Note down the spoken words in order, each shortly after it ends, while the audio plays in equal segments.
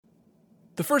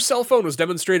The first cell phone was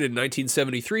demonstrated in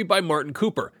 1973 by Martin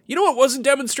Cooper. You know what wasn't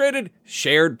demonstrated?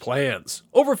 Shared plans.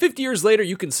 Over 50 years later,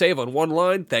 you can save on one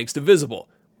line thanks to Visible.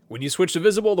 When you switch to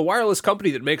Visible, the wireless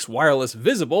company that makes wireless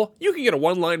visible, you can get a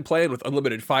one-line plan with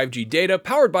unlimited 5G data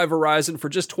powered by Verizon for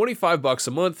just $25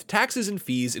 a month, taxes and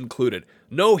fees included.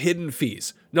 No hidden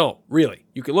fees. No, really.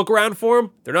 You can look around for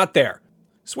them. They're not there.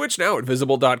 Switch now at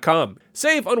Visible.com.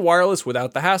 Save on wireless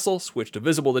without the hassle. Switch to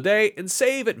Visible today and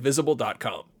save at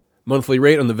Visible.com. Monthly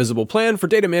rate on the Visible plan for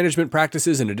data management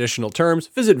practices and additional terms.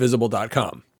 Visit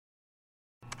Visible.com.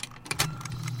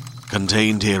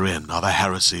 Contained herein are the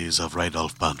heresies of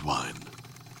Radolf Burntwine,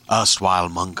 erstwhile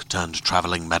monk turned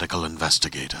traveling medical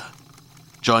investigator.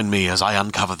 Join me as I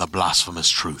uncover the blasphemous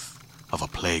truth of a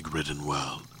plague-ridden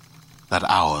world, that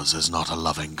ours is not a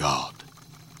loving God,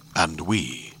 and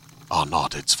we are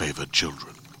not its favored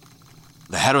children.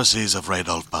 The heresies of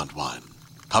Radolf Burntwine,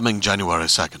 coming January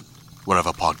 2nd,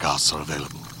 wherever podcasts are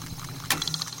available.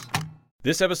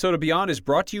 This episode of Beyond is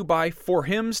brought to you by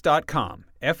forhims.com.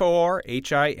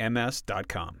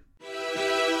 forhims.com.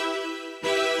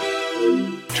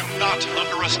 Do not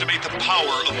underestimate the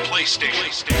power of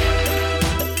PlayStation.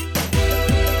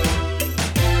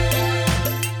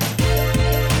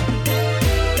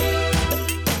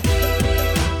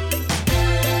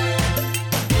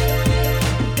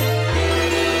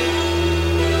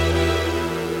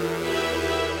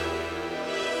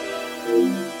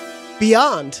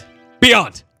 Beyond.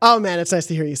 Beyond. Oh, man, it's nice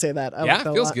to hear you say that. I like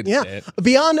that feels a lot. good to say it.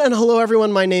 Beyond, and hello,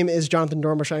 everyone. My name is Jonathan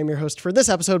Dormish. I am your host for this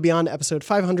episode, Beyond, episode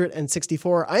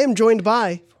 564. I am joined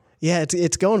by... Yeah,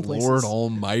 it's going places. Lord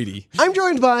almighty. I'm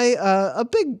joined by a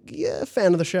big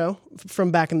fan of the show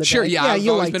from back in the day. Sure, yeah, I've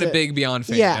always been it. a big Beyond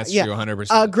fan. Yeah, That's yeah. true,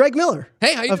 100%. Greg Miller.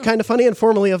 Hey, how you Of doing? Kind of Funny and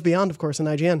formerly of Beyond, of course, in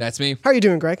IGN. That's me. How are you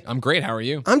doing, Greg? I'm great. How are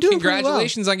you? I'm doing pretty well.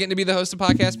 Congratulations on getting to be the host of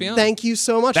Podcast Beyond. Thank you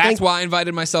so much. That's why I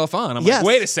invited myself on. I'm Yes. like,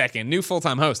 wait a second, new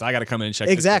full-time host. I got to come in and check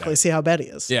Exactly. this See how bad he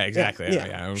is. Yeah, exactly.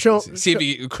 Yeah. See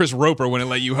if Chris Roper wouldn't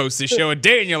let you host this show a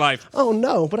day in your life. Oh,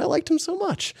 no, but I liked him so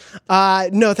much.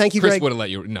 No, thank you, Chris Greg. would have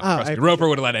let you. No, Oh, trust I me. Roper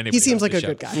would have let anybody. He seems host like a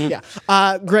the good show. guy.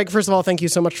 Yeah. Greg, first of all, thank you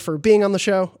so much for being on the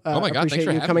show. Oh my God, thanks appreciate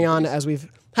for you having coming me, on please. as we've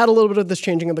had a little bit of this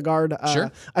changing of the guard. Sure.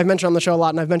 I've mentioned on the show a lot,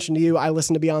 and I've mentioned to you, I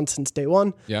listen to Beyond since day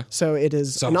one. Yeah. So it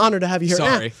is Sorry. an honor to have you here.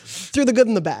 Sorry. Through the good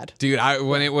and the bad. Dude,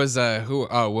 when it was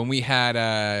when we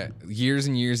had years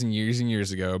and years and years and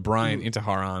years ago, Brian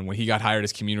Intihar on when he got hired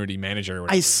as community manager. Or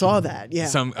whatever. I saw that. Yeah.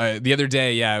 The other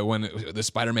day, when the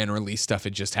Spider-Man release stuff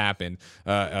had just happened,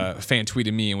 a fan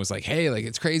tweeted me and was like, "Hey, like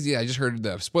it's crazy. I just heard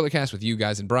the spoiler cast with you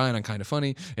guys and Brian on Kind of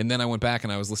Funny." And then I went back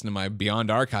and I was listening to my Beyond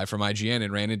archive from IGN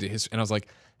and ran into his, and I was like,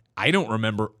 I don't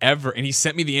remember ever. And he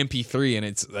sent me the MP3, and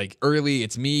it's like early.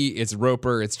 It's me, it's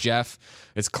Roper, it's Jeff,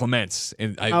 it's Clements,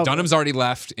 and Dunham's already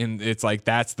left, and it's like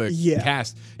that's the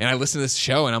cast. And I listened to this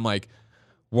show, and I'm like,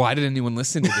 why did anyone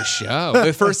listen to this show?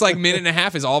 The first like minute and a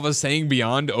half is all of us saying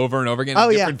Beyond over and over again in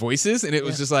different voices, and it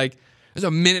was just like. There's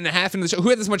a minute and a half into the show. Who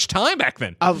had this much time back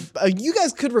then? You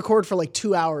guys could record for like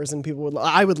 2 hours and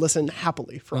I would listen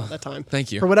happily for all that time.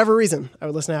 Thank you. For whatever reason, I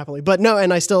would listen happily. But no,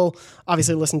 and I still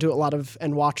obviously listen to a lot of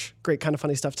and watch great Kind of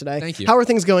Funny stuff today. Thank you. How are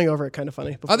things going over at Kind of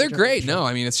Funny? Oh, they're great. No,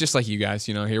 I mean, it's just like you guys,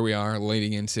 here we are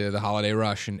leading into the holiday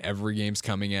rush and every game's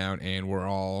coming out and we're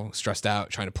all stressed out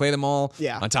trying to play them all.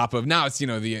 Yeah. On top of now it's,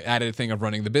 the added thing of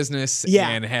running the business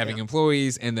and having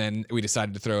employees. And then we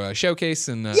decided to throw a showcase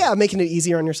and making it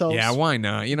easier on yourselves. Yeah, why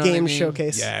not? Game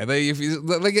showcase. Yeah,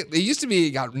 it used to be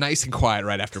got nice and quiet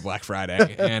right after Black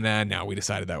Friday, and now we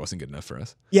decided that wasn't good enough for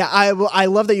us. Yeah, I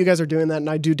love that you guys are doing that, and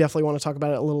I do definitely want to talk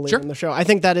about it a little later in the show. I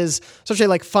think that is such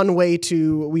a fun way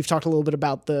to. We've talked a little bit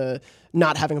about the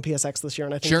not having a PSX this year,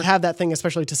 and I think to have that thing,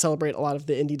 especially to celebrate a lot of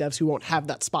the indie devs who won't have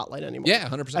that spotlight anymore. Yeah,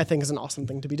 100%. I think is an awesome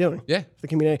thing to be doing. Yeah, for the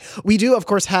community. We do, of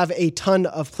course, have a ton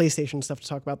of PlayStation stuff to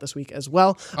talk about this week as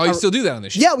well. Oh, you still do that on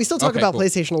this show? Yeah, we still talk about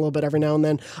PlayStation a little bit every now and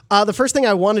then. The first thing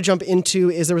I want to jump into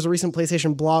is there was a recent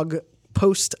PlayStation blog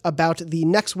post about the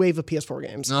next wave of PS4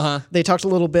 games. They talked a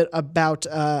little bit about,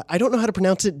 I don't know how to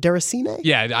pronounce it, Deracine?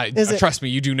 Yeah, trust me,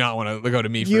 you do not want to go to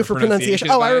me for pronunciation.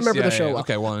 Oh, I remember the show well.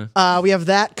 Okay, well. We have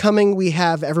that coming. We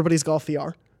have Everybody's Golf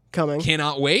VR coming.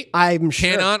 Cannot wait. I'm sure.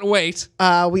 Cannot wait.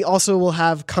 We also will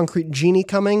have Concrete Genie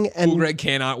coming. And Greg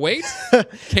cannot wait.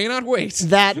 Cannot wait.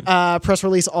 That press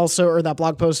release also, or that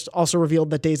blog post also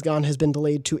revealed that Days Gone has been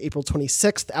delayed to April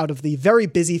 26th out of the very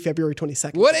busy February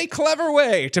 22nd. What a clever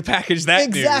way to package that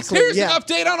exactly, news. Here's an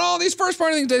update on all these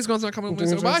first-party things. Days Gone's not coming.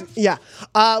 So bye. Yeah.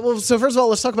 So first of all,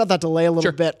 let's talk about that delay a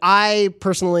little bit. I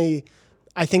personally...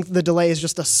 I think the delay is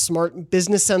just a smart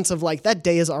business sense of like that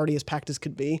day is already as packed as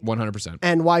could be. 100%.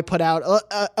 And why put out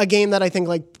a game that I think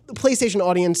like the PlayStation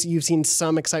audience you've seen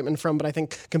some excitement from, but I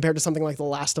think compared to something like The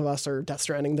Last of Us or Death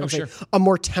Stranding, there's a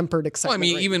more tempered excitement. Well,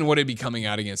 I mean, even would it be coming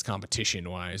out against competition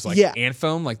wise? Like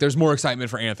Anthem, like there's more excitement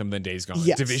for Anthem than Days Gone.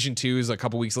 Yes. Division 2 is a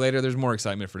couple weeks later. There's more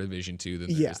excitement for Division 2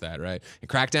 than there is that, right? And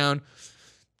Crackdown,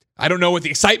 I don't know what the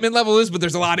excitement level is, but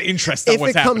there's a lot of interest on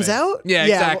what's happening. If it comes out? Yeah,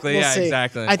 exactly. We'll see.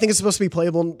 Exactly. I think it's supposed to be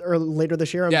playable later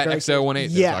this year.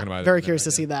 XO18, they're talking about it. Very curious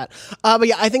to see that. But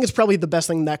yeah, I think it's probably the best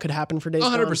thing that could happen for Days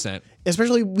Gone. 100%.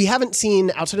 Especially, we haven't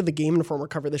seen, outside of the Game Informer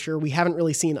cover this year, we haven't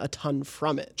really seen a ton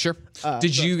from it. Sure.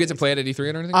 Did you get to play it at E3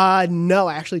 or anything? No,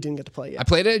 I actually didn't get to play it yet. I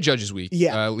played it at Judges Week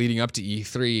leading up to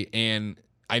E3, and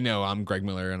I know I'm Greg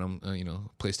Miller and I'm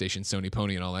PlayStation, Sony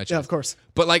pony and all that shit. Yeah, of course.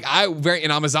 But like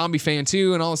and I'm a zombie fan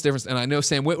too and all this difference. And I know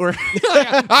Sam Witwer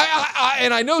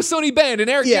and I know Sony Bend and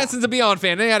Eric Jensen's a Beyond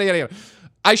fan. Yada yada yada.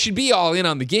 I should be all in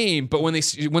on the game, but when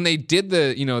they did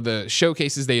the the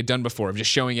showcases they had done before of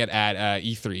just showing it at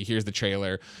E3, here's the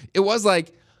trailer. It was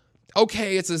like,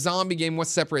 okay, it's a zombie game. What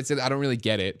separates it? I don't really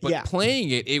get it. But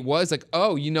playing it, it was like,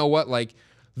 oh, you know what, like.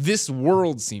 This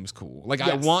world seems cool. Like,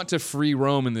 I want to free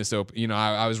roam in this open.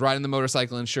 I was riding the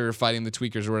motorcycle and fighting the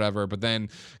tweakers or whatever, but then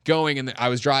going and I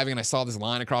was driving and I saw this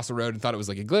line across the road and thought it was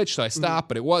like a glitch, so I stopped,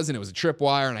 but it wasn't. It was a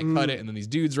tripwire and I cut it, and then these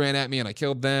dudes ran at me and I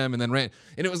killed them and then ran.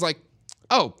 And it was like,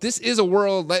 oh, this is a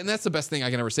world, and that's the best thing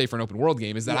I can ever say for an open world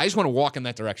game is that I just want to walk in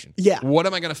that direction. Yeah. What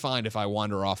am I going to find if I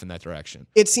wander off in that direction?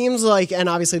 It seems like, and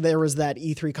obviously there was that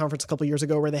E3 conference a couple years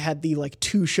ago where they had the like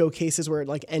 2 showcases where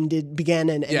it began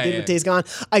and ended with Days Gone.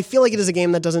 I feel like it is a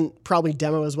game that doesn't probably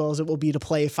demo as well as it will be to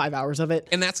play 5 hours of it.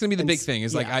 And that's going to be the big thing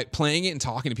is like playing it and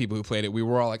talking to people who played it, we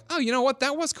were all like, oh, you know what?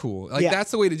 That was cool. Like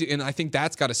that's the way to do. And I think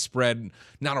that's got to spread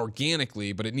not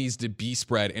organically, but it needs to be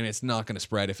spread, and it's not going to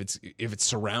spread if it's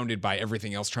surrounded by everything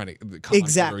else trying to come on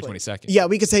February 22nd. Yeah,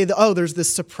 we could say that, there's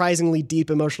this surprisingly deep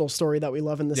emotional story that we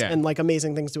love in this and like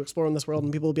amazing things to explore in this world,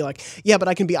 and people will be like, yeah, but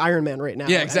I can be Iron Man right now.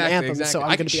 Yeah, exactly. Anthem, so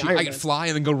I'm going to be Iron Man. I can fly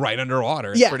and then go right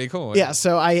underwater. It's pretty cool. Yeah,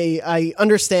 so I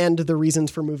understand the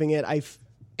reasons for moving it.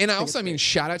 And I mean,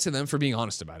 shout out to them for being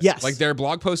honest about it. Yes. Like, their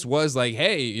blog post was like,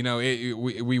 hey,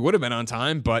 we would have been on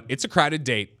time, but it's a crowded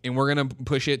date, and we're going to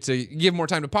push it to give more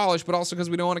time to polish, but also because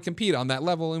we don't want to compete on that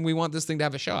level, and we want this thing to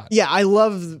have a shot. Yeah,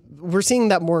 we're seeing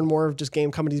that more and more of just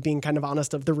game companies being kind of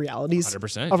honest of the realities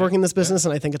 100%, of working in this business,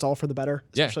 and I think it's all for the better,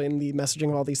 especially in the messaging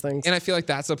of all these things. And I feel like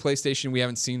that's a PlayStation we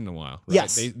haven't seen in a while. Right?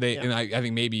 Yes. And I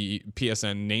think maybe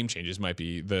PSN name changes might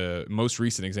be the most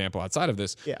recent example outside of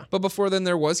this. Yeah. But before then,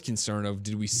 there was concern of,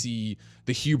 did we see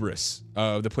the hubris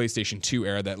of the PlayStation 2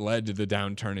 era that led to the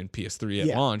downturn in PS3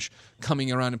 at launch coming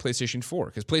around in PlayStation 4?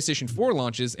 Because PlayStation 4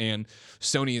 launches and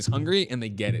Sony is hungry and they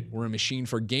get it. We're a machine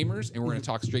for gamers, and we're going to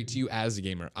talk straight to you as a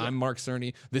gamer. I'm Mark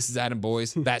Cerny. This is Adam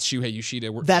Boyes. That's Shuhei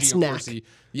Yoshida. That's Knack.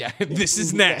 Yeah, this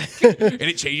is Knack. And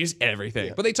it changes everything.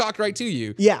 Yeah. But they talk right to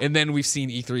you. Yeah. And then we've seen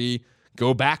E3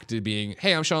 go back to being,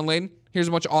 hey, I'm Sean Layden. Here's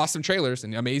a bunch of awesome trailers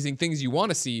and amazing things you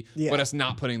want to see, but us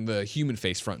not putting the human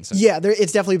face front and center. Yeah,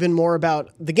 it's definitely been more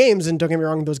about the games, and don't get me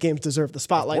wrong, those games deserve the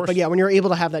spotlight. But yeah, when you're able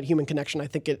to have that human connection, I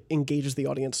think it engages the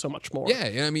audience so much more.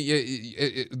 Yeah, I mean,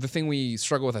 the thing we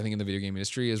struggle with, I think, in the video game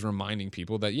industry is reminding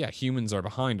people that, humans are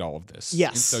behind all of this.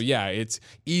 Yes. And so, it's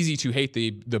easy to hate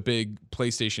the big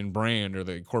PlayStation brand or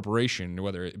the corporation,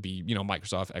 whether it be,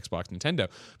 Microsoft, Xbox, Nintendo,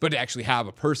 but to actually have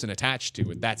a person attached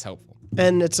to it, that's helpful.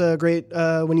 And it's a great,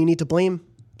 when you need to blame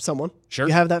someone. Sure.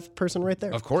 You have that person right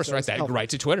there. Of course, so right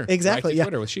to Twitter. Exactly. Right to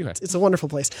Twitter with Shuhei. It's a wonderful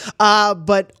place.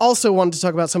 But also wanted to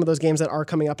talk about some of those games that are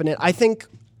coming up in it. I think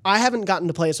I haven't gotten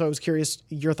to play it, so I was curious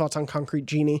your thoughts on Concrete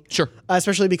Genie. Sure.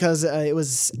 Especially because it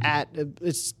was at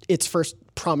its first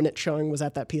prominent showing was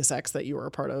at that PSX that you were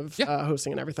a part of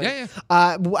hosting and everything.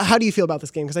 Yeah. How do you feel about this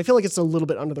game? Because I feel like it's a little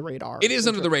bit under the radar. It is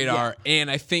under the radar,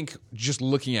 and I think just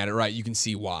looking at it, right, you can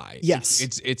see why. Yes.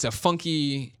 It's a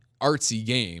funky, artsy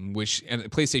game, which and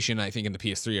PlayStation, I think, in the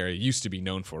PS3 era used to be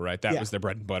known for, right? That was their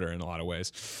bread and butter in a lot of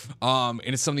ways. And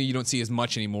it's something you don't see as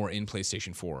much anymore in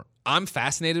PlayStation 4. I'm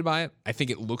fascinated by it. I think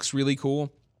it looks really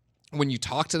cool. When you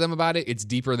talk to them about it, it's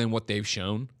deeper than what they've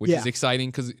shown, which is exciting,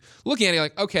 because looking at it,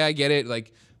 like, okay, I get it,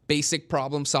 like basic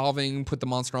problem solving, put the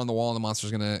monster on the wall and the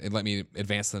monster's going to let me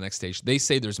advance to the next stage. They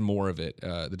say there's more of it,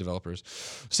 the developers.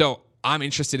 So I'm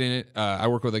interested in it. I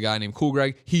work with a guy named Cool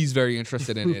Greg. He's very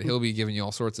interested in it. He'll be giving you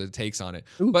all sorts of takes on it.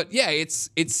 But yeah,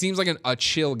 it seems like a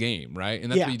chill game, right?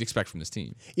 And that's what you'd expect from this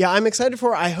team. Yeah, I'm excited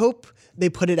for it. I hope they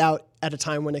put it out at a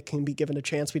time when it can be given a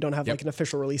chance. We don't have like an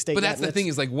official release date. But that's the thing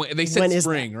is like when they said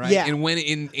spring, right? Yeah. And when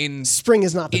in spring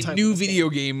is not the time. In new video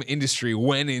game industry,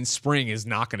 when in spring is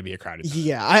not going to be a crowded time.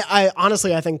 Yeah, I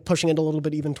honestly I think pushing it a little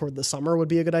bit even toward the summer would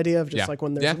be a good idea. Of just like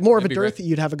when there's more of a dearth,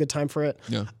 you'd have a good time for it.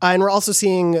 Yeah. And we're also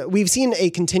we've seen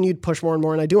a continued push more and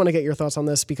more. And I do want to get your thoughts on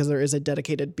this because there is a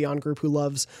dedicated Beyond group who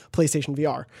loves PlayStation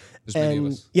VR. There's many of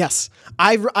us. Yes,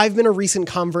 I've been a recent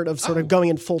convert of sort of going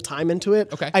in full time into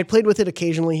it. Okay. I played with it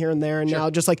occasionally here and there, and now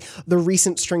just like the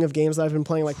recent string of games that I've been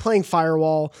playing, like playing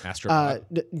Firewall,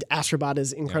 Astrobot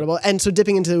is incredible, and so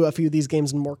dipping into a few of these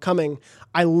games and more coming.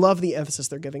 I love the emphasis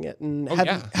they're giving it. And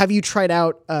have you tried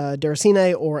out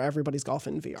Deracine or Everybody's Golf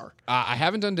in VR? I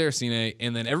haven't done Deracine,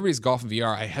 and then Everybody's Golf in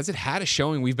VR. Has it had a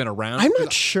showing? We've been around. I'm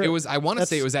not sure. It was. I want to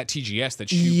say it was at TGS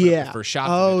that you put up the first shot.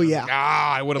 Oh yeah. Like,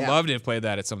 I would have loved to have played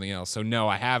that at something else. So no,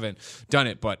 I haven't done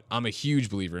it, but I'm a huge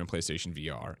believer in PlayStation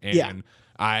VR, and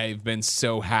I've been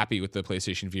so happy with the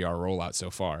PlayStation VR rollout so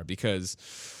far because,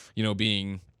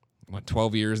 being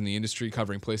 12 years in the industry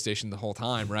covering PlayStation the whole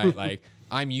time, right? Like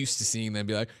I'm used to seeing them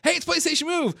be like, "Hey, it's PlayStation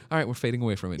Move." All right, we're fading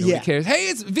away from it. Nobody cares. Hey,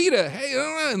 it's Vita.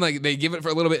 Hey, and like they give it for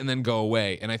a little bit and then go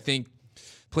away. And I think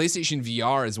PlayStation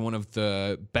VR is one of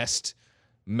the best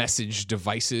message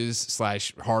devices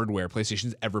 / hardware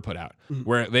PlayStation's ever put out,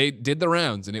 where they did the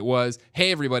rounds and it was,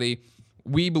 "Hey, everybody,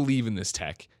 we believe in this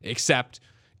tech, except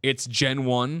it's Gen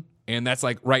 1." And that's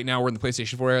like right now we're in the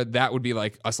PlayStation 4 era. That would be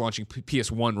like us launching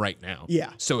PS1 right now.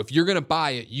 Yeah. So if you're going to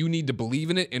buy it, you need to believe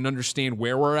in it and understand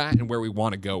where we're at and where we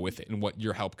want to go with it and what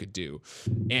your help could do.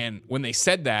 And when they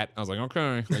said that, I was like,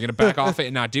 okay, they're going to back off it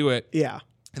and not do it. Yeah.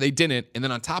 They didn't. And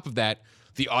then on top of that,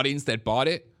 the audience that bought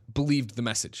it believed the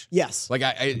message. Yes. Like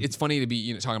it's funny to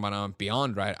be talking about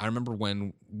Beyond, right? I remember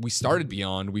when we started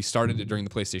Beyond, we started it during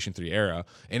the PlayStation 3 era,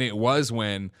 and it was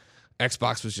when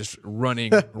Xbox was just running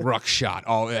ruckshot.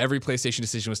 Every PlayStation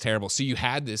decision was terrible. So you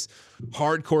had this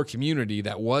hardcore community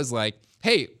that was like,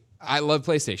 "Hey, I love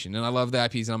PlayStation and I love the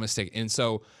IPs and I'm gonna stick." And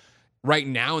so right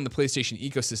now in the PlayStation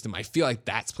ecosystem, I feel like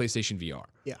that's PlayStation VR.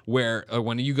 Yeah. Where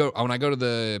when I go to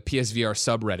the PSVR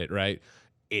subreddit, right?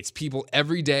 It's people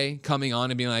every day coming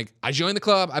on and being like, "I joined the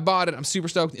club, I bought it, I'm super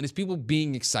stoked," and it's people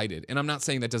being excited. And I'm not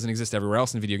saying that doesn't exist everywhere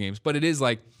else in video games, but it is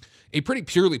like a pretty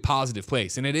purely positive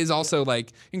place. And it is also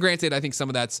like, and granted, I think some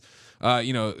of that's,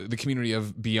 the community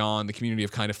of Beyond, the community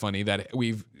of Kind of Funny that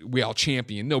we all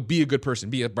champion. No, be a good person,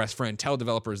 be a best friend, tell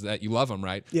developers that you love them,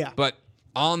 right? Yeah. But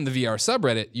on the VR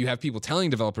subreddit, you have people telling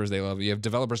developers they love you. You have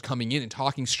developers coming in and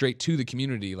talking straight to the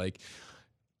community. Like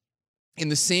in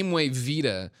the same way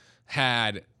Vita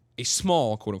had a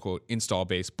small, quote unquote, install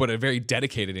base, but a very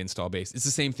dedicated install base. It's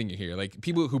the same thing you hear. Like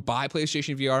people who buy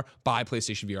PlayStation VR buy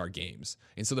PlayStation VR games.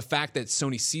 And so the fact that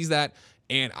Sony sees that,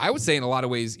 and I would say in a lot of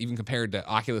ways, even compared to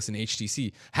Oculus and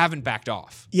HTC, haven't backed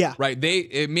off. Yeah. Right?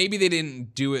 Maybe they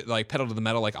didn't do it like pedal to the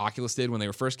metal like Oculus did when they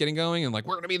were first getting going and like,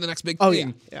 we're going to be the next big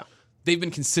thing. Yeah. They've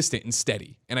been consistent and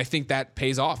steady. And I think that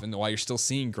pays off and why you're still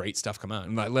seeing great stuff come out.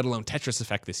 And let alone Tetris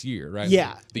Effect this year, right?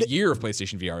 Yeah. The year of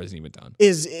PlayStation VR isn't even done.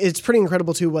 It's pretty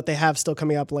incredible too what they have still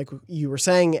coming up, like you were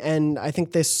saying. And I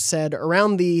think this said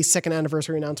around the second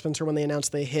anniversary announcements or when they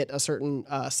announced they hit a certain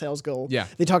sales goal. Yeah.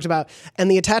 They talked about,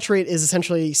 and the attach rate is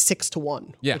essentially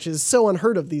 6-1, which is so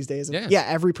unheard of these days. Yeah.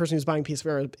 Every person who's buying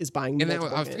PSVR is buying. And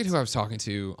I forget who I was talking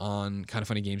to on Kind of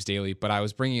Funny Games Daily, but I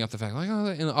was bringing up the fact like,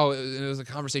 it was a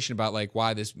conversation about like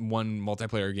why this one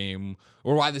multiplayer game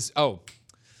or why this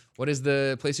what is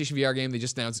the PlayStation VR game they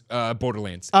just announced?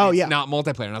 Borderlands. It's not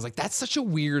multiplayer. And I was like, that's such a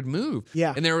weird move.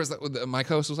 Yeah. And there was my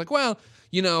co-host was like, well,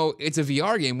 it's a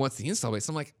VR game. What's the install base?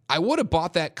 I'm like, I would have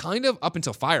bought that kind of up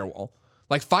until Firewall.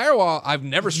 Like Firewall, I've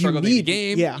never struggled in the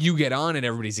game. Yeah. You get on and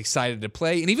everybody's excited to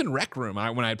play. And even Rec Room,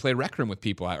 when I'd play Rec Room with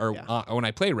people, when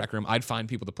I played Rec Room, I'd find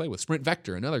people to play with. Sprint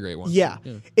Vector, another great one. Yeah.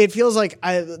 It feels like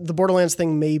the Borderlands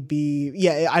thing may be,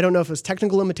 I don't know if it was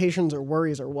technical limitations or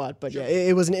worries or what, but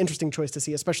it was an interesting choice to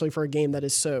see, especially for a game that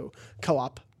is so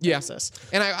co-op. Process.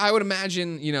 And I would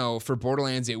imagine, for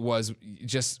Borderlands, it was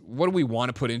just what do we want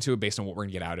to put into it based on what we're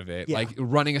going to get out of it? Yeah. Like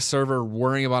running a server,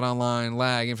 worrying about online,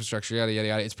 lag, infrastructure, yada, yada,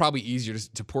 yada. It's probably easier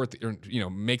to port,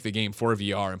 make the game for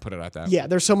VR and put it out that way. Yeah,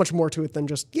 there's so much more to it than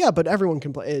just, but everyone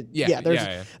can play it. Yeah,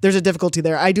 there's a difficulty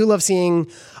there. I do love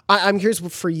seeing, I'm curious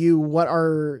for you, what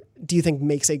are do you think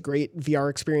makes a great VR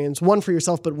experience? One for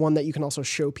yourself, but one that you can also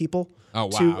show people. Oh,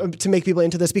 wow. To make people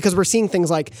into this, because we're seeing things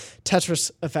like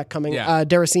Tetris Effect coming. Yeah.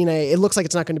 Deracine, it looks like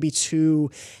it's not going to be too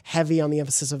heavy on the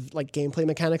emphasis of like gameplay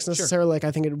mechanics necessarily. Like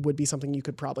I think it would be something you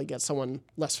could probably get someone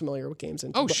less familiar with games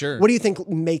into. Oh, But sure. What do you think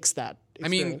makes that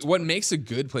experience? what makes a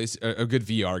good a good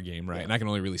VR game, right? And I can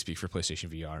only really speak for PlayStation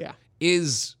VR.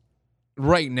 Is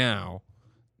right now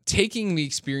taking the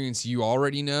experience you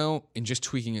already know and just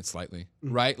tweaking it slightly,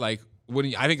 right? Like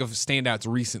I think of standouts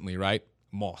recently, right?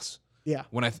 Moss. Yeah.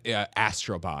 When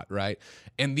Astrobot, right?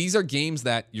 And these are games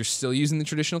that you're still using the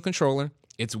traditional controller.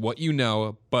 It's what you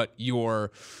know, but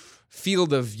your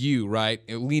field of view, right?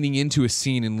 Leaning into a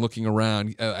scene and looking around,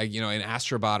 in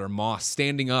Astrobot or Moss,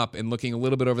 standing up and looking a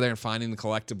little bit over there and finding the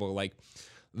collectible, like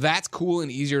that's cool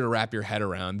and easier to wrap your head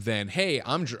around than, hey,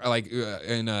 I'm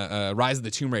in Rise of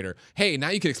the Tomb Raider. Hey, now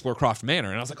you can explore Croft Manor.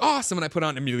 And I was like, awesome. And I put on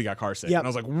and immediately got car sick. Yep. And I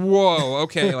was like, whoa,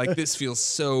 okay, like this feels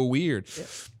so weird. Yeah.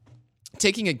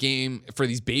 Taking a game for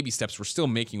these baby steps we're still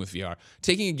making with VR,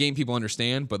 taking a game people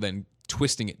understand, but then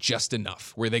twisting it just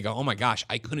enough where they go, oh my gosh,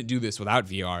 I couldn't do this without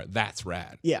VR. That's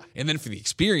rad. Yeah. And then for the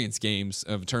experience games,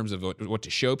 in terms of what to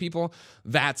show people,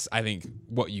 that's, I think,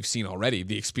 what you've seen already,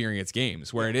 the experience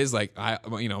games, where it is like,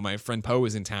 my friend Poe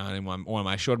was in town, and when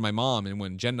I showed my mom, and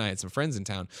when Jen and I had some friends in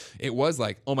town, it was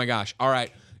like, oh my gosh, all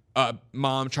right,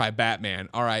 Mom, try Batman.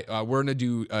 All right, we're gonna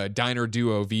do Diner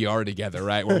Duo VR together,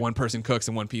 right? Where one person cooks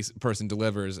and one person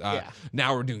delivers.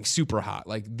 Now we're doing Super Hot.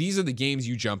 Like these are the games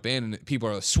you jump in and people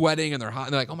are sweating and they're hot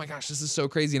and they're like, oh my gosh, this is so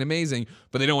crazy and amazing,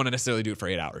 but they don't want to necessarily do it for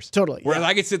 8 hours. Totally. Whereas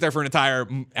I could sit there for an entire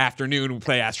afternoon and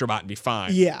play Astrobot and be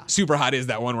fine. Yeah. Super Hot is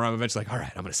that one where I'm eventually like, all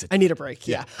right, I'm gonna sit down. I need a break.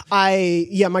 Yeah.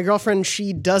 My girlfriend,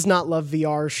 she does not love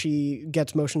VR. She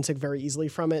gets motion sick very easily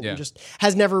from it and just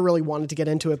has never really wanted to get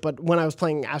into it. But when I was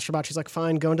playing Astrobot, she's like,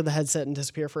 fine, go into the headset and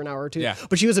disappear for an hour or two. Yeah.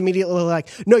 But she was immediately like,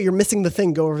 no, you're missing the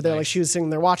thing. Go over there. Nice. Like she was sitting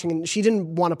there watching and she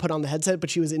didn't want to put on the headset, but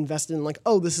she was invested in like,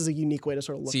 oh, this is a unique way to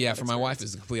sort of look at it. For my wife,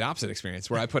 it's the complete opposite experience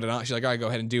where I put it on. She's like, all right, go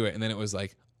ahead and do it. And then it was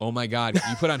like, oh my God,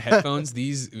 you put on headphones,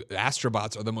 these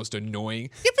Astrobots are the most annoying.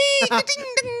 Yippee, ding, ding,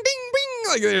 ding, bing.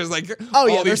 Like there's like all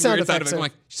these sound weird effects. I'm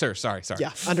like, sir, sorry.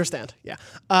 Yeah, understand. Yeah.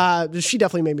 She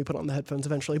definitely made me put on the headphones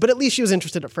eventually, but at least she was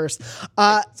interested at first.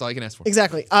 That's all you can ask for.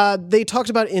 Exactly. They talked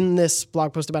about in this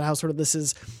blog post about how sort of this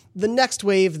is the next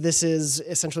wave. This is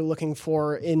essentially looking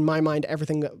for, in my mind,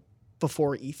 everything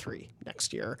before E3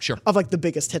 next year. Sure. Of like the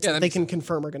biggest hits that they can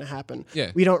confirm are going to happen.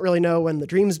 Yeah. We don't really know when the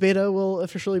Dreams beta will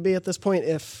officially be at this point.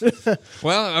 If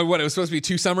well, it was supposed to be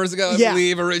 2 summers ago, I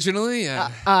believe, originally.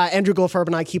 Yeah. Andrew Goldfarb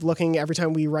and I keep looking every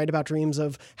time we write about Dreams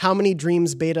of how many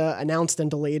Dreams beta announced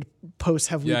and delayed posts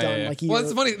have we done. Like, well,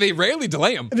 it's funny. They rarely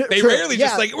delay them. They rarely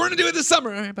just like, we're going to do it this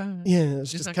summer. All right, bye. Yeah, it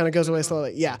just kind of goes away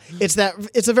slowly. Yeah. It's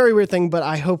a very weird thing, but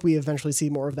I hope we eventually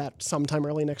see more of that sometime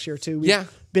early next year too. We've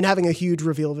been having a huge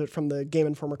reveal of it from the Game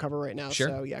Informer cover right now. Sure.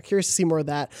 So yeah, curious to see more of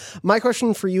that. My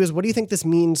question for you is, what do you think this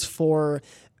means for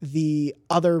the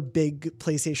other big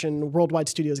PlayStation Worldwide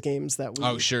Studios games that we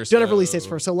don't have release dates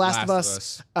for? So Last of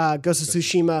Us, Ghost of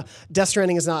Tsushima, Death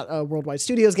Stranding is not a Worldwide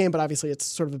Studios game, but obviously it's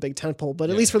sort of a big tentpole. But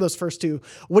at least for those first two,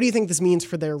 what do you think this means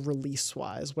for their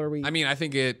release-wise? What are we? I mean, I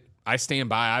think I stand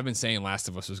by. I've been saying Last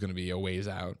of Us was going to be a ways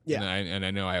out. Yeah. And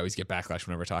I know I always get backlash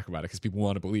whenever I talk about it because people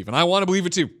want to believe. And I want to believe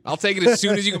it too. I'll take it as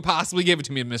soon as you can possibly give it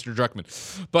to me, Mr.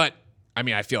 Druckmann. But, I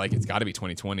mean, I feel like it's got to be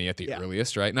 2020 at the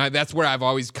earliest, right? Now, that's where I've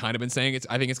always kind of been saying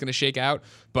I think it's going to shake out.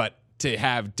 But to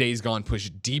have Days Gone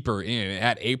pushed deeper in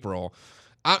at April,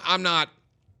 I'm not...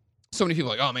 So many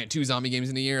people are like, oh man, 2 zombie games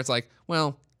in a year. It's like,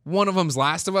 well... One of them's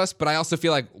Last of Us, but I also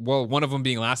feel like, well, one of them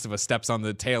being Last of Us steps on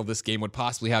the tail this game would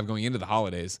possibly have going into the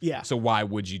holidays. Yeah. So why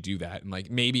would you do that? And like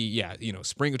maybe,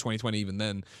 spring of 2020, even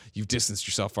then, you've distanced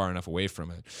yourself far enough away from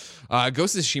it.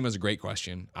 Ghost of Tsushima is a great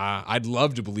question. I'd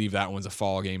love to believe that one's a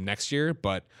fall game next year,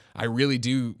 but I really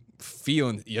do feel,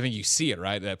 and I think you see it,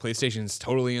 right? That PlayStation's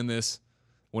totally in this.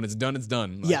 When it's done, it's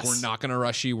done. Like, we're not going to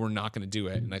rush you. We're not going to do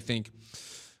it. And I think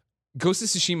Ghost of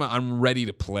Tsushima, I'm ready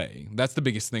to play. That's the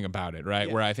biggest thing about it, right?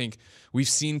 Yeah. Where I think we've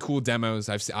seen cool demos.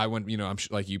 I went, I'm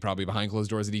like you, probably behind closed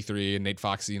doors at E3, and Nate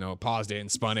Fox, paused it and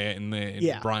spun it,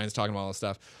 and Brian's talking about all this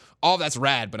stuff. All that's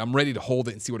rad, but I'm ready to hold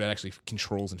it and see what it actually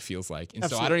controls and feels like. And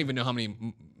so I don't even know how many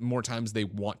more times they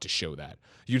want to show that.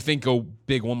 You'd think go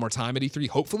big one more time at E3,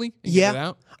 hopefully, and get it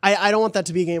out. I don't want that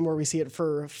to be a game where we see it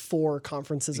for 4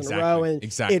 conferences in a row, and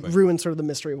it ruins sort of the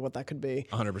mystery of what that could be.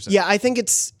 100%. Yeah, I think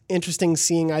it's interesting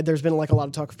seeing, there's been like a lot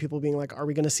of talk of people being like, are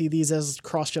we going to see these as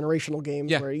cross-generational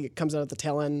games where it comes out at the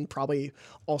tail end, probably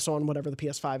also on whatever the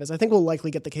PS5 is. I think we'll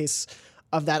likely get the case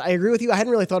of that. I agree with you. I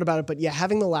hadn't really thought about it, but yeah,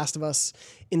 having The Last of Us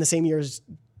in the same year as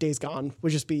Days Gone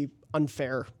would just be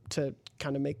unfair to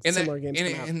kind of make similar games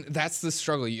come out. And that's the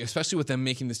struggle, especially with them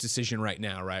making this decision right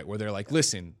now, right? Where they're like,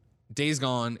 listen, Days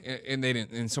Gone, and they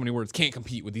didn't, in so many words, can't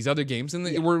compete with these other games. And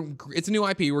it's a new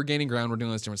IP. We're gaining ground. We're doing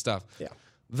all this different stuff. Yeah.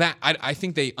 That I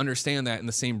think they understand that in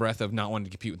the same breath of not wanting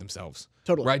to compete with themselves.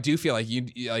 Totally. Where I do feel like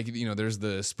there's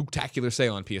the spooktacular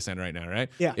sale on PSN right now, right?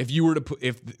 Yeah. If you were to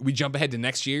if we jump ahead to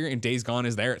next year and Days Gone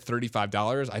is there at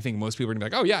 $35, I think most people are gonna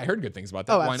be like, oh yeah, I heard good things about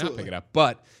that. Why not pick it up?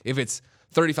 But if it's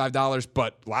 $35,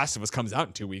 but Last of Us comes out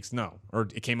in 2 weeks, no. Or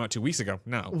it came out 2 weeks ago,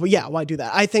 no. Well, yeah, why do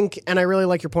that? I think, and I really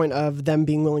like your point of them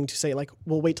being willing to say, like,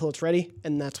 we'll wait till it's ready,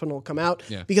 and that's when it'll come out.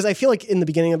 Yeah. Because I feel like in the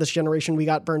beginning of this generation, we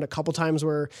got burned a couple times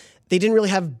where they didn't really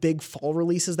have big fall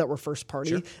releases that were first party.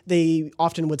 Sure. They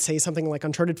often would say something like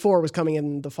Uncharted 4 was coming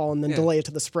in the fall and then delay it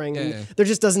to the spring. And there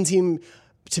just doesn't seem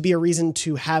to be a reason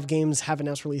to have games have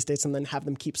announced release dates and then have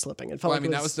them keep slipping. It felt like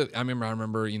I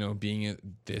remember, being at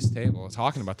this table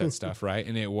talking about that stuff, right?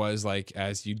 And it was like,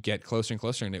 as you'd get closer and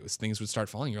closer and things would start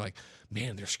falling, you're like,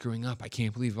 man, they're screwing up. I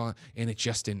can't believe it. And it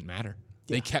just didn't matter.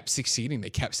 They kept succeeding. They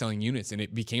kept selling units, and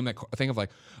it became that thing of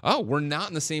like, oh, we're not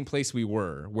in the same place we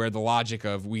were, where the logic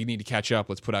of we need to catch up,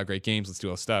 let's put out great games, let's do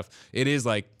all this stuff. It is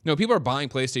like, people are buying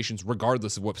PlayStations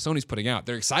regardless of what Sony's putting out.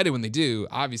 They're excited when they do.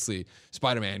 Obviously,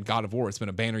 Spider-Man, God of War, it's been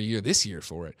a banner year this year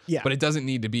for it. Yeah. But it doesn't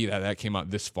need to be that came out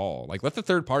this fall. Like, let the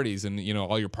third parties and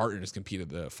all your partners compete at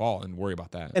the fall and worry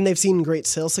about that. And they've seen great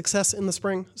sales success in the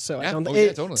spring, so totally.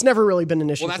 It's never really been an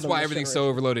issue. Well, that's why everything's so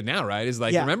overloaded now, right? Is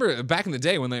like, remember back in the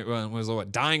day when it was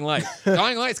Dying Light.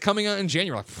 Dying Light's coming out in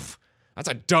January. Like, that's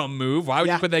a dumb move. Why would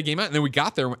you put that game out? And then we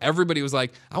got there. Everybody was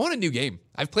like, I want a new game.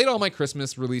 I've played all my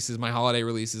Christmas releases, my holiday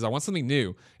releases. I want something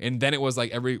new. And then it was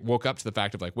like woke up to the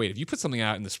fact of like, wait, if you put something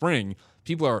out in the spring,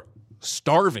 people are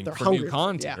starving for new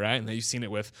content, right? And you've seen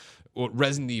it with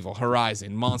Resident Evil,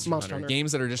 Horizon, Monster Hunter.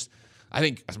 Games that are just, I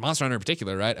think, Monster Hunter in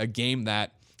particular, right? A game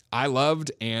that I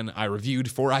loved and I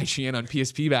reviewed for IGN on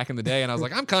PSP back in the day. And I was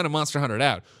like, I'm kind of Monster Huntered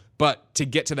out. But to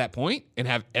get to that point and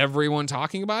have everyone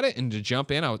talking about it and to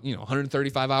jump in,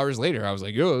 135 hours later, I was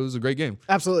like, yo, it was a great game.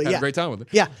 Absolutely. Had a great time with it.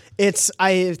 Yeah.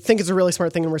 I think it's a really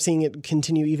smart thing, and we're seeing it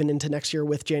continue even into next year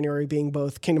with January being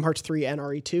both Kingdom Hearts 3 and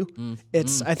RE2.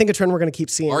 It's, I think, a trend we're going to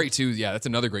keep seeing. RE2, yeah, that's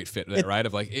another great fit there, right?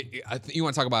 Of like, you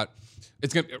want to talk about,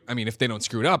 it's going to, if they don't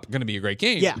screw it up, going to be a great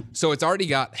game. Yeah. So it's already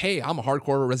got, hey, I'm a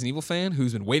hardcore Resident Evil fan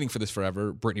who's been waiting for this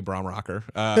forever. Brittany Bromrocker.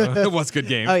 What's a good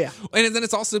game? Oh, yeah. And then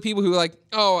it's also people who are like,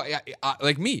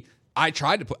 like me. I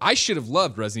should have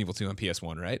loved Resident Evil 2 on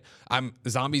PS1, right?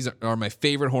 Zombies are my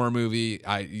favorite horror movie.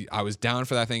 I was down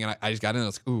for that thing, and I just got in and I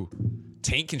was like, ooh,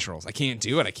 tank controls. I can't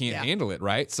do it. I can't handle it,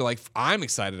 right? So like, I'm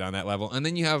excited on that level. And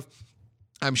then you have,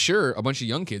 I'm sure, a bunch of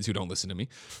young kids who don't listen to me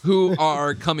who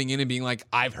are coming in and being like,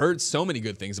 I've heard so many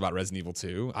good things about Resident Evil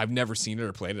 2. I've never seen it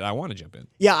or played it. I want to jump in.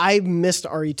 Yeah, I missed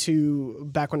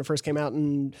RE2 back when it first came out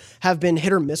and have been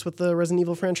hit or miss with the Resident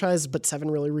Evil franchise, but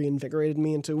 7 really reinvigorated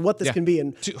me into what this can be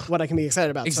and what I can be excited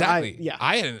about. Exactly. So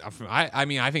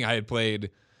I think I had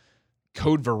played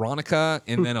Code Veronica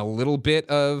and then a little bit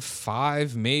of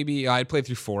 5, maybe. I'd played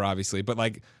through 4, obviously, but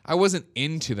like I wasn't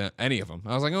into any of them.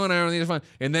 I was like, oh, no, I don't need to find.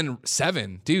 And then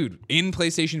 7, dude, in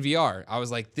PlayStation VR, I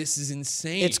was like, this is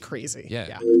insane. It's crazy.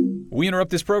 Yeah. We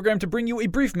interrupt this program to bring you a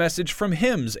brief message from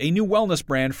Hims, a new wellness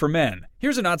brand for men.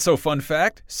 Here's a not-so-fun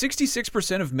fact.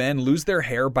 66% of men lose their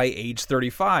hair by age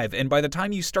 35, and by the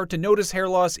time you start to notice hair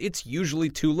loss, it's usually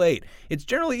too late. It's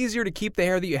generally easier to keep the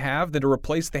hair that you have than to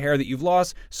replace the hair that you've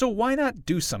lost, so why not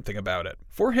do something about it?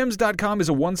 ForHims.com is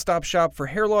a one-stop shop for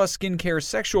hair loss, skincare,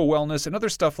 sexual wellness, and other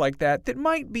stuff like that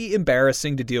might be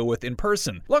embarrassing to deal with in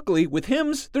person. Luckily, with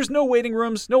Hims, there's no waiting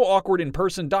rooms, no awkward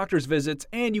in-person doctor's visits,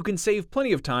 and you can save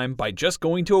plenty of time by just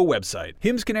going to a website.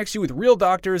 Hims connects you with real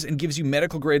doctors and gives you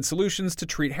medical-grade solutions to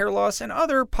treat hair loss and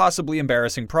other possibly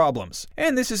embarrassing problems.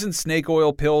 And this isn't snake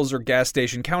oil pills or gas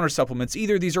station counter supplements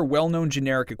either. These are well-known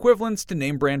generic equivalents to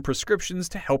name-brand prescriptions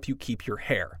to help you keep your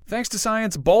hair. Thanks to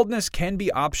science, baldness can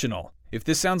be optional. If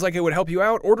this sounds like it would help you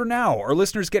out, order now. Our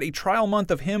listeners get a trial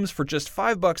month of Hims for just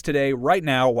 $5 today, right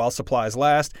now, while supplies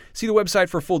last. See the website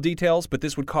for full details, but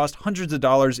this would cost hundreds of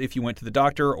dollars if you went to the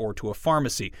doctor or to a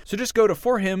pharmacy. So just go to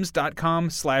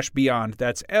forhims.com/beyond.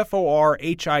 That's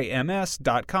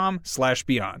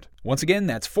FORHIMS.com/beyond. Once again,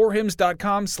 that's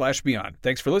forhims.com/beyond.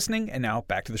 Thanks for listening, and now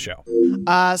back to the show.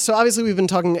 So obviously we've been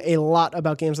talking a lot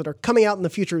about games that are coming out in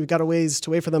the future. We've got a ways to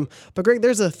wait for them. But Greg,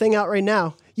 there's a thing out right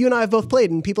now. You and I have both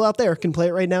played, and people out there can play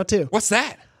it right now too. What's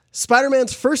that?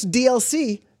 Spider-Man's first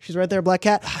DLC. She's right there, Black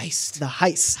Cat. The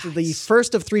Heist. The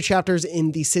first of 3 chapters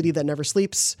in the City That Never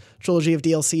Sleeps trilogy of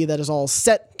DLC that is all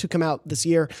set to come out this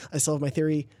year. I still have my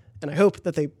theory and I hope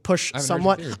that they push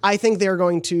somewhat. I think they're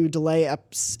going to delay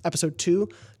episode 2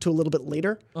 to a little bit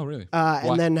later. Oh, really?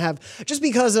 And then just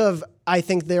because of, I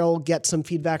think they'll get some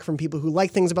feedback from people who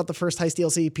like things about the first Heist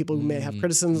DLC, people who may have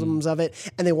criticisms of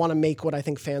it, and they want to make what I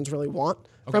think fans really want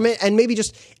from it, and maybe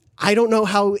just. I don't know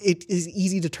how it is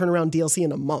easy to turn around DLC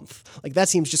in a month. Like, that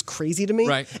seems just crazy to me.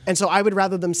 Right. And so I would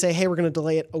rather them say, hey, we're going to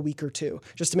delay it a week or 2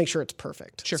 just to make sure it's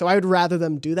perfect. Sure. So I would rather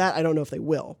them do that. I don't know if they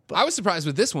will. But. I was surprised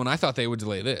with this one. I thought they would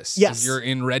delay this. Yes. You're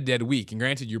in Red Dead week. And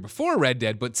granted, you're before Red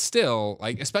Dead, but still,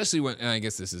 like, especially when, and I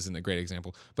guess this isn't a great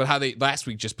example, but how they last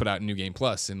week just put out New Game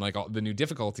Plus and, like, all the new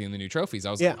difficulty and the new trophies. I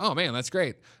was like, oh, man, that's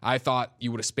great. I thought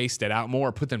you would have spaced it out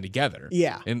more, put them together.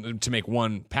 Yeah. And to make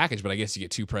one package, but I guess you get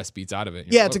 2 press beats out of it.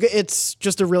 Yeah, it's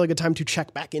just a really good time to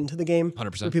check back into the game.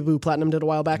 100%. For people who platinumed it a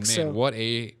while back.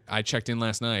 Man, I checked in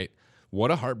last night. What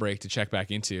a heartbreak to check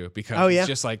back into because it's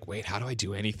just like, wait, how do I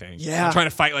do anything? Yeah. I'm trying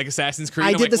to fight like Assassin's Creed.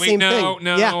 I did the same thing.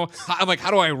 No. Yeah. I'm like,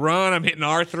 how do I run? I'm hitting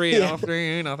R3,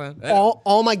 L3, nothing.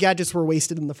 All my gadgets were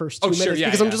wasted in the first 2 minutes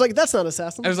because I'm just like, that's not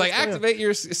Assassin. I was like, activate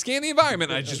your scan the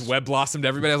environment. I just web blossomed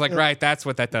everybody. I was like, right, that's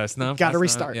what that does. No, got to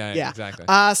restart. Yeah, exactly.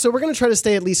 So we're going to try to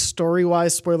stay at least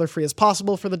story-wise spoiler-free as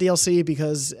possible for the DLC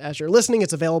because as you're listening,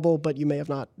 it's available, but you may have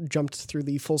not jumped through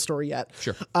the full story yet.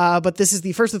 Sure. But this is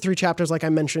the first of 3 chapters, like I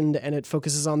mentioned, and it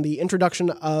focuses on the introduction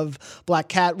of Black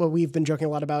Cat, what we've been joking a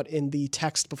lot about in the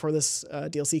text before this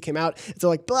DLC came out. It's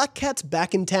like, Black Cat's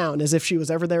back in town, as if she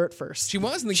was ever there at first. She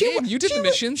was in the game. You did the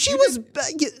mission. She was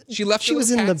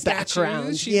in the background.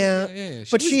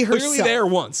 But she herself. Clearly there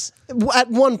once. At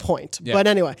one point. Yeah. But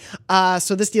anyway,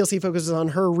 so this DLC focuses on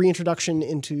her reintroduction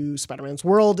into Spider-Man's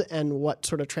world and what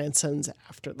sort of transcends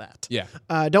after that. Yeah.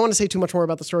 Don't want to say too much more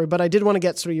about the story, but I did want to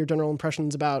get sort of your general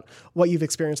impressions about what you've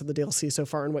experienced with the DLC so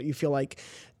far and what you feel like.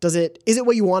 Is it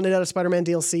what you wanted out of Spider-Man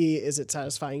DLC? Is it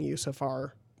satisfying you so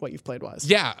far? What you've played wise.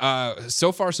 Yeah,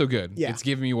 so far so good. Yeah. It's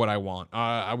giving me what I want.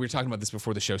 We were talking about this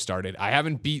before the show started. I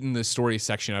haven't beaten the story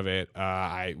section of it.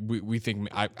 We think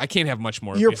I can't have much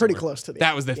more. You're pretty close to the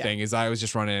That was the thing, is I was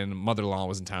just running, mother-in-law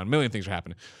was in town, a million things were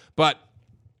happening. But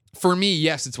for me,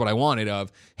 yes, it's what I wanted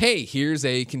of, hey, here's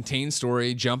a contained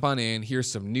story, jump on in, here's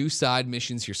some new side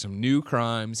missions, here's some new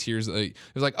crimes, it was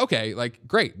like, okay, like,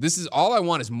 great. This is all I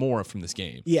want is more from this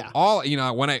game. Yeah.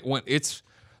 When it's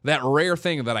that rare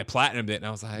thing that I platinumed it, and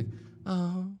I was like,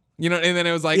 oh, and then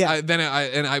it was like, I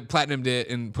platinumed it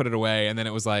and put it away, and then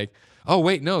it was like, oh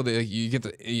wait, no, you get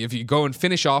if you go and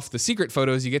finish off the secret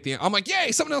photos, you get I'm like,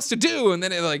 yay, something else to do, and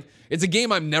then it's a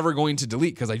game I'm never going to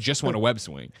delete because I just want to web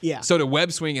swing. Yeah. So to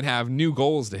web swing and have new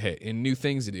goals to hit and new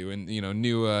things to do and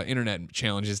new internet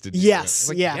challenges to do. Yes.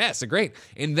 Like, yes, great.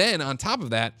 And then on top of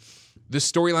that, the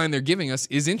storyline they're giving us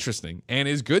is interesting and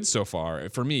is good so far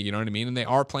for me, you know what I mean? And they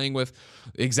are playing with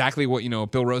exactly what,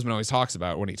 Bill Roseman always talks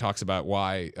about when he talks about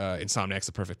why Insomniac's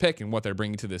the perfect pick, and what they're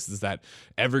bringing to this is that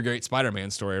every great Spider-Man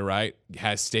story, right,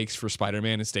 has stakes for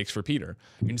Spider-Man and stakes for Peter.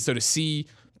 And so to see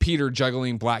Peter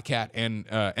juggling Black Cat and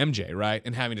MJ, right,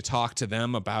 and having to talk to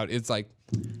them about it's like,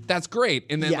 that's great.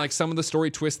 And then like some of the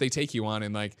story twists they take you on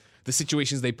and like the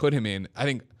situations they put him in, I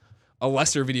think a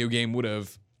lesser video game would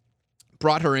have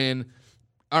brought her in.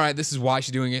 All right, this is why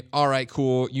she's doing it. All right,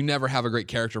 cool. You never have a great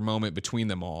character moment between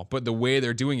them all. But the way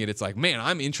they're doing it, it's like, man,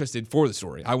 I'm interested for the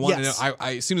story. I want to know.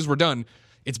 I as soon as we're done,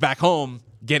 it's back home.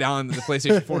 Get on the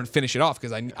PlayStation 4 and finish it off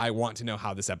because I want to know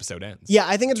how this episode ends. Yeah,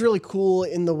 I think it's really cool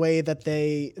in the way that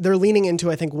they're leaning into,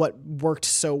 I think, what worked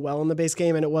so well in the base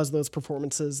game, and it was those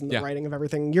performances and the writing of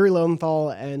everything. Yuri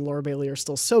Lowenthal and Laura Bailey are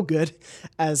still so good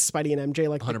as Spidey and MJ.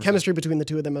 Like 100%. The chemistry between the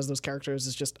two of them as those characters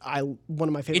is just one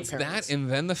of my favorite pairings. It's that, and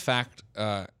then the fact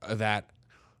that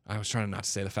I was trying not to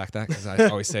say the fact that because I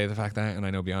always say the fact that, and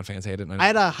I know Beyond fans hate it. I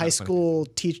had a high school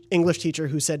English teacher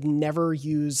who said never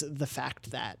use the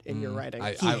fact that in your writing.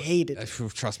 He hated it.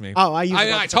 Trust me. Oh,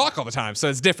 I talk all the time, so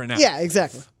it's different now. Yeah,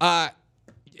 exactly.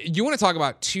 You want to talk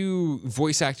about 2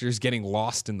 voice actors getting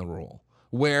lost in the role,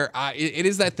 where it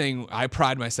is that thing I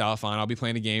pride myself on. I'll be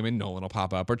playing a game and Nolan will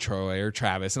pop up, or Troy or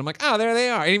Travis, and I'm like, oh, there they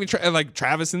are. And even like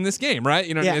Travis in this game, right?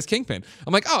 As Kingpin.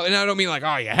 I'm like, oh, and I don't mean like,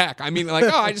 oh, you heck. I mean like,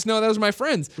 oh, I just know those are my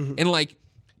friends. Mm-hmm. And like,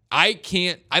 I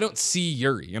don't see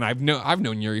Yuri, and I've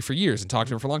known Yuri for years and talked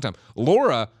to her for a long time.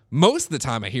 Laura, most of the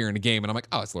time I hear in a game, and I'm like,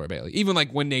 oh, it's Laura Bailey. Even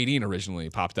like when Nadine originally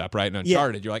popped up, right, in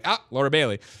Uncharted, you're like, Laura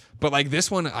Bailey. But like this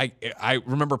one, I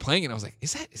remember playing it, and I was like,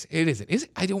 is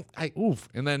it? Oof.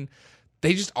 And then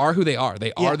they just are who they are.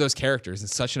 They are those characters in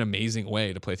such an amazing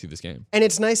way to play through this game. And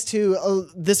it's nice to,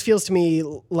 this feels to me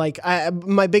like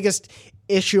my biggest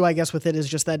issue, I guess, with it is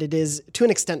just that it is, to an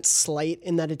extent, slight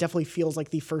in that it definitely feels like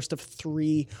the first of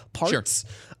 3 parts.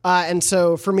 And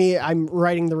so for me, I'm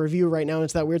writing the review right now, and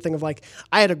it's that weird thing of like,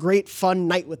 I had a great fun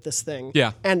night with this thing.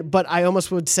 Yeah. But I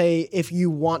almost would say if you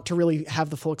want to really have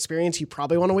the full experience, you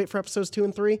probably want to wait for episodes 2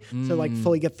 and 3 to like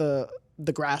fully get the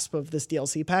grasp of this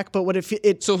DLC pack. But what if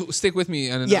it? So stick with me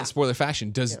in a spoiler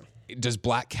fashion. Does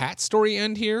Black Cat's story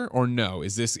end here, or no?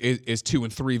 Is 2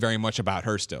 and 3 very much about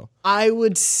her still? I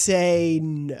would say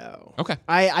no. Okay.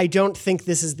 I don't think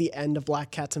this is the end of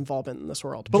Black Cat's involvement in this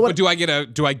world. But do I get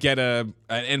an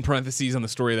end parentheses on the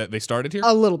story that they started here?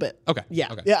 A little bit. Okay.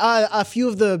 Yeah. Okay. Yeah. A few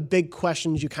of the big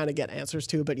questions you kind of get answers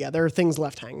to, but yeah, there are things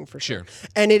left hanging for sure. Sure.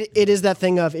 And it is that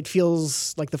thing of it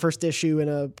feels like the first issue in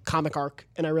a comic arc,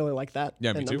 and I really like that.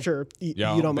 Yeah, me and too. I'm sure you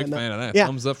I'm don't a big mind fan that. of that. Yeah.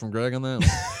 Thumbs up from Greg on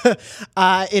that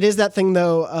one. It is that thing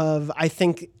though of I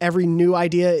think every new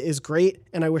idea is great,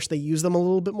 and I wish they use them a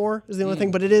little bit more is the only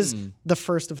thing. But it is the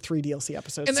first of 3 DLC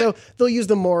episodes, And so they'll use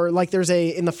them more. Like there's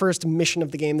in the first mission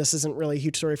of the game. This isn't really a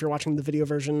huge story if you're watching the video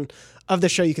version of the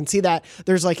show. You can see that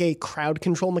there's like a crowd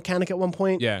control mechanic at one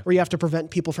point, where you have to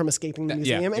prevent people from escaping the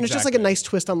museum, and it's just like a nice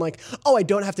twist on like, oh, I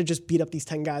don't have to just beat up these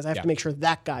 10 guys. I have to make sure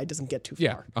that guy doesn't get too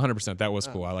far. Yeah, 100%. That was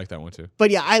cool. I like that one too.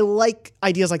 But yeah, I like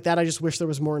ideas like that. I just wish there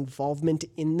was more involvement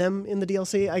in them in the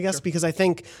DLC, I guess, because I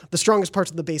think the strongest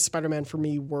parts of the base Spider-Man for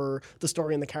me were the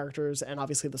story and the characters and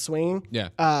obviously the swinging. Yeah.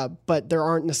 But there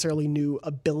aren't necessarily new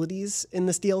abilities in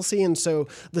this DLC, and so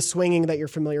the swinging that you're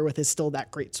familiar with is still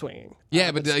that great swinging.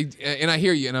 Yeah, but and I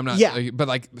hear you, and I'm not. Yeah. But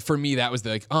like for me, that was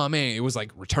oh man, it was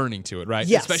like returning to it, right?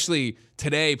 Yes. Especially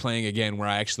today playing again, where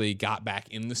I actually got back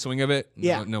in the swing of it.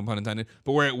 Yeah. No pun intended.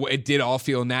 But where it did all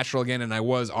feel natural again, and I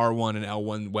was R1 and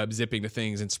L1 web zipping to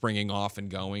things and springing off and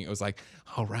going. It was like,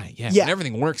 all right, yeah. And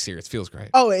everything works here. It feels great.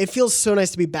 Oh, it feels so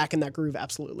nice to be back in that groove.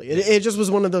 Absolutely. It just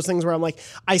was one of those things where I'm like,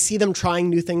 I see them trying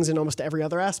new things in almost every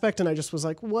other aspect, and I just was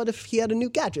like, what if he had a new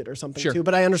gadget or something too?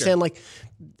 But I understand like.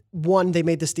 One, they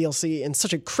made this DLC in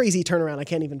such a crazy turnaround, I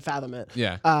can't even fathom it.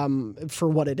 Yeah. For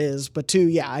what it is. But 2,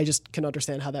 yeah, I just can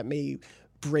understand how that may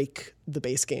break the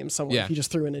base game somewhere if you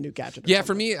just threw in a new gadget. Yeah,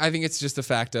 for me, I think it's just the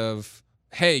fact of,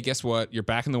 hey, guess what? You're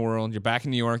back in the world. You're back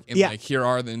in New York. And like, here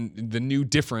are the new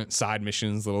different side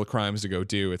missions, little crimes to go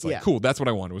do. It's like, cool. That's what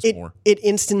I wanted was more. It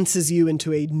instances you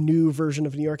into a new version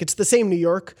of New York. It's the same New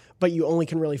York, but you only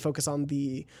can really focus on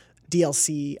the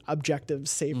DLC objectives,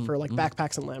 save for like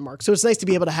backpacks and landmarks. So it's nice to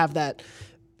be able to have that.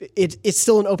 It's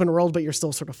still an open world, but you're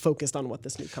still sort of focused on what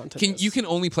this new content is. You can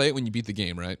only play it when you beat the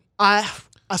game, right?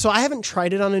 So I haven't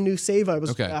tried it on a new save.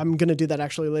 I'm going to do that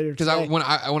actually later today.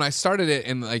 Because when I started it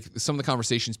and like some of the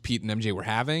conversations Pete and MJ were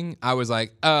having, I was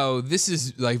like, oh, this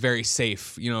is like very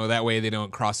safe. That way they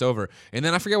don't cross over. And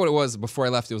then I forget what it was before I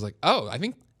left. It was like, oh, I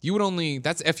think you would only,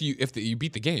 that's if you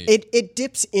beat the game. It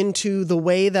dips into the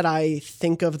way that I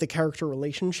think of the character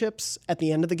relationships at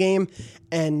the end of the game,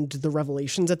 and the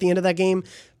revelations at the end of that game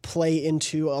play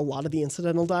into a lot of the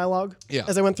incidental dialogue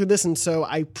as I went through this. And so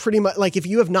I pretty much, like, if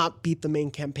you have not beat the main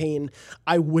campaign,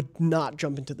 I would not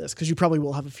jump into this because you probably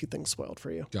will have a few things spoiled for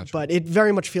you. Gotcha. But it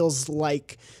very much feels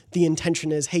like the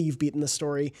intention is, hey, you've beaten the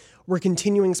story. We're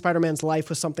continuing Spider-Man's life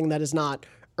with something that is not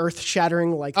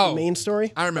earth-shattering like the main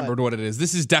story. I remembered what it is.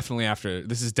 This is definitely.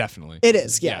 It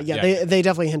is, yeah. They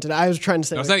definitely hinted. I was trying to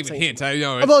say. No, it's not even a hint. I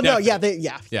know. Well, no, yeah.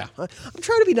 I'm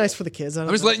trying to be nice for the kids. I'm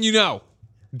just letting you know.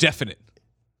 Definite.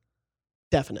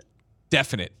 Definite.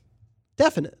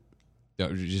 No, I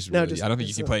don't think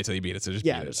you can play it till you beat it. So just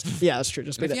beat it. Yeah, that's true.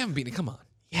 Just beat if it. you haven't beaten it, come on.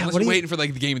 Yeah, Unless you're waiting for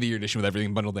like the Game of the Year edition with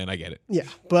everything bundled in, I get it. Yeah,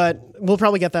 but we'll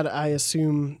probably get that. I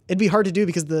assume it'd be hard to do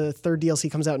because the third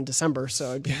DLC comes out in December,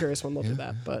 so I'd be curious when they'll do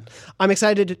that. But I'm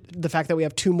excited the fact that we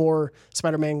have 2 more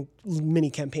Spider-Man mini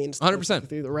campaigns 100%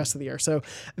 through the rest of the year. So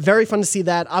very fun to see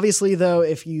that. Obviously, though,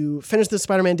 if you finish the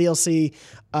Spider-Man DLC,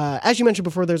 as you mentioned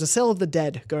before, there's a Sale of the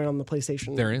Dead going on the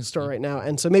PlayStation store right now,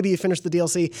 and so maybe you finish the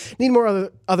DLC, need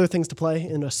more other things to play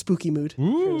in a spooky mood, in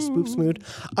a spoops mood.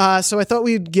 So I thought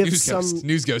we'd give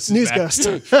News Ghost.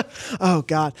 Oh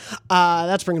God,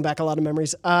 that's bringing back a lot of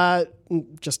memories.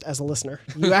 Just as a listener,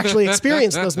 you actually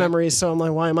experienced those memories, so I'm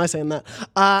like, why am I saying that?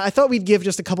 I thought we'd give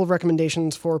just a couple of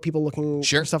recommendations for people looking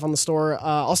for stuff on the store.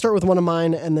 I'll start with one of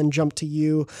mine and then jump to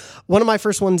you. One of my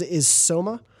first ones is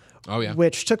Soma. Oh yeah,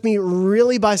 which took me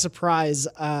really by surprise.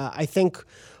 I think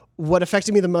what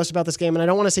affected me the most about this game, and I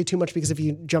don't want to say too much because if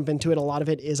you jump into it, a lot of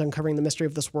it is uncovering the mystery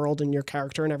of this world and your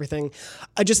character and everything.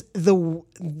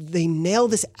 They nail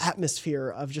this atmosphere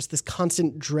of just this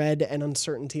constant dread and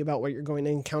uncertainty about what you're going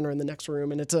to encounter in the next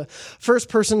room. And it's a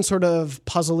first-person sort of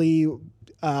puzzly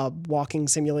walking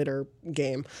simulator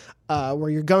game. where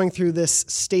you're going through this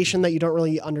station that you don't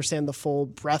really understand the full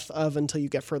breadth of until you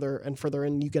get further and further,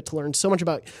 and you get to learn so much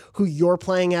about who you're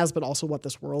playing as, but also what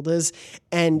this world is.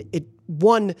 And it,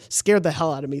 one, scared the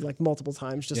hell out of me like multiple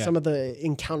times, just some of the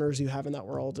encounters you have in that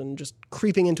world, and just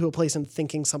creeping into a place and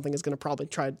thinking something is going to probably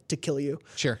try to kill you.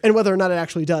 Sure. And whether or not it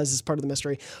actually does is part of the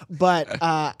mystery. But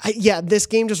this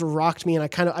game just rocked me, and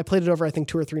I played it over, I think,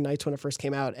 2 or 3 nights when it first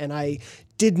came out, and I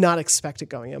did not expect it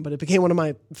going in, but it became one of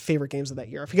my favorite games of that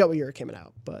year. I forget what year it came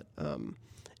out, but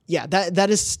that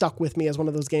is stuck with me as one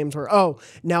of those games where,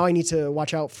 now I need to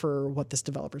watch out for what this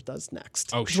developer does next.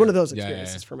 Oh, it's sure. one of those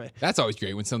experiences for me. That's always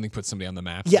great when something puts somebody on the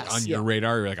map. Yes, on your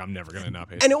radar. You're like, I'm never going to not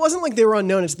pay. And it wasn't like they were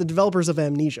unknown. It's the developers of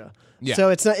Amnesia. Yeah. So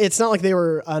it's not like they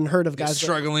were unheard of guys.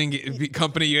 Struggling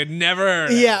company you had never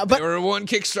heard of. Yeah, but they were one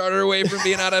Kickstarter away from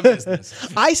being out of business.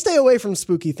 I stay away from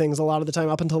spooky things a lot of the time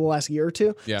up until the last year or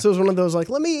two. Yeah. So it was one of those like,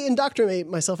 let me indoctrinate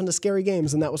myself into scary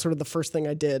games, and that was sort of the first thing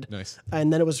I did. Nice.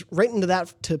 And then it was right into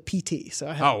that to PT. So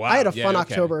I had a fun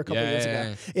October a couple years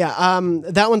ago. Yeah.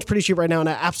 That one's pretty cheap right now, and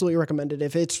I absolutely recommend it.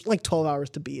 If it's like 12 hours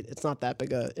to beat, it's not that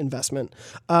big a investment.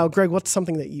 Greg, what's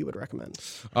something that you would recommend?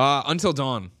 Until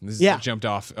Dawn. This jumped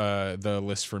off the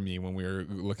list for me when we were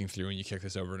looking through, and you kicked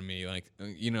this over to me. Like,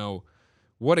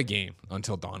 what a game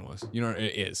Until Dawn was.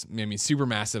 It is. I mean, super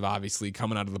massive, obviously,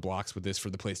 coming out of the blocks with this for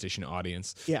the PlayStation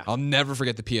audience. Yeah. I'll never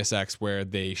forget the PSX where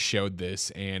they showed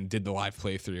this and did the live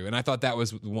playthrough. And I thought that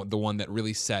was the one that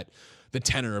really set the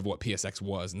tenor of what PSX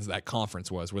was and that conference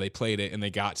was, where they played it and they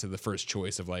got to the first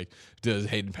choice of like, does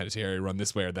Hayden Panettiere run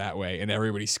this way or that way? And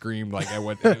everybody screamed like at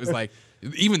what it was like.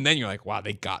 Even then, you're like, wow,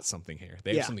 they got something here.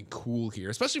 They have something cool here,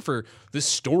 especially for the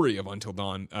story of Until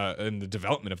Dawn and the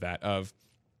development of that.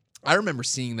 I remember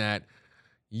seeing that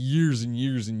years and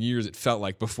years and years, it felt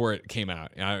like, before it came out.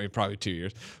 I mean, probably 2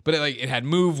 years. But it had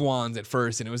move wands at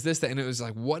first, and it was this, that, and it was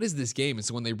like, what is this game? And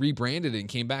so when they rebranded it and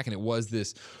came back, and it was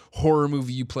this horror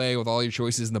movie you play with all your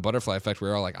choices and the butterfly effect, we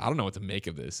were all like, I don't know what to make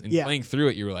of this. And playing through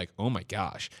it, you were like, oh my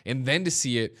gosh. And then to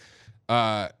see it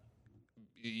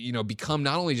become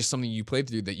not only just something you played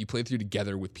through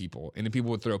together with people, and then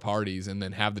people would throw parties and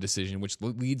then have the decision, which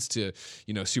leads to,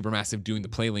 Supermassive doing the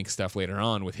PlayLink stuff later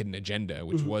on with Hidden Agenda,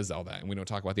 which was all that. And we don't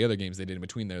talk about the other games they did in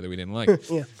between there that we didn't like.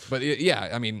 But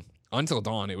I mean, Until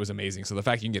Dawn, it was amazing. So the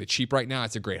fact you can get it cheap right now,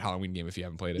 it's a great Halloween game if you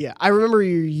haven't played it. Yeah, I remember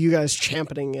you guys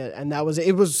championing it, and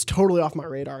it was totally off my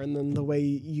radar. And then the way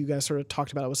you guys sort of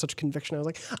talked about it with such conviction, I was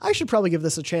like, I should probably give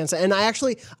this a chance. And I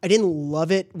didn't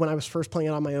love it when I was first playing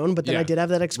it on my own, but then I did have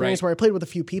that experience where I played with a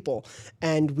few people,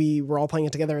 and we were all playing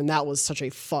it together, and that was such a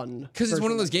fun. Because it's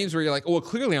one of those games where you're like, oh, well,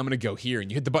 clearly I'm going to go here,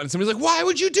 and you hit the button. Somebody's like, why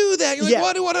would you do that? You're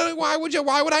like,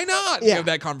 why would I not? You have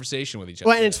that conversation with each other.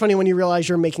 Well, and it's funny when you realize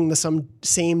you're making the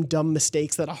same dumb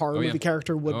mistakes that a horror movie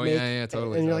character would make. Yeah,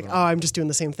 totally. And you're like, I'm just doing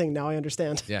the same thing. Now I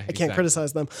understand. Yeah, I can't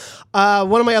criticize them.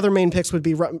 One of my other main picks would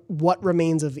be What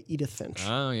Remains of Edith Finch.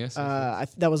 Oh, yes.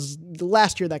 That was the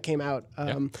last year that came out.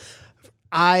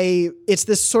 It's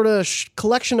this sort of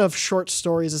collection of short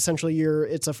stories. Essentially,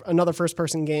 it's another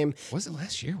first-person game. Was it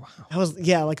last year? Wow. That was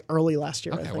like early last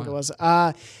year. I think it was.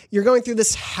 You're going through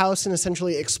this house and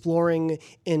essentially exploring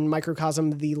in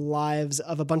microcosm the lives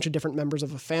of a bunch of different members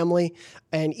of a family,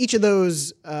 and each of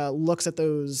those looks at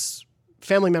those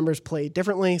family members play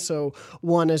differently. So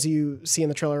one, as you see in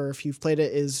the trailer, if you've played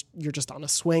it, is you're just on a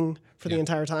swing for the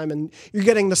entire time, and you're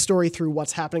getting the story through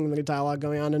what's happening and the dialogue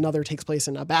going on. Another takes place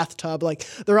in a bathtub. Like,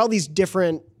 there are all these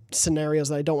different scenarios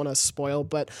that I don't want to spoil,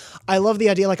 but I love the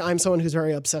idea. Like, I'm someone who's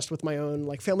very obsessed with my own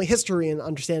like family history and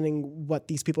understanding what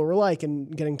these people were like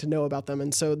and getting to know about them.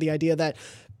 And so the idea that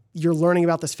you're learning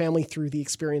about this family through the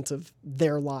experience of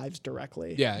their lives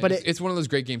directly. Yeah, but it's one of those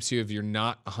great games too. If you're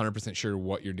not 100% sure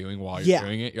what you're doing while you're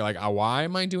doing it, you're like, why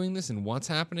am I doing this, and what's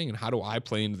happening, and how do I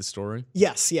play into the story?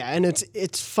 Yes, yeah, and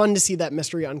it's fun to see that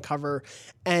mystery uncover.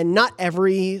 And not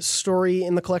every story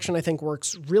in the collection, I think,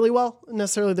 works really well.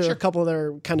 Necessarily, there are a couple that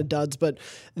are kind of duds, but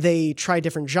they try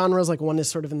different genres. Like, one is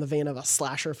sort of in the vein of a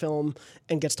slasher film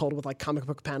and gets told with like comic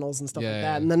book panels and stuff like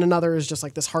that. And then another is just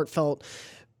like this heartfelt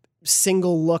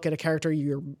single look at a character.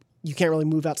 You can't really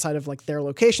move outside of like their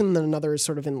location. And then another is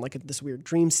sort of in like this weird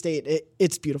dream state.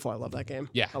 It's beautiful. I love that game.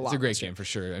 Yeah, it's a great game for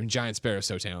sure. I mean, Giant Sparrow is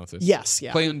so talented. Yes,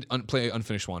 yeah. Play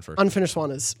Unfinished Swan first. Unfinished Swan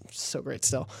is so great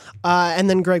still. And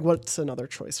then Greg, what's another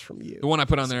choice from you? The one I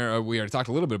put on there, we already talked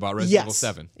a little bit about, Resident Evil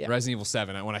 7. Yeah. Resident Evil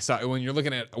 7. When you're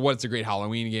looking at what's a great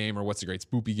Halloween game or what's a great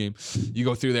spoopy game, you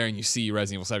go through there and you see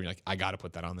Resident Evil 7. You're like, I got to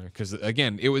put that on there because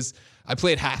again, I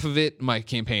played half of it my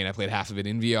campaign. I played half of it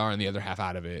in VR and the other half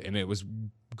out of it, and it was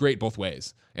great both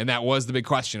ways. And that was the big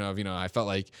question of, I felt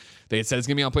like they had said it's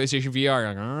going to be on PlayStation VR.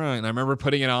 Like, all right. And I remember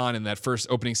putting it on in that first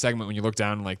opening segment when you look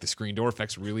down and like the screen door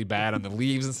effects really bad on the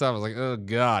leaves and stuff. I was like, oh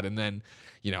God. And then,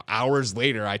 hours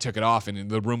later I took it off and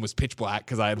the room was pitch black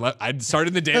because I'd started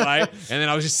in the daylight and then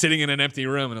I was just sitting in an empty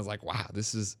room and I was like, wow,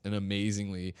 this is an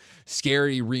amazingly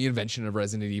scary reinvention of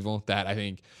Resident Evil that I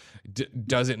think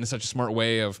does it in such a smart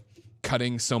way of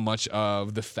cutting so much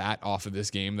of the fat off of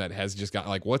this game that has just got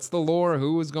like, what's the lore?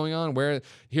 Who is going on? Where?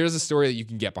 Here's a story that you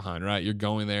can get behind, right? You're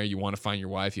going there. You want to find your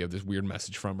wife. You have this weird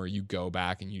message from her. You go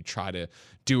back and you try to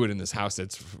do it in this house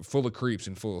that's full of creeps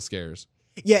and full of scares.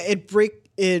 Yeah, it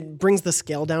brings the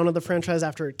scale down of the franchise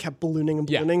after it kept ballooning and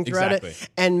ballooning throughout it,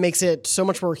 and makes it so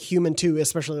much more human too,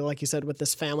 especially like you said with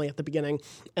this family at the beginning.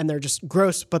 And they're just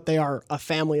gross, but they are a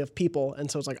family of people.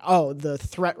 And so it's like, oh, the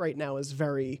threat right now is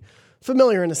very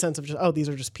familiar in a sense of just, oh, these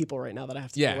are just people right now that I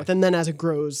have to deal with. And then as it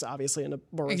grows, obviously, in a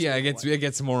more it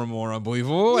gets more and more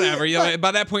unbelievable. Whatever.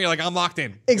 By that point, you're like, I'm locked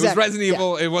in. Exactly. It was Resident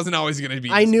Evil. It wasn't always going to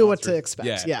be. I knew what to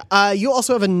expect. Yeah. You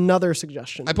also have another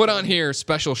suggestion. I put on here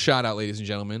special shout out, ladies and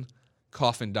gentlemen,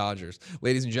 Coffin Dodgers.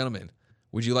 Ladies and gentlemen,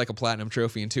 would you like a platinum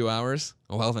trophy in 2 hours?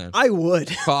 Oh, well then. I would.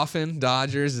 Coffin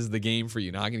Dodgers is the game for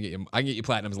you. Now I can get you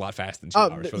platinums a lot faster than 2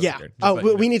 hours. For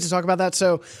the we need to talk about that.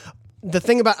 So the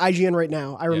thing about IGN right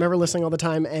now, I remember listening all the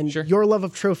time, and your love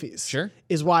of trophies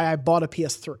is why I bought a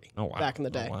PS3 back in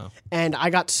the day. And I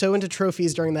got so into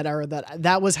trophies during that era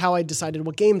that was how I decided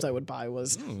what games I would buy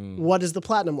was what is the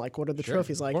platinum like? What are the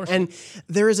trophies like? And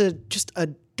there is just a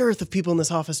dearth of people in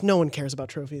this office. No one cares about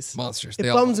trophies. Monsters. It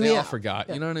bums me out. They all forgot.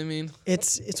 You know what I mean?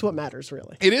 It's what matters,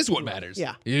 really. It is what matters.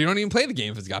 Yeah. You don't even play the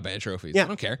game if it's got bad trophies. Yeah. I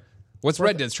don't care. What's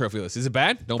Red Dead's trophy list? Is it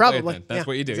bad? Don't Probably. play it then. That's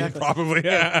what you do. Exactly. Probably.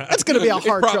 That's going to be a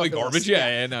hard it's probably trophy garbage.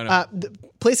 list. No.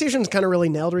 PlayStation's kind of really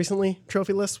nailed recently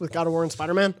trophy lists with God of War and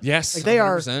Spider-Man. Yes, like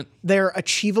 100%. They're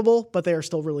achievable, but they are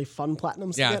still really fun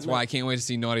platinums. Yeah, that's why I can't wait to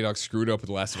see Naughty Dog screwed up with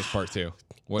The Last of Us Part 2.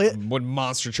 What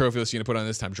monster trophy list are you going to put on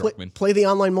this time, Jorkman? Play the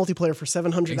online multiplaer for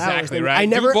 700 hours. Exactly, right.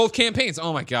 Do both campaigns.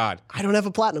 Oh, my God. I don't have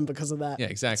a platinum because of that. Yeah,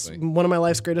 exactly. It's one of my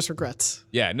life's greatest regrets.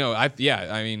 Yeah, no,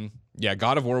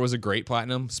 God of War was a great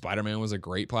platinum. Spider-Man was a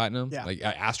great platinum. Yeah. Like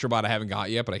Astrobot I haven't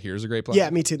got yet, but I hear is a great platinum. Yeah,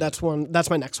 me too. That's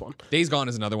my next one. Days Gone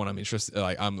is another one I'm interested.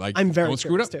 I'm very don't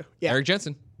screw it up. Too. Yeah. Eric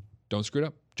Jensen, don't screw it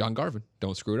up. John Garvin,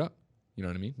 don't screw it up. You know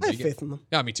what I mean? I have faith in them.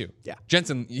 Yeah, me too. Yeah.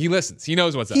 Jensen, he listens. He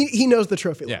knows what's up. He knows the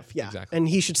trophy love. Yeah, exactly. And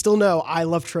he should still know I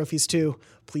love trophies too.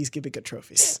 Please give me good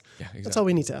trophies. Yeah, exactly. That's all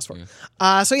we need to ask for.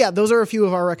 Yeah. Those are a few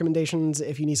of our recommendations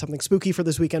if you need something spooky for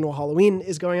this weekend while Halloween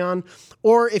is going on.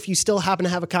 Or if you still happen to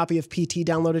have a copy of PT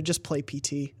downloaded, just play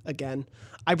PT again.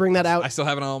 I bring that out. I still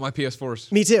have it on all my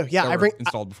PS4s. Me too. Yeah,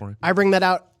 installed before. I bring that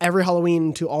out every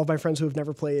Halloween to all of my friends who have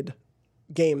never played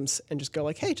games and just go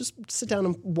like, hey, just sit down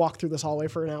and walk through this hallway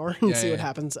for an hour and see what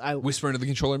happens. Whisper into the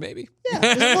controller, maybe.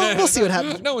 Yeah, we'll see what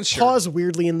happens. No one's sure. Pause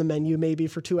weirdly in the menu maybe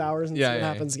for 2 hours and see what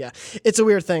happens. Yeah, it's a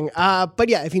weird thing. But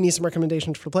yeah, if you need some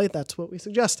recommendations for play, that's what we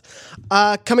suggest.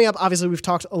 Coming up, obviously, we've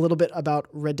talked a little bit about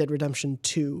Red Dead Redemption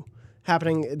 2.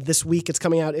 Happening this week. It's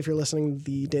coming out if you're listening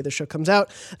the day the show comes out.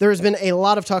 There has been a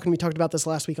lot of talk, and we talked about this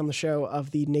last week on the show,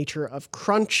 of the nature of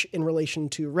crunch in relation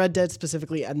to Red Dead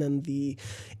specifically, and then the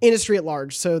industry at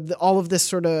large. So all of this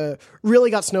sort of really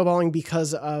got snowballing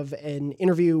because of an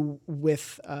interview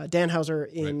with Dan Houser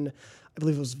in, I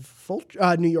believe it was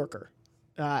New Yorker.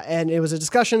 And it was a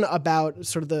discussion about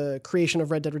sort of the creation of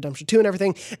Red Dead Redemption 2 and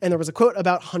everything. And there was a quote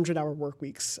about 100-hour work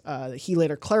weeks. He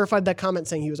later clarified that comment,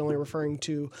 saying he was only referring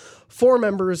to 4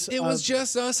 members. It was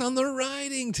just us on the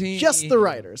writing team. Just the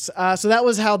writers. So that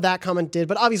was how that comment did.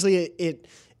 But obviously it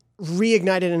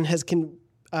reignited and has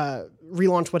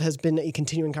relaunched what has been a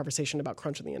continuing conversation about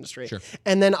crunch in the industry. Sure.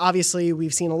 And then obviously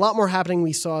we've seen a lot more happening.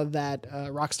 We saw that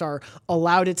Rockstar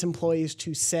allowed its employees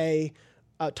to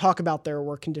talk about their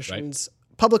work conditions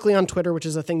publicly on Twitter, which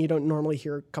is a thing you don't normally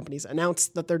hear companies announce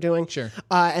that they're doing. Sure.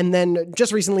 And then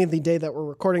just recently, the day that we're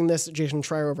recording this, Jason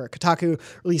Schreier over at Kotaku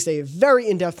released a very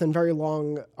in-depth and very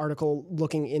long article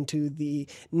looking into the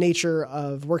nature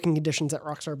of working conditions at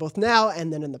Rockstar, both now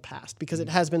and then in the past, because it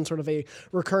has been sort of a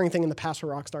recurring thing in the past for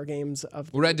Rockstar games.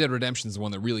 Red Dead Redemption is the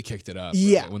one that really kicked it up.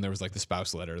 Yeah. Right? When there was like the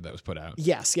spouse letter that was put out.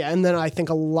 Yes, yeah. And then I think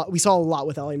we saw a lot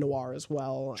with LA Noire as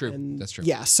well. True, and that's true.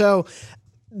 Yeah, so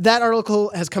that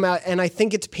article has come out, and I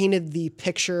think it's painted the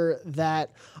picture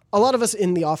that a lot of us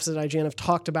in the office at IGN have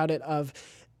talked about it, of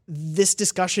this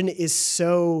discussion is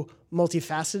so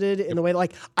multifaceted in the way,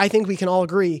 like, I think we can all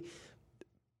agree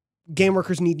game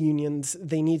workers need unions.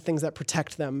 They need things that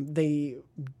protect them. They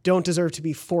don't deserve to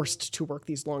be forced to work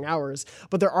these long hours.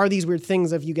 But there are these weird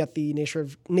things of you get the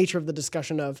nature of the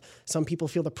discussion of some people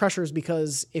feel the pressures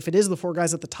because if it is the 4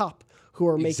 guys at the top who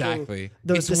are making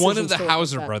those decisions. It's one of the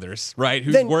Hauser brothers, right?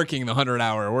 Who's working the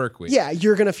 100-hour work week. Yeah,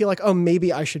 you're going to feel like, oh,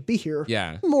 maybe I should be here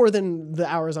more than the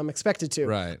hours I'm expected to.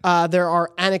 Right. There are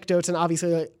anecdotes, and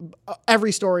obviously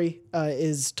every story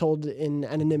is told in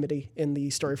anonymity in the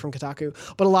story from Kotaku,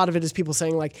 but a lot of it is people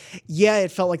saying like, yeah,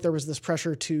 it felt like there was this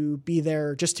pressure to be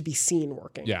there just to be seen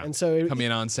working. Yeah. And so come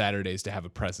in on Saturdays to have a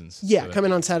presence. Yeah, come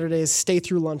in on Saturdays, stay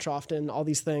through lunch often, all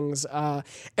these things. And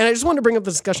I just wanted to bring up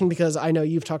the discussion because I know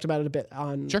you've talked about it a bit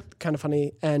on Kind of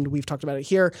Funny, and we've talked about it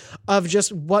here, of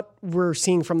just what we're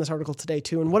seeing from this article today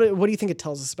too, and what do you think it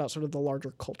tells us about sort of the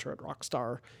larger culture at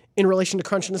Rockstar in relation to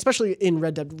crunch, and especially in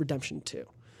Red Dead Redemption 2?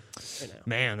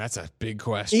 Man, that's a big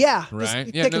question. Yeah,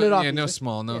 right. No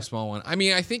small one. I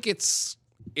mean, I think it's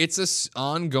an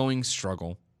ongoing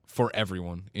struggle for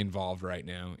everyone involved right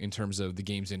now in terms of the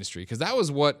games industry, because that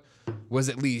was what was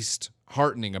at least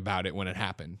heartening about it when it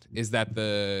happened, is that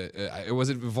was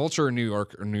it Vulture or New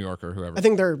York or whoever? I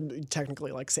think they're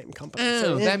technically like same company.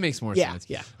 So that makes more sense.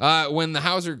 Yeah. When the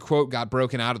Hauser quote got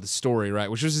broken out of the story,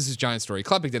 right, which was just this giant story,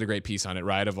 Klepek did a great piece on it,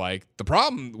 right, of like, the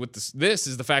problem with this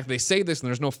is the fact that they say this and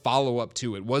there's no follow-up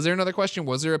to it. Was there another question?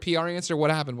 Was there a PR answer?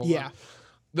 What happened?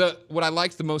 What I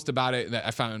liked the most about it, that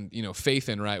I found, faith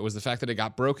in, right, was the fact that it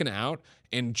got broken out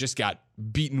and just got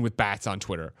beaten with bats on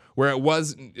Twitter, where it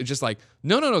was just like,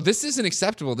 no, this isn't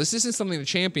acceptable. This isn't something to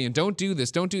champion. Don't do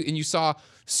this. And you saw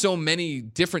so many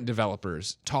different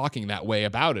developers talking that way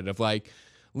about it, of like,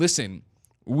 listen,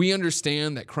 we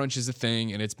understand that crunch is a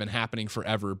thing and it's been happening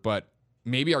forever, but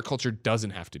maybe our culture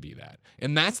doesn't have to be that.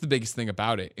 And that's the biggest thing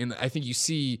about it. And I think you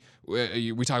see,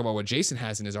 we talk about what Jason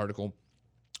has in his article.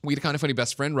 We had a Kind of Funny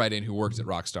best friend write in who works at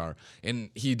Rockstar,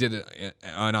 and he did it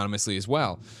anonymously as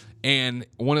well. And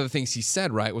one of the things he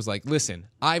said, right, was like, listen,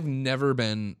 I've never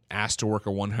been asked to work a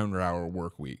 100-hour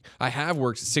work week. I have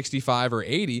worked 65 or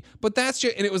 80, but that's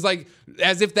just, and it was like,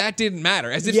 as if that didn't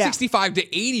matter, as if 65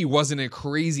 to 80 wasn't a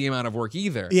crazy amount of work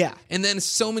either. Yeah. And then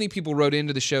so many people wrote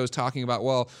into the shows talking about,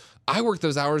 well, I work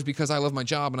those hours because I love my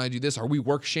job and I do this. Are we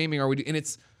work shaming? And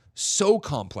it's so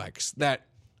complex that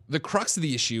the crux of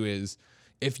the issue is,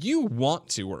 if you want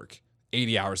to work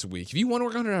 80 hours a week, if you want to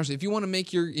work 100 hours, if you want to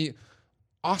make your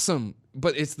awesome,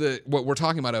 but it's what we're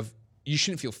talking about of you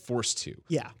shouldn't feel forced to.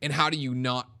 Yeah. And how do you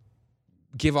not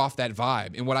give off that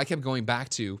vibe? And what I kept going back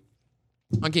to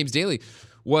on Games Daily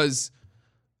was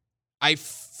I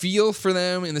feel for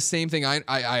them in the same thing.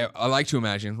 I like to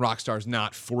imagine Rockstar's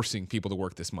not forcing people to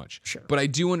work this much. Sure. But I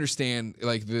do understand,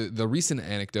 like, the recent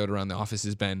anecdote around the office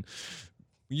has been,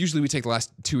 usually we take the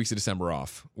last 2 weeks of December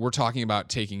off. We're talking about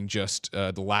taking just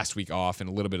the last week off and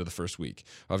a little bit of the first week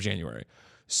of January.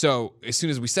 So as soon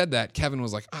as we said that, Kevin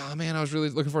was like, oh man, I was really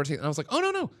looking forward to it. And I was like, oh,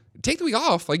 no, take the week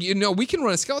off. Like, we can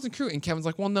run a skeleton crew. And Kevin's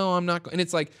like, well, no, I'm not. And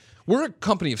it's like, we're a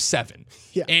company of 7.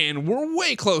 Yeah. And we're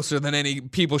way closer than any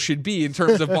people should be in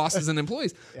terms of bosses and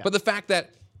employees. Yeah. But the fact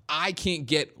that I can't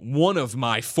get one of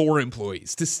my 4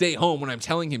 employees to stay home when I'm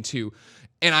telling him to,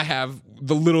 and I have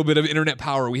the little bit of internet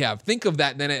power we have. Think of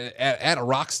that then at a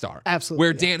Rockstar. Absolutely.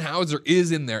 Where Dan Hauser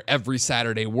is in there every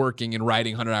Saturday working and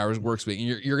writing 100 hours work week. And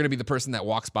you're going to be the person that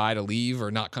walks by to leave or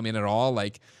not come in at all.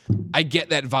 Like, I get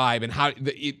that vibe. And how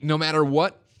no matter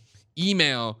what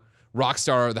email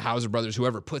Rockstar or the Hauser brothers,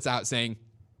 whoever, puts out saying,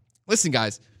 listen,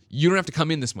 guys, you don't have to come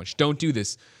in this much. Don't do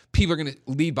this. People are going to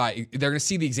lead by, they're going to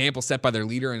see the example set by their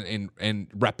leader and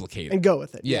replicate it. And go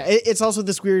with it. Yeah. It's also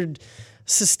this weird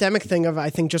systemic thing of, I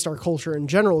think, just our culture in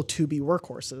general to be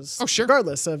workhorses. Oh, sure.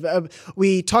 Regardless of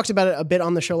we talked about it a bit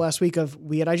on the show last week of,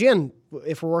 we at IGN,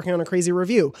 if we're working on a crazy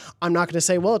review, I'm not going to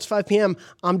say, well, it's 5 p.m.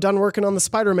 I'm done working on the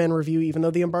Spider-Man review, even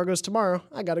though the embargo's tomorrow.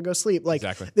 I got to go sleep. Like,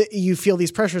 exactly. You feel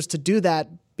these pressures to do that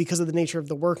because of the nature of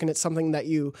the work, and it's something that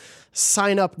you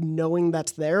sign up knowing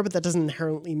that's there, but that doesn't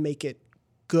inherently make it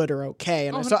good or okay.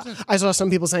 And I saw some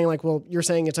people saying like, well, you're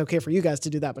saying it's okay for you guys to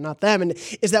do that, but not them. And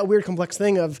it's that weird complex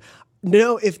thing of,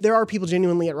 no, if there are people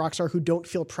genuinely at Rockstar who don't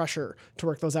feel pressure to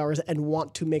work those hours and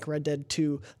want to make Red Dead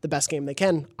 2 the best game they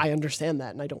can, I understand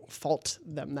that, and I don't fault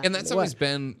them that. And that's always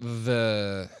been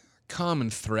the common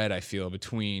thread, I feel,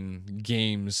 between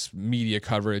games media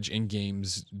coverage and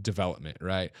games development,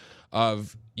 right?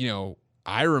 Of,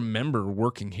 I remember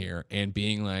working here and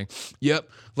being like, yep,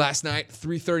 last night,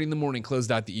 3:30 in the morning,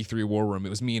 closed out the E3 war room. It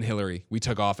was me and Hillary. We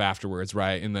took off afterwards,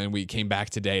 right? And then we came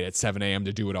back today at 7 a.m.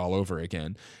 to do it all over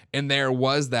again. And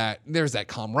there's that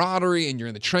camaraderie, and you're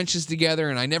in the trenches together,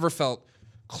 and I never felt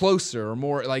closer or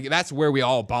more like that's where we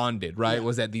all bonded, right?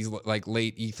 Was at these like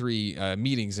late E3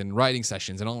 meetings and writing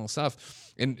sessions and all that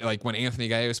stuff. And like when Anthony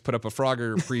Gallegos put up a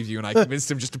Frogger preview and I convinced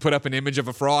him just to put up an image of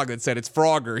a frog that said it's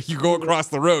Frogger. You go across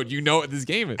the road, you know what this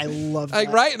game is. I love like,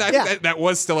 that. Right? And I think that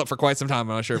was still up for quite some time.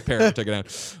 I'm not sure if Parrot took it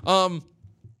down.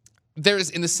 There's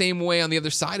in the same way on the other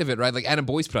side of it, right? Like Adam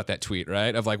Boyce put out that tweet,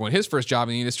 right? Of like when his first job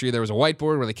in the industry, there was a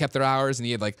whiteboard where they kept their hours and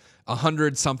he had like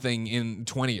 100 something in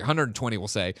 20, 120 we'll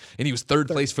say, and he was third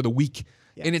place for the week.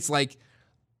 Yeah. And it's like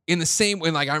in the same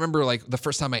way, like I remember like the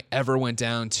first time I ever went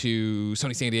down to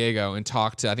Sony San Diego and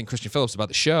talked to I think Christian Phillips about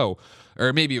the show,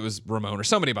 or maybe it was Ramon or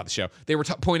somebody about the show. They were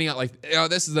pointing out like, oh,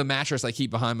 this is the mattress I keep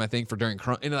behind my thing for during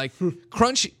crunch. And like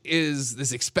crunch is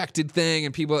this expected thing,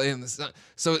 and people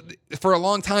so for a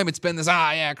long time it's been this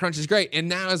crunch is great. And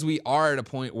now as we are at a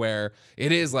point where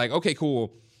it is like, okay,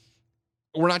 cool.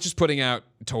 We're not just putting out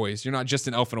toys. You're not just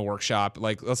an elf in a workshop.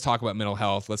 Like, let's talk about mental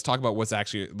health. Let's talk about what's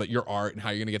actually like your art and how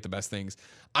you're going to get the best things.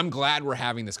 I'm glad we're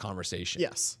having this conversation.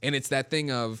 Yes. And it's that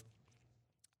thing of,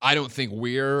 I don't think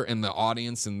we're and the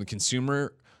audience and the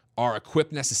consumer are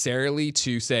equipped necessarily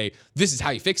to say, this is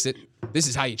how you fix it. This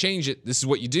is how you change it. This is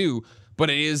what you do. But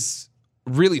it is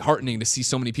really heartening to see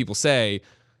so many people say,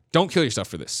 don't kill yourself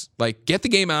for this. Like, get the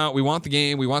game out. We want the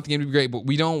game. We want the game to be great, but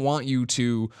we don't want you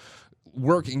to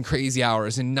work in crazy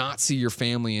hours and not see your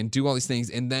family and do all these things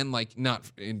and then like not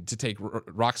to take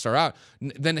Rockstar out,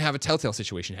 then have a Telltale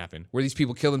situation happen where these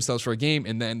people kill themselves for a game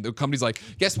and then the company's like,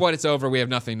 guess what, it's over, we have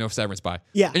nothing, no severance, bye.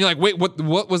 Yeah. And you're like, wait,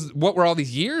 what were all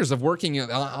these years of working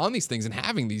on these things and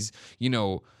having these, you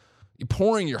know,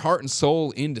 pouring your heart and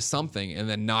soul into something and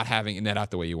then not having it net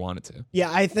out the way you want it to. Yeah,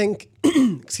 I think,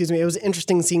 excuse me, it was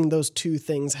interesting seeing those two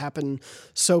things happen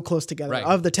so close together, right.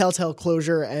 Of the Telltale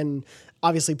closure and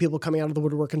obviously people coming out of the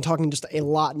woodwork and talking just a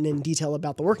lot and in detail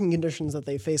about the working conditions that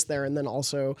they face there, and then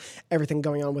also everything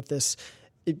going on with this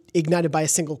ignited by a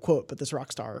single quote, but this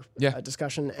Rockstar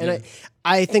discussion. And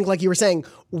I think, like you were saying,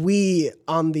 we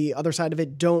on the other side of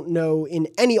it don't know in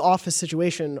any office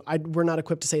situation, we're not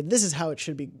equipped to say this is how it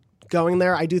should be going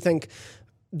there. I do think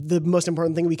the most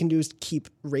important thing we can do is keep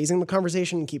raising the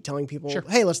conversation and keep telling people,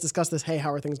 hey, let's discuss this. Hey,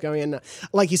 how are things going? And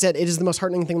like you said, it is the most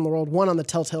heartening thing in the world. One, on the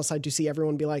Telltale side, to see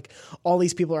everyone be like, all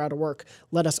these people are out of work.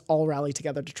 Let us all rally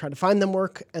together to try to find them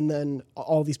work. And then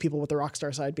all these people with the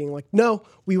Rockstar side being like, no,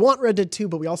 we want Red Dead 2,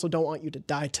 but we also don't want you to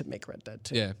die to make Red Dead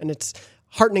 2. Yeah. And it's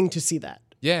heartening to see that.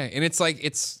 Yeah, and it's like,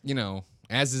 it's, you know,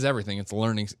 as is everything, it's a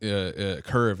learning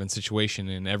curve and situation,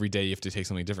 and every day you have to take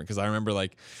something different. Because I remember,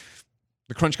 like,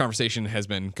 the crunch conversation has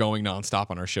been going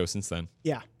nonstop on our show since then.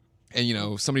 Yeah. And, you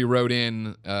know, somebody wrote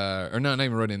in, or no, not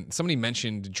even wrote in, somebody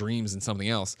mentioned dreams and something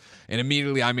else. And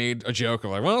immediately I made a joke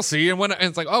of like, well, see, and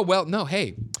it's like, oh, well, no,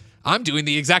 hey, I'm doing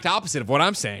the exact opposite of what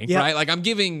I'm saying, right? Like, I'm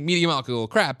giving Media Molecule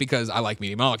crap because I like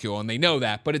Media Molecule and they know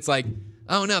that. But it's like,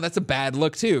 oh, no, that's a bad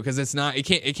look too, because it's not, it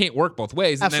can't work both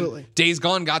ways. And Absolutely. then Days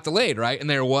Gone got delayed, right? And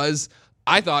there was,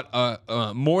 I thought,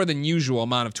 a more than usual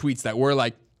amount of tweets that were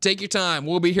like, take your time,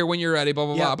 we'll be here when you're ready, blah,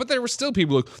 blah, blah. But there were still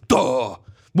people like, duh,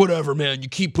 whatever, man, you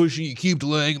keep pushing, you keep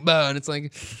delaying, blah. And it's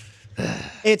like...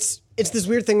 It's this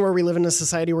weird thing where we live in a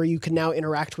society where you can now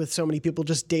interact with so many people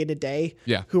just day to day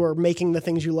who are making the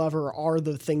things you love or are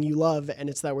the thing you love. And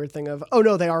it's that weird thing of, oh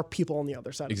no, they are people on the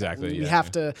other side. Exactly. Of it. We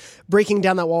have to breaking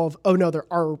down that wall of, oh no, there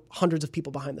are hundreds of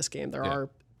people behind this game. There are.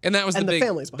 And that was the big,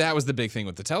 families that was the big thing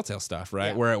with the Telltale stuff,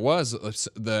 right? Where it was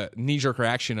the knee-jerk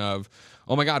reaction of,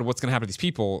 oh my God, what's going to happen to these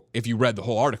people if you read the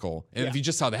whole article? And if you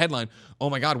just saw the headline, oh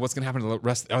my God, what's going to happen to the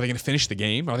rest? Are they going to finish the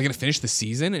game? Are they going to finish the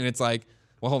season? And it's like,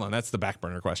 well, hold on, that's the back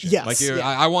burner question. Yes. Like,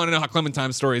 I want to know how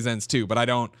Clementine's stories ends too, but I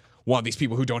don't want these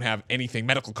people who don't have anything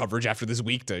medical coverage after this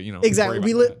week to, you know. Exactly.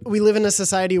 We live in a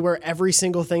society where every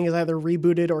single thing is either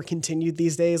rebooted or continued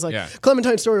these days. Like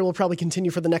Clementine's story will probably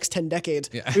continue for the next 10 decades.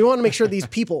 Yeah. We want to make sure these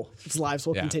people's lives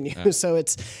will continue. Yeah. So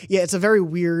it's a very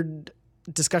weird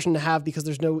discussion to have because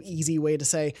there's no easy way to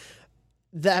say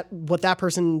that what that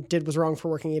person did was wrong for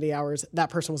working 80 hours. That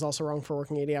person was also wrong for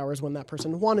working 80 hours when that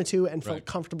person wanted to and felt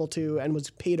comfortable to and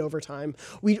was paid overtime.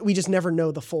 We just never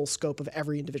know the full scope of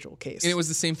every individual case. And it was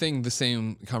the same thing, the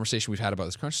same conversation we've had about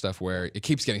this crunch stuff where it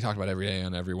keeps getting talked about every day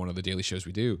on every one of the daily shows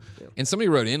we do. Yeah. And somebody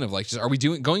wrote in of like, just, are we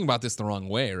going about this the wrong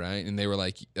way, right? And they were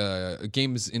like,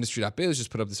 gamesindustry.biz just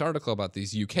put up this article about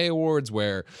these UK awards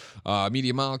where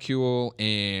Media Molecule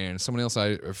and someone else,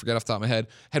 I forget off the top of my head,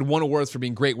 had won awards for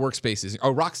being great workspaces.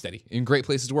 Oh, Rocksteady, in great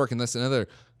places to work, and that's another.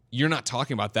 you're not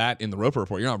talking about that in the Roper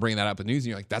Report. You're not bringing that up in the news.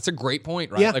 And you're like, that's a great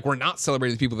point, right? Yeah. Like, we're not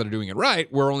celebrating the people that are doing it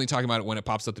right. We're only talking about it when it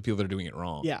pops up the people that are doing it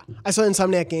wrong. Yeah. I saw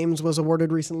Insomniac Games was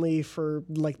awarded recently for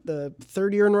like the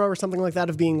third year in a row or something like that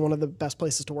of being one of the best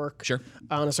places to work. Sure.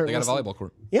 On a certain They got a volleyball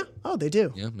court. Yeah. Oh, they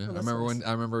do. Yeah.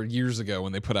 I remember years ago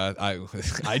when they put out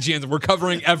IGN's. We're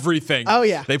covering everything. Oh,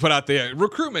 yeah. They put out the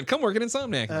recruitment. Come work at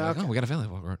Insomniac. Like, oh, we got a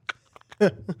volleyball court.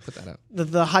 Put that out.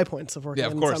 The high points of working Yeah,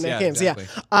 of in course. Insomniac Yeah, Games. exactly.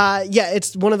 Yeah,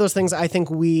 it's one of those things I think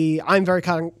I'm very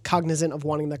cognizant of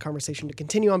wanting that conversation to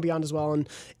continue on Beyond as well, and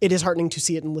it is heartening to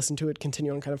see it and listen to it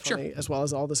continue on kind of funny as well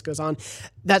as all this goes on.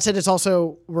 That said,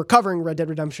 we're covering Red Dead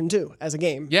Redemption 2 as a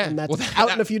game. Yeah. And that's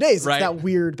out in a few days. Right. It's that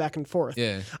weird back and forth.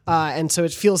 Yeah. And so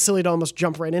it feels silly to almost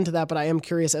jump right into that, but I am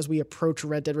curious as we approach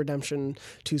Red Dead Redemption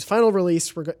 2's final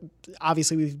release,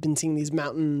 obviously we've been seeing these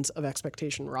mountains of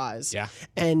expectation rise. Yeah.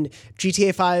 And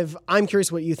GTA 5, I'm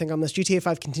curious what you think on this. GTA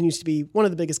 5 continues to be one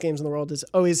of the biggest games in the world, is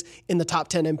always in the top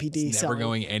 10 NPD. It's never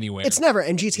going anywhere. It's never.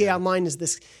 And GTA Online is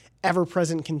this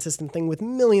ever-present, consistent thing with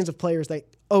millions of players that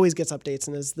always gets updates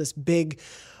and is this big,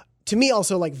 to me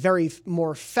also like very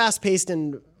more fast-paced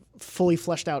and fully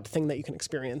fleshed out thing that you can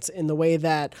experience in the way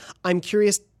that I'm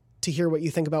curious to hear what you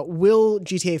think about, will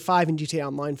GTA 5 and GTA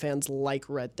Online fans like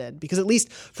Red Dead? Because at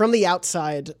least from the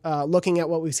outside, looking at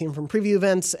what we've seen from preview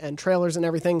events and trailers and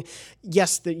everything,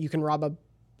 yes, that you can rob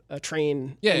a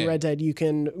train in Red Dead. You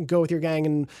can go with your gang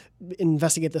and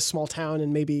investigate this small town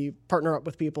and maybe partner up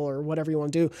with people or whatever you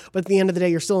want to do. But at the end of the day,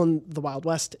 you're still in the Wild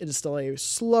West. It is still a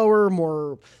slower,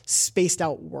 more spaced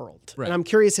out world. Right. And I'm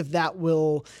curious if that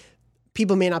will...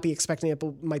 People may not be expecting it,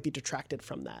 but might be detracted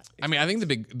from that. I mean, I think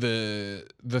the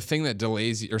thing that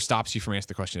delays you or stops you from answering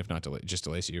the question, if not just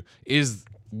delays you, is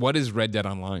what is Red Dead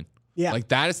Online? Yeah. Like,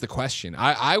 that is the question.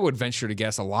 I would venture to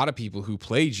guess a lot of people who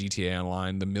play GTA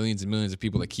Online, the millions and millions of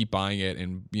people that keep buying it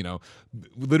and,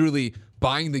 literally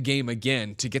buying the game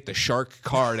again to get the Shark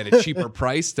card at a cheaper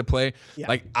price to play. Yeah.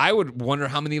 Like, I would wonder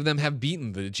how many of them have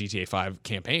beaten the GTA 5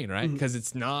 campaign, right? Because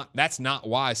that's not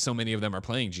why so many of them are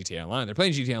playing GTA Online. They're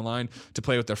playing GTA Online to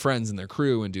play with their friends and their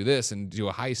crew and do this and do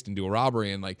a heist and do a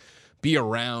robbery and, like, be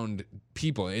around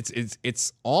people.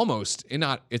 It's almost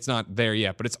it's not there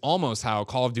yet, but it's almost how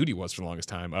Call of Duty was for the longest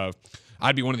time.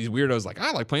 I'd be one of these weirdos like,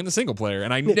 I like playing the single player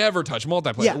and I never touch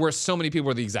multiplayer. Yeah. Where so many people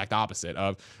are the exact opposite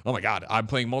of, oh my God, I'm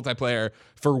playing multiplayer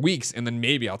for weeks and then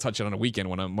maybe I'll touch it on a weekend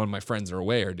when my friends are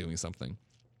away or doing something.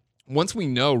 Once we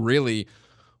know really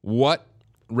what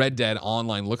Red Dead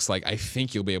Online looks like, I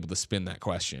think you'll be able to spin that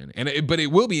question. But it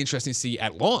will be interesting to see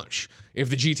at launch if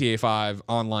the GTA 5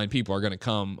 online people are going to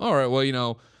come, all right,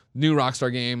 well, new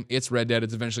Rockstar game, it's Red Dead,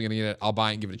 it's eventually going to get it, I'll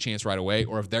buy it and give it a chance right away,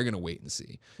 or if they're going to wait and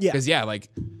see. Because, like,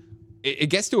 it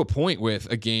gets to a point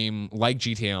with a game like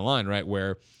GTA Online, right,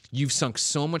 where you've sunk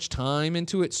so much time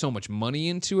into it, so much money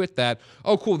into it that,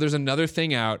 oh, cool, there's another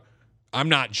thing out, I'm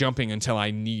not jumping until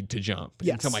I need to jump,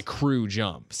 until my crew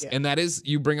jumps. Yeah. And that is,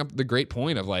 you bring up the great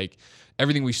point of like,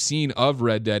 everything we've seen of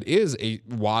Red Dead is a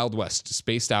Wild West,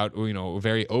 spaced out,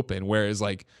 very open. Whereas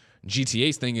like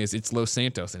GTA's thing is it's Los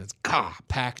Santos and it's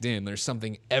packed in. There's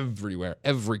something everywhere.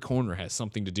 Every corner has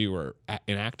something to do or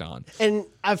enact on. And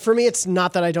for me, it's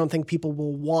not that I don't think people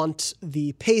will want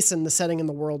the pace and the setting in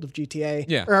the world of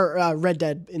GTA or Red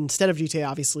Dead instead of GTA.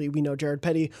 Obviously, we know Jared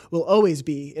Petty will always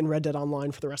be in Red Dead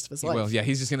Online for the rest of his life. Well, yeah,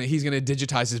 he's gonna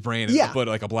digitize his brain and put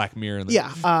like a black mirror in there.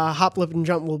 Hop, Lip, and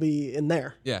Jump will be in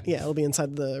there. Yeah, it'll be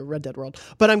inside the Red Dead world.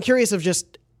 But I'm curious of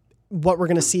just what we're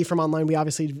going to see from online. We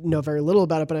obviously know very little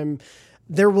about it, but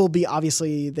there will be,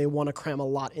 obviously, they want to cram a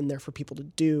lot in there for people to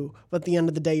do. But at the end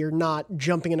of the day, you're not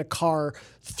jumping in a car,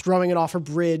 throwing it off a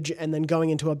bridge, and then going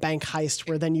into a bank heist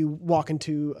where then you walk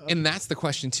into... And that's the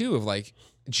question, too, of like,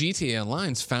 GTA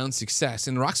Online's found success,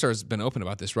 and Rockstar's been open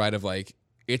about this, right, of like,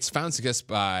 it's found success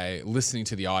by listening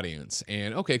to the audience.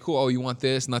 And, okay, cool, oh, you want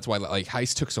this? And that's why like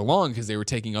Heist took so long, because they were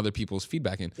taking other people's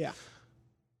feedback in. Yeah.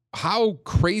 How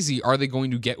crazy are they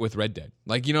going to get with Red Dead?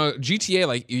 Like, GTA,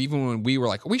 like, even when we were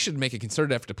like, we should make a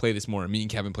concerted effort to play this more, and me and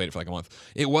Kevin played it for like a month,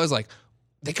 it was like,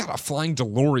 they got a flying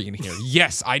DeLorean here.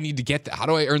 Yes, I need to get that. How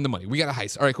do I earn the money? We got a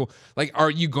heist. All right, cool. Like,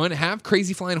 are you going to have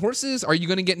crazy flying horses? Are you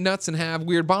going to get nuts and have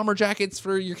weird bomber jackets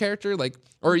for your character? Like,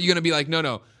 or are you going to be like,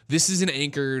 no, this is an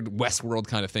anchored Westworld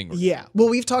kind of thing? Yeah. Well,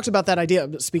 we've talked about that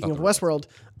idea. Speaking of Westworld,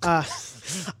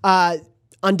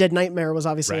 Undead Nightmare was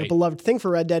obviously a beloved thing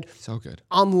for Red Dead. So good.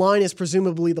 Online is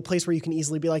presumably the place where you can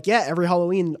easily be like, yeah, every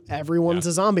Halloween, everyone's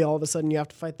a zombie. All of a sudden you have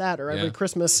to fight that. Or every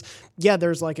Christmas,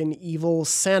 there's like an evil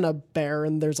Santa bear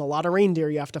and there's a lot of reindeer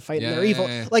you have to fight and they're evil.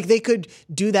 Like they could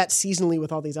do that seasonally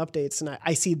with all these updates. And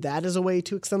I see that as a way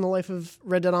to extend the life of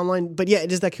Red Dead Online. But yeah,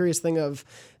 it is that curious thing of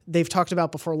they've talked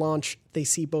about before launch, they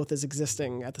see both as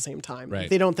existing at the same time. Right.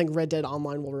 They don't think Red Dead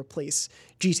Online will replace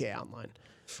GTA Online.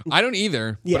 I don't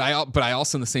either, but I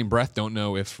also in the same breath don't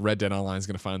know if Red Dead Online is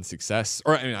going to find the success.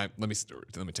 Or let me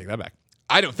take that back.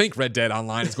 I don't think Red Dead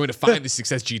Online is going to find the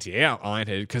success GTA Online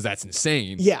had because that's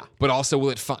insane. Yeah, but also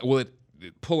will it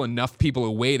pull enough people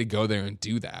away to go there and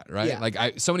do that? Right? Yeah. Like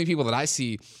so many people that I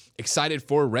see excited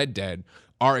for Red Dead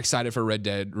are excited for Red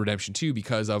Dead Redemption 2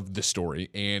 because of the story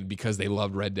and because they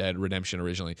loved Red Dead Redemption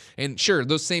originally. And sure,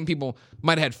 those same people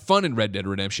might have had fun in Red Dead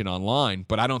Redemption Online,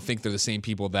 but I don't think they're the same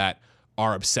people that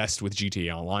are obsessed with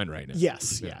GTA Online right now.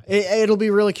 Yes, yeah. It'll be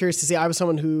really curious to see. I was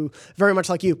someone who, very much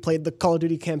like you, played the Call of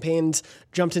Duty campaigns,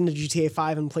 jumped into GTA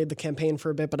 5 and played the campaign for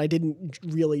a bit, but I didn't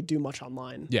really do much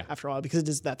online after a while because it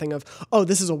is that thing of, oh,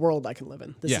 this is a world I can live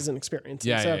in. This is an experience.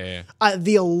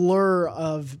 The allure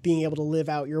of being able to live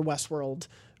out your Westworld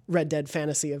Red Dead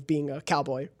fantasy of being a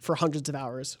cowboy for hundreds of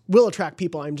hours will attract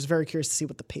people. I'm just very curious to see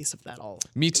what the pace of that all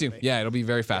Me too. Yeah, it'll be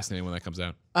very fascinating when that comes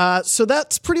out. So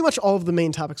that's pretty much all of the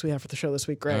main topics we have for the show this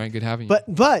week, Greg. All right, good having you.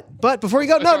 But before we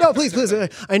go, no, please.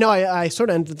 I know I sort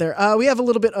of ended there. We have a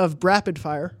little bit of rapid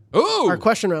fire. Ooh! Our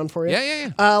question round for you.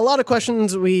 Yeah. A lot of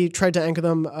questions. We tried to anchor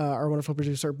them. Our wonderful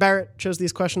producer, Barrett, chose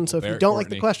these questions. So if you don't like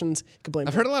the questions, you can blame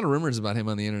I've heard a lot of rumors about him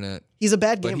on the internet. He's a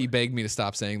bad gamer. But he begged me to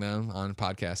stop saying them on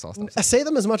podcasts. I'll stop say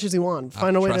them as much as you want.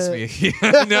 Find a way trust to...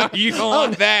 me. No, you don't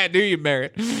want that, do you,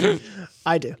 Barrett?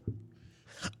 I do.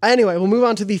 Anyway, we'll move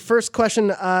on to the first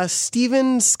question.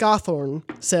 Steven Scawthorne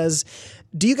says,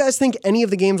 do you guys think any of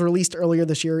the games released earlier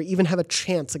this year even have a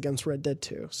chance against Red Dead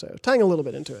 2? So tying a little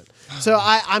bit into it. So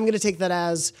I'm going to take that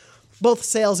as both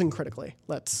sales and critically,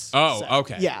 let's say.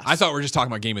 Okay. Yeah. I thought we were just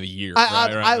talking about Game of the Year.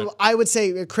 I would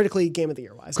say critically Game of the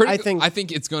Year wise. I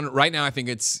think it's going to, right now, I think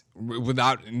it's,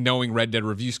 without knowing Red Dead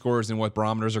review scores and what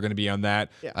barometers are going to be on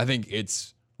that, I think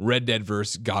it's Red Dead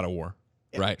versus God of War.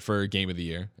 Right, for Game of the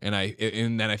Year. And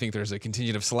then I think there's a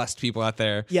contingent of Celeste people out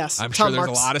there. Yes. I'm sure there's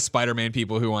a lot of Spider-Man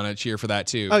people who want to cheer for that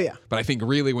too. Oh, yeah. But I think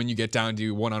really when you get down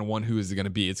to one-on-one, who is it going to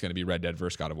be? It's going to be Red Dead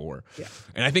versus God of War. Yeah.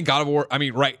 And I think God of War,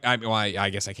 I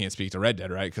guess I can't speak to Red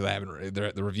Dead, right? Because I haven't,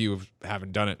 the review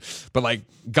haven't done it. But like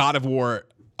God of War,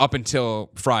 up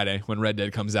until Friday when Red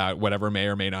Dead comes out, whatever may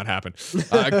or may not happen,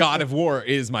 God of War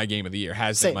is my Game of the Year,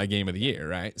 has been my Game of the Year,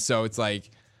 right? So it's like,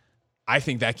 I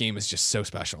think that game is just so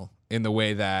special in the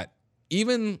way that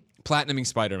even platinuming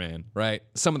Spider-Man, right?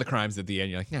 Some of the crimes at the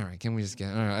end, you're like, all right, can we just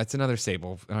get, all right, it's another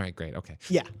Sable. All right, great, okay.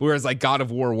 Yeah. Whereas like God of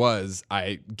War was,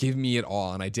 I give me it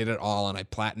all, and I did it all, and I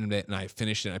platinumed it, and I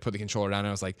finished it, and I put the controller down, and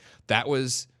I was like, that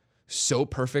was so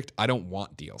perfect. I don't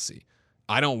want DLC.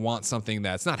 I don't want something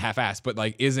that's not half-assed, but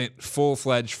like isn't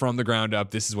full-fledged from the ground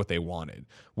up. This is what they wanted.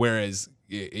 Whereas,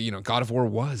 God of War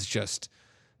was just...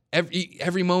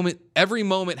 Every moment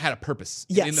had a purpose.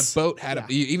 Yes. And the boat had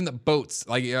even the boats,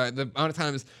 like the amount of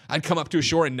times I'd come up to a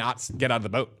shore and not get out of the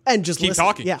boat. And just keep listen.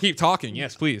 talking. Yeah. Keep talking.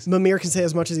 Yes, please. Mimir can say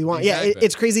as much as he wants. Exactly. Yeah,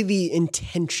 it's crazy the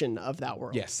intention of that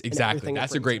world. Yes, exactly.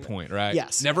 That's a great point, right?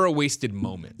 Yes. Never a wasted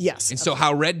moment. Yes. And so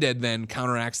how Red Dead then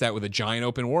counteracts that with a giant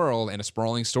open world and a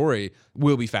sprawling story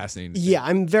will be fascinating. Yeah,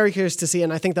 I'm very curious to see,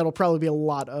 and I think that'll probably be a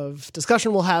lot of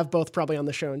discussion we'll have both probably on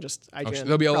the show and just IGN.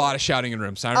 There'll be a lot of shouting in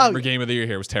rooms. I remember Game of the Year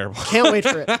here was terrible. Can't wait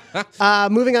for it.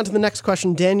 Moving on to the next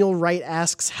question, Daniel Wright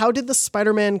asks, how did the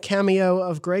Spider-Man cameo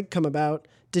of Greg come about?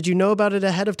 Did you know about it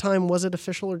ahead of time? Was it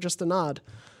official or just a nod?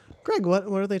 Greg, what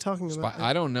are they talking about?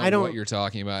 I don't know what you're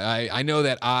talking about. I know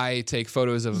that I take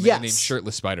photos of a man named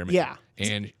Shirtless Spider-Man. Yeah.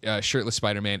 And Shirtless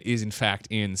Spider-Man is in fact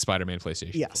in Spider-Man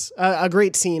PlayStation. Yes, a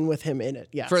great scene with him in it.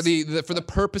 Yes. For the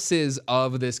purposes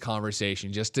of this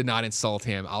conversation, just to not insult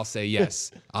him, I'll say yes,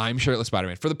 I'm Shirtless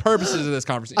Spider-Man. For the purposes of this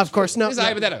conversation, of course, no. It's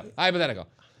hypothetical.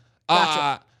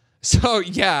 Gotcha.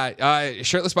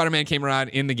 Shirtless Spider-Man came around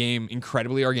in the game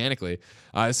incredibly organically.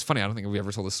 It's funny, I don't think we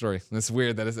ever told this story. It's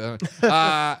weird that it's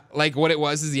like what it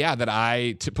was is that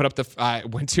I I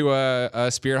went to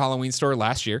a Spirit Halloween store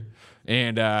last year,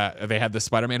 and they had the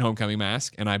Spider-Man Homecoming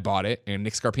mask, and I bought it. And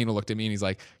Nick Scarpino looked at me and he's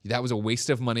like, "That was a waste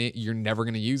of money. You're never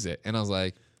gonna use it." And I was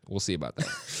like, we'll see about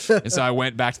that. And so I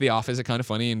went back to the office at Kind of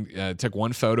Funny and took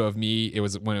one photo of me. It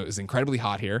was when it was incredibly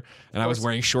hot here, and I was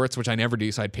wearing shorts, which I never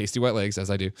do. So I had pasty wet legs, as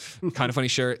I do. Kind of Funny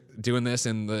shirt, doing this,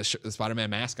 and the Spider-Man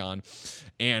mask on.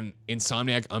 And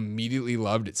Insomniac immediately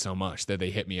loved it so much that they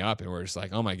hit me up and were just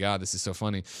like, "Oh my god, this is so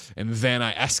funny." And then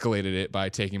I escalated it by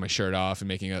taking my shirt off and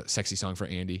making a sexy song for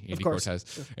Andy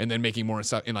Cortez, and then making more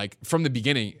stuff. And like from the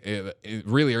beginning,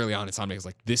 really early on, Insomniac was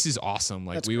like, "This is awesome.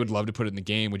 Like we would love to put it in the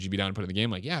game. Would you be down to put it in the game?"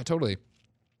 Like, yeah, totally.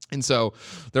 And so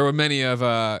there were many of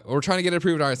we're trying to get it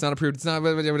approved. All right, it's not approved. It's not.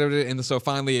 And so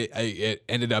finally, it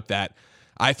ended up that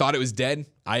I thought it was dead.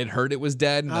 I had heard it was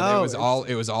dead. And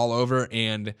it was all over.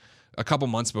 And a couple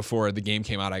months before the game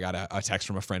came out, I got a text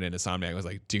from a friend in Insomniac. I was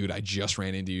like, "Dude, I just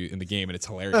ran into you in the game, and it's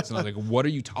hilarious." And I was like, "What are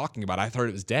you talking about? I thought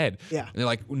it was dead." Yeah. And they're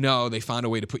like, "No, they found a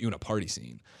way to put you in a party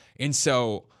scene." And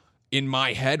so in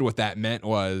my head, what that meant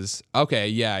was, okay,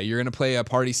 yeah, you're going to play a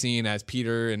party scene as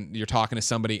Peter and you're talking to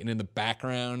somebody, and in the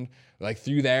background, like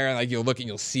through there, like you'll look and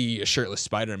you'll see a shirtless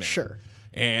Spider-Man. Sure.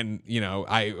 And, you know,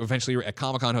 I eventually at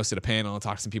Comic-Con hosted a panel and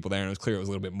talked to some people there, and it was clear it was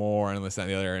a little bit more and this, that,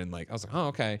 and the other. And like, I was like, oh,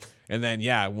 okay. And then,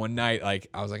 yeah, one night, like,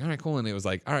 I was like, all right, cool. And it was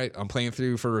like, all right, I'm playing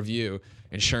through for review.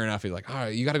 And sure enough, he's like, all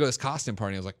right, you got to go to this costume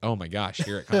party. I was like, oh my gosh,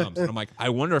 here it comes. And I'm like, I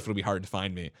wonder if it'll be hard to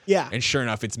find me. Yeah. And sure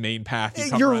enough, it's main path.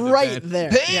 You're right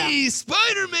there. Hey,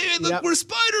 Spider-Man, look, we're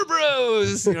Spider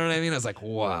Bros. You know what I mean? I was like,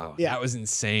 wow, that was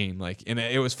insane. Like, and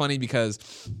it was funny because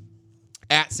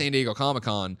at San Diego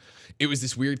Comic-Con, it was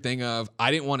this weird thing of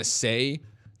I didn't want to say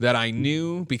that I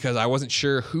knew because I wasn't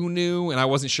sure who knew and I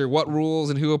wasn't sure what rules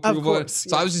and who approved it.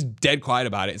 So I was just dead quiet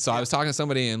about it. So I was talking to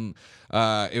somebody, and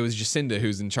it was Jacinda,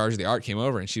 who's in charge of the art, came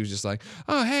over, and she was just like,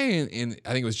 oh, hey. And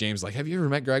I think it was James, like, have you ever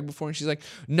met Greg before? And she's like,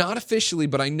 not officially,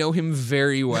 but I know him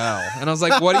very well. And I was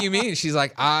like, what do you mean? She's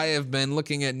like, I have been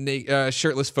looking at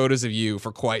shirtless photos of you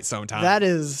for quite some time. That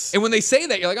is. And when they say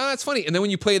that, you're like, oh, that's funny. And then when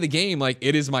you play the game, like,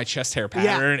 it is my chest hair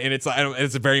pattern, and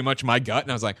it's very much my gut.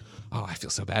 And I was like, oh, I feel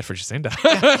so bad for Jacinda.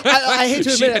 I hate to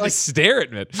admit she it. had Like, to stare at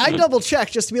me. I double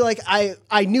checked just to be like,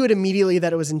 I knew it immediately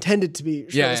that it was intended to be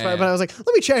shirtless, but I was like,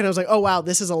 let me check. And I was like, oh wow,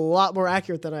 this is a lot more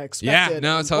accurate than I expected. Yeah,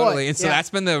 no, totally. And so that's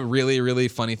been the really, really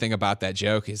funny thing about that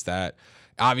joke is that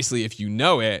obviously if you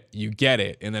know it, you get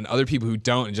it. And then other people who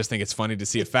don't and just think it's funny to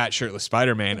see a fat shirtless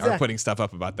Spider-Man are putting stuff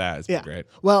up about that. It's been great.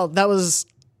 Well, that was.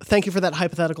 Thank you for that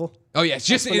hypothetical. Oh, yeah.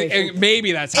 Just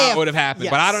maybe that's how it would have happened.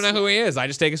 But I don't know who he is. I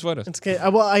just take his photos. It's okay.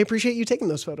 Well, I appreciate you taking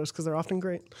those photos because they're often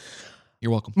great.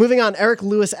 You're welcome. Moving on, Eric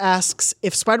Lewis asks,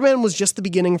 if Spider-Man was just the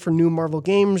beginning for new Marvel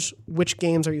games, which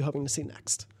games are you hoping to see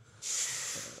next?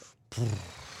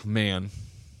 Man.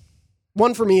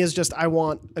 One for me is just I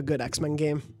want a good X-Men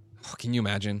game. Oh, can you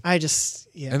imagine?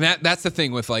 And that's the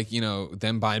thing with, like, you know,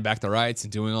 them buying back the rights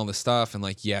and doing all this stuff. And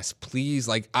like, yes, please.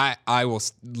 Like, I will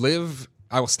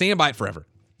stand by it forever.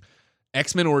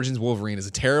 X-Men Origins Wolverine is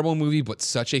a terrible movie, but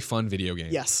such a fun video game.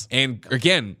 Yes. And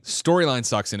again, storyline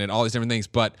sucks in it, all these different things,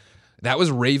 but that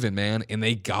was Raven, man, and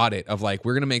they got it of like,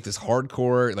 we're going to make this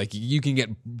hardcore, like you can get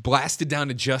blasted down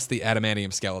to just the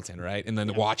adamantium skeleton, right? And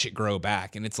then watch it grow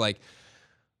back. And it's like,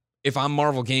 if I'm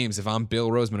Marvel Games, if I'm Bill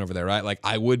Roseman over there, right? Like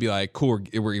I would be like, cool,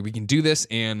 we can do this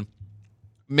and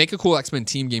make a cool X-Men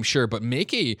team game, sure, but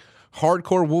make a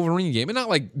hardcore Wolverine game, and not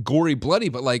like gory, bloody,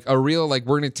 but like a real, like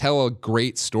we're gonna tell a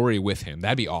great story with him.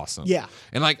 That'd be awesome. Yeah.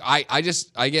 And like I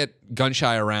get gun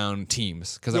shy around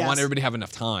teams because I want everybody to have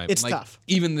enough time. It's like, tough.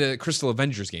 Even the Crystal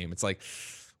Avengers game, it's like,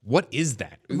 what is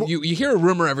that? You hear a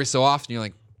rumor every so often, you're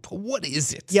like, what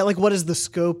is it? Yeah, like what is the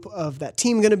scope of that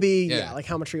team gonna be? Yeah, like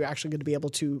how much are you actually gonna be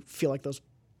able to feel like those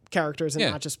characters and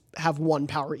not just have one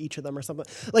power each of them or something.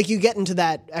 Like you get into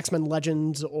that X-Men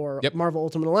Legends or Marvel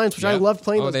Ultimate Alliance, which I loved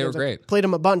playing. Oh, they games. were great. I played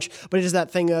them a bunch, but it is that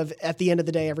thing of at the end of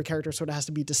the day, every character sort of has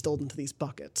to be distilled into these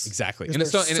buckets. Exactly. And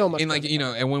it's so much. And like, you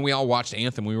know, and when we all watched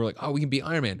Anthem, we were like, oh, we can be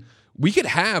Iron Man. We could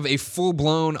have a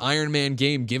full-blown Iron Man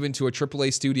game given to a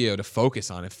AAA studio to focus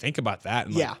on and think about that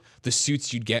and like the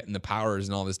suits you'd get and the powers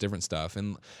and all this different stuff.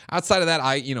 And outside of that,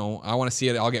 I want to see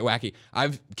it. I'll get wacky.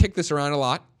 I've kicked this around a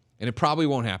lot. And it probably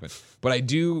won't happen. But I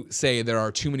do say there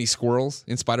are too many squirrels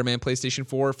in Spider-Man PlayStation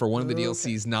 4 for one of the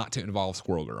DLCs not to involve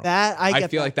Squirrel Girl. I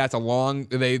feel like that's a long...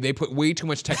 They put way too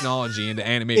much technology into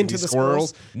animating these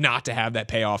squirrels not to have that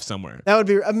pay off somewhere. That would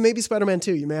be... maybe Spider-Man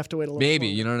 2. You may have to wait a little bit longer.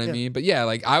 You know what I mean? But yeah,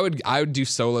 like I would do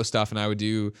solo stuff, and I would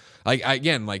do... Like,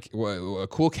 again, like a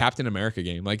cool Captain America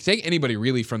game. Like take anybody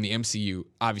really from the MCU,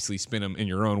 obviously spin them in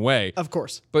your own way. Of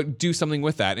course. But do something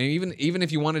with that. And even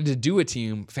if you wanted to do a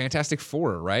team, Fantastic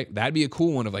Four, right? That'd be a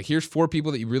cool one of like, here's 4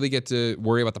 people that you really get to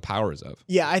worry about the powers of.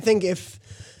 Yeah, I think if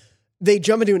they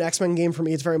jump into an X-Men game, for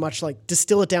me, it's very much like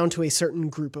distill it down to a certain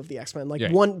group of the X-Men. Like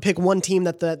pick one team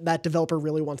that developer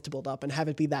really wants to build up and have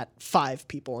it be that 5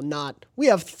 people and not, we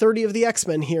have 30 of the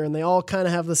X-Men here and they all kind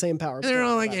of have the same powers. They're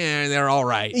all like, they're all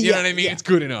right. You know what I mean? It's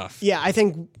good enough. Yeah, I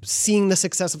think seeing the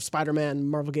success of Spider-Man,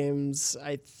 Marvel games,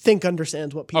 I think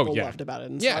understands what people loved about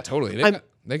it. And yeah, totally.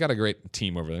 They got a great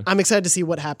team over there. I'm excited to see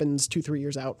what happens 2-3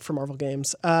 years out for Marvel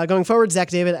games. Going forward, Zach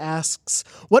David asks,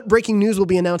 what breaking news will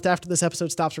be announced after this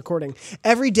episode stops recording?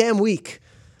 Every damn week.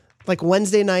 Like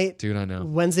Wednesday night. Dude, I know.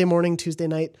 Wednesday morning, Tuesday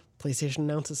night. PlayStation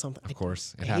announces something. Of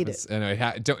course, it happens.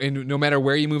 And no matter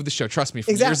where you move the show, trust me,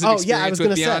 from exactly. years of experience I was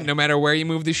with Beyond, no matter where you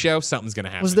move the show, something's going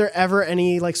to happen. Was there ever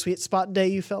any like sweet spot day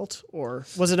you felt? Or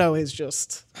was it always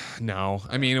just... No.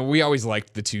 I mean, we always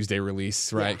liked the Tuesday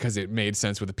release, right? Because it made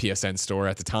sense with the PSN store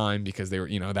at the time because they were,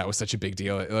 that was such a big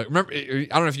deal. Remember, I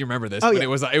don't know if you remember this, but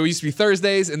it used to be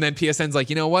Thursdays, and then PSN's like,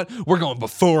 you know what? We're going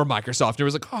before Microsoft. And it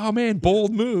was like, oh man,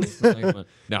 bold move.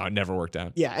 No, it never worked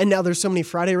out. Yeah, and now there's so many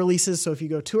Friday releases, so if you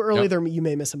go too early, you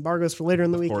may miss embargoes for later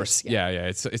in the week. Of course,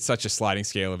 it's such a sliding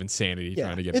scale of insanity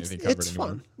trying to get anything covered it's anymore.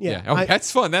 Fun. Yeah.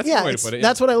 That's fun. That's the way to put it.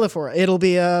 That's what I live for. It'll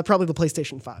be probably the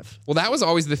PlayStation 5. Well, that was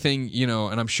always the thing,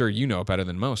 and I'm sure you know it better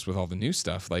than most with all the new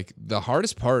stuff. Like the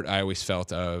hardest part I always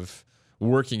felt of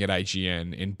working at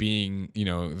IGN and being,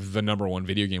 the number one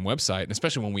video game website, and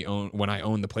especially when I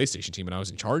owned the PlayStation team and I was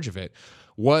in charge of it,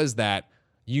 was that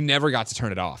you never got to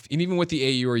turn it off. And even with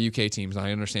the AU or UK teams,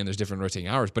 I understand there's different rotating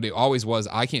hours, but it always was,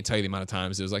 I can't tell you the amount of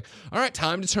times it was like, all right,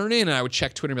 time to turn in. And I would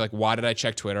check Twitter and be like, why did I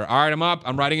check Twitter? All right, I'm up.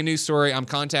 I'm writing a news story. I'm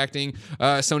contacting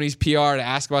Sony's PR to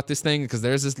ask about this thing because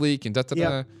there's this leak and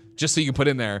da-da-da. Just so you can put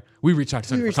in there, we reach out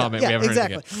to Sony for comment. Yeah,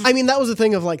 exactly. I mean, that was the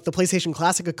thing of like the PlayStation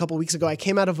Classic a couple weeks ago. I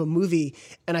came out of a movie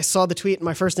and I saw the tweet and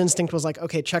my first instinct was like,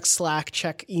 okay, check Slack,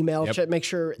 check email, check, make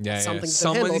sure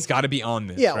somebody's got to be on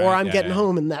this. Yeah, right? Or I'm getting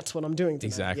home and that's what I'm doing today.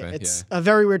 Exactly. It's a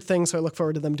very weird thing, so I look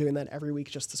forward to them doing that every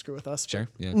week just to screw with us. Sure.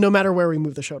 Yeah. No matter where we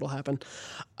move the show, it'll happen.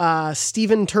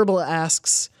 Steven Turble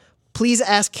asks, please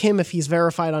ask him if he's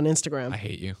verified on Instagram. I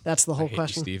hate you. That's the whole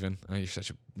question. Steven. I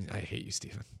hate you,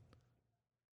 Steven.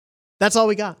 That's all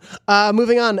we got.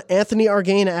 Moving on, Anthony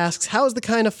Argain asks, how is the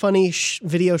Kind of Funny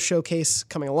video showcase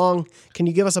coming along? Can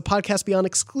you give us a Podcast Beyond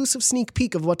exclusive sneak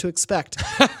peek of what to expect?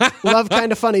 Love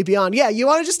Kind of Funny Beyond. Yeah, you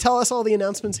want to just tell us all the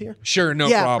announcements here? Sure, no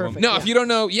problem. Perfect, if you don't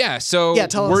know,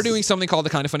 we're doing something called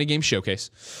the Kind of Funny Game Showcase.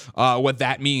 What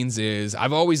that means is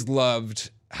I've always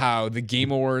loved how the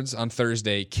Game Awards on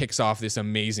Thursday kicks off this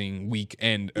amazing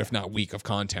weekend, if not week of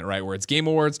content, right? Where it's Game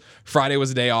Awards, Friday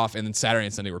was a day off, and then Saturday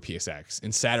and Sunday were PSX.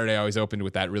 And Saturday I always opened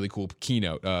with that really cool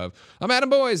keynote of, I'm Adam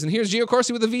Boyes, and here's Gio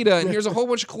Corsi with a Vita, and here's a whole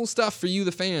bunch of cool stuff for you,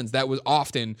 the fans. That was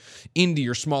often indie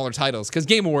or smaller titles, because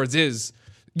Game Awards is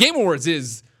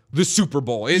the Super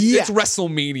Bowl. It's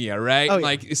WrestleMania,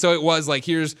 right? So it was like,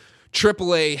 here's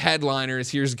AAA headliners,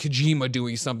 here's Kojima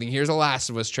doing something, here's a Last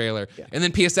of Us trailer. Yeah. And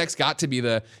then PSX got to be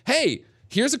the, hey,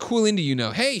 here's a cool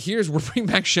indie, hey, we're bringing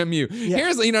back Shenmue.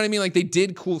 Here's, you know what I mean? Like they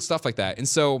did cool stuff like that. And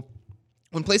so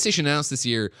when PlayStation announced this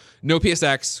year, no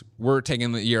PSX, we're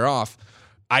taking the year off,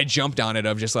 I jumped on it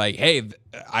of just like, hey,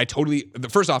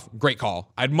 first off, great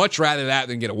call. I'd much rather that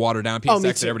than get a watered down PSX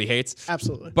that everybody hates.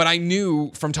 Absolutely. But I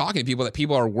knew from talking to people that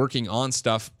people are working on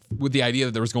stuff with the idea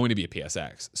that there was going to be a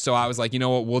PSX. So I was like, you know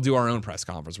what, we'll do our own press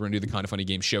conference. We're going to do the Kind of Funny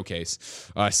Game Showcase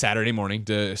Saturday morning,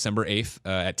 December 8th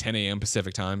at 10 a.m.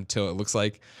 Pacific time till it looks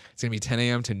like it's going to be 10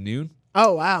 a.m. to noon.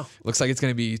 Oh, wow. Looks like it's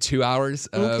going to be 2 hours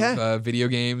of video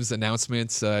games,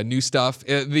 announcements, new stuff.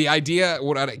 The idea,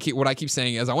 what I keep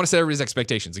saying is I want to set everybody's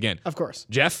expectations. Again, of course.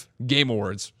 Jeff, Game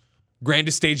Awards,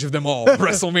 grandest stage of them all,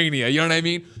 WrestleMania. You know what I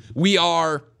mean? We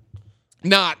are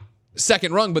not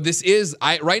second rung, but this is,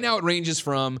 right now it ranges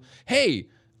from, hey,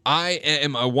 I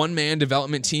am a one-man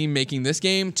development team making this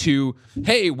game to,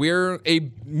 hey, we're a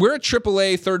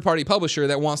AAA third-party publisher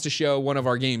that wants to show one of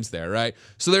our games there, right?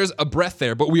 So there's a breadth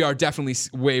there, but we are definitely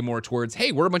way more towards,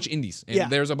 hey, we're a bunch of indies,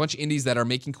 and there's a bunch of indies that are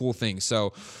making cool things.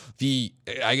 So the,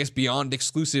 I guess, Beyond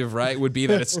exclusive, right, would be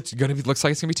that it's going to be, looks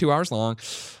like it's going to be 2 hours long.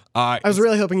 I was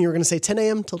really hoping you were going to say 10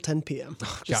 a.m. till 10 p.m.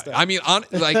 I mean,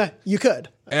 you could.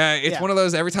 It's one of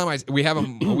those, every time we have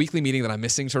a weekly meeting that I'm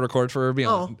missing to record for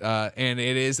Beyond, and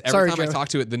it is every time I talk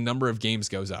to it, the number of games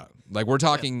goes up. Like we're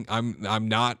talking, I'm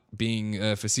not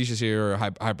being facetious here or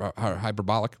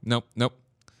hyperbolic. Nope.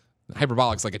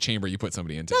 Hyperbolic's like a chamber you put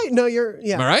somebody into. No, you're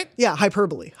Am I right? Yeah,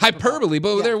 hyperbole.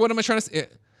 But there, what am I trying to say?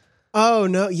 Oh,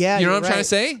 no. Yeah. You know you're what I'm trying to right.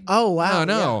 say? Oh, wow.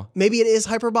 No. Yeah. Maybe it is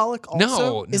hyperbolic also?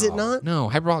 No. Is it not? No.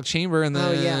 Hyperbolic chamber and then.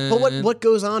 Oh, yeah. But what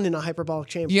goes on in a hyperbolic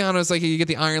chamber? Yeah, no, it's like you get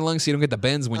the iron lungs, so you don't get the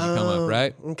bends when you come up,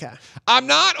 right? Okay. I'm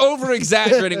not over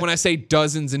exaggerating when I say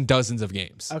dozens and dozens of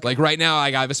games. Okay. Like right now,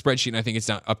 I have a spreadsheet and I think it's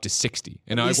down up to 60.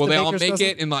 And I'm like, Lisa well, they all Baker's make dozen?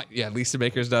 it in like, yeah, Lisa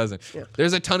Baker's dozen. Yeah.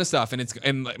 There's a ton of stuff,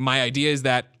 and my idea is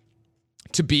that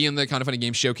to be in the Kind of Funny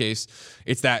Games showcase,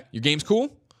 it's that your game's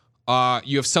cool.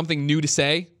 You have something new to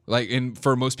say. Like, and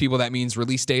for most people, that means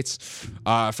release dates.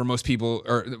 For most people,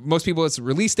 it's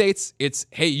release dates. It's,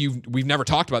 hey, we've never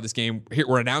talked about this game. Here,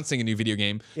 we're announcing a new video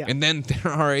game. Yeah. And then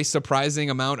there are a surprising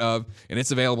amount of, and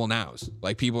it's available nows,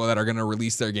 like people that are going to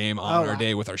release their game on our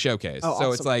day with our showcase. So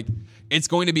awesome. it's like, it's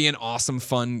going to be an awesome,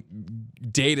 fun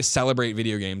day to celebrate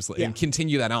video games and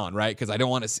continue that on, right? Because I don't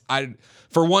want to,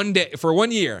 for 1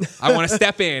 year, I want to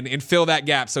step in and fill that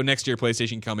gap so next year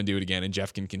PlayStation can come and do it again and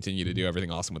Jeff can continue to do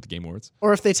everything awesome with the Game Awards.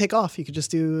 Or if they take off, you could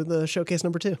just do the showcase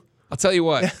number 2. I'll tell you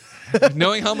what,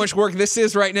 knowing how much work this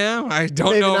is right now, I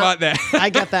don't know about that. I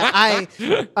get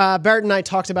that. Barrett and I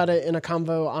talked about it in a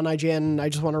convo on IGN, and I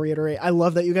just want to reiterate, I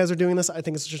love that you guys are doing this. I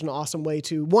think it's just an awesome way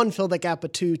to, one, fill that gap,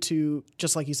 but two, to,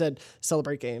 just like you said,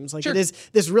 celebrate games. Like, It is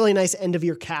this really nice end of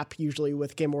year cap, usually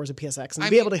with Game Awards and PSX,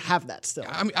 and able to have that still.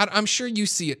 I'm sure you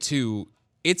see it too.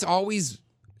 It's always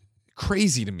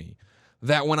crazy to me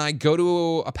that when I go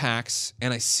to a PAX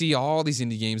and I see all these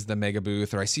indie games at the mega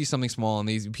booth, or I see something small and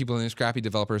these people and these scrappy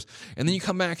developers, and then you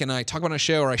come back and I talk about it on a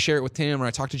show, or I share it with Tim, or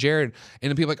I talk to Jared, and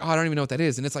then people are like, oh, I don't even know what that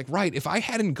is. And it's like, right, if I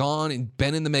hadn't gone and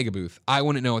been in the mega booth, I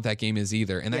wouldn't know what that game is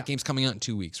either. And that game's coming out in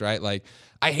 2 weeks, right? Like,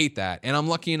 I hate that. And I'm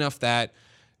lucky enough that,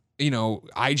 you know,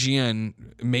 IGN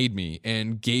made me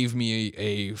and gave me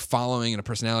a following and a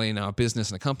personality and now a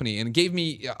business and a company, and gave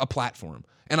me a platform.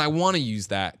 And I want to use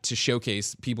that to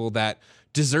showcase people that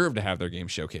deserve to have their game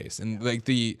showcased. And like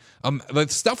the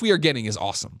stuff we are getting is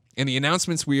awesome. And the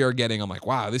announcements we are getting, I'm like,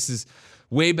 wow, this is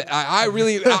way better. I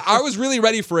was really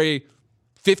ready for a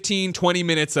 15, 20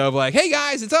 minutes of like, hey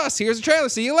guys, it's us. Here's a trailer.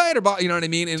 See you later. You know what I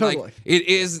mean? And totally. Like, it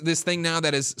is this thing now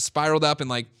that has spiraled up, and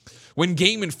like, when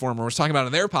Game Informer was talking about it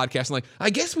on their podcast, I'm like, I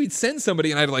guess we'd send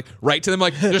somebody, and I'd like write to them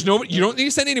like, there's no, you don't need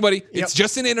to send anybody. It's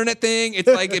just an internet thing. It's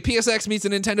like a PSX meets a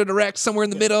Nintendo Direct somewhere in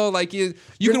the middle. Like you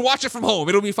can watch it from home.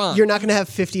 It'll be fun. You're not going to have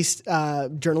 50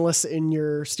 journalists in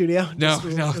your studio. No,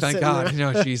 thank God.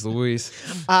 No, jeez Louise.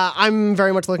 I'm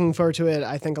very much looking forward to it.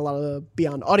 I think a lot of the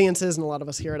Beyond audiences and a lot of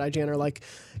us here at IGN are like,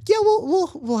 yeah,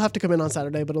 we'll have to come in on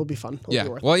Saturday, but it'll be fun. It'll be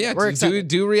worth it. We're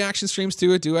do reaction streams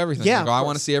to it, do everything. Yeah, like, I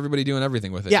want to see everybody doing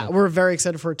everything with it. Yeah, we're very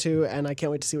excited for it too, and I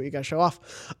can't wait to see what you guys show off.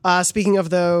 Speaking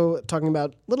of, though, talking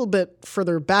about a little bit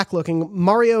further back looking,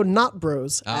 Mario Not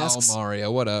Bros asks,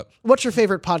 Mario, what up? What's your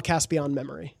favorite podcast beyond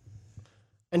memory?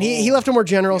 And he left it more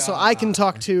general, so I can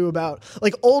talk to about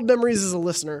like old memories as a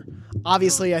listener.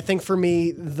 Obviously, I think for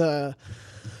me, the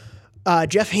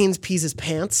Jeff Haynes pees his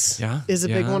pants is a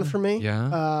big one for me.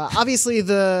 Yeah. Obviously,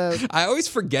 I always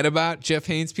forget about Jeff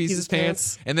Haynes pees his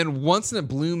pants. And then once in a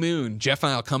blue moon, Jeff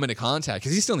and I will come into contact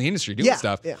because he's still in the industry doing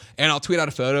stuff. Yeah. And I'll tweet out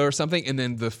a photo or something. And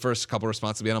then the first couple of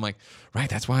responses will be, and I'm like, right,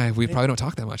 that's why we probably don't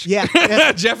talk that much.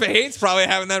 Yeah. Jeff Haynes probably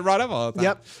having that brought up all the time.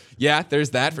 Yep. Yeah,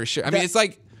 there's that for sure. I mean, it's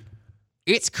like,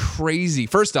 it's crazy.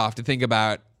 First off, to think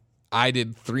about, I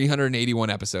did 381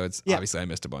 episodes. Yeah. Obviously, I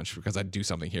missed a bunch because I'd do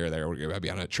something here or there. I'd be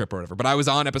on a trip or whatever. But I was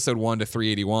on episode 1 to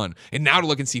 381. And now to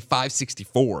look and see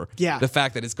 564. Yeah. The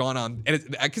fact that it's gone on.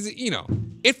 Because, you know,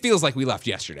 it feels like we left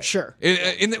yesterday. Sure.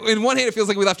 In one hand, it feels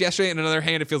like we left yesterday. In another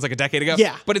hand, it feels like a decade ago.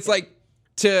 Yeah. But it's like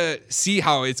to see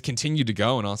how it's continued to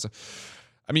go. And also,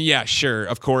 I mean, yeah, sure.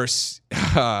 Of course.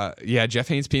 Jeff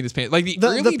Haynes peeing his pants. Like the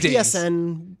early days.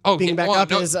 PSN being back up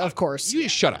is, of course. You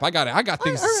just shut up. I got it. I got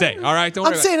things to say. All right. Don't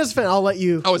worry. I'm saying as a fan. I'll let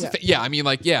you. Oh, I mean,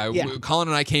 like, Colin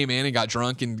and I came in and got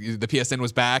drunk, and the PSN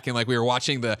was back, and like we were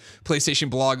watching the PlayStation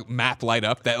blog map light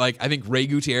up that like I think Ray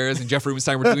Gutierrez and Jeff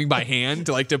Rubenstein were doing by hand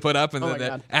to put up,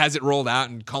 and as it rolled out,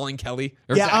 and calling Kelly.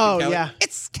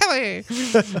 It's Kelly.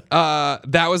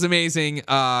 That was amazing.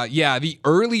 The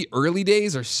early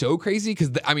days are so crazy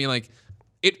because I mean, like.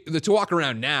 To walk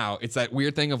around now, it's that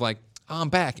weird thing of like, oh, I'm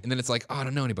back. And then it's like, oh, I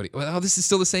don't know anybody. Well, this is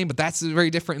still the same, but that's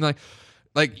very different. And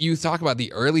like you talk about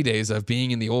the early days of being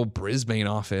in the old Brisbane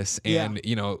office and,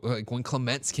 you know, like when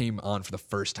Clements came on for the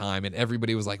first time and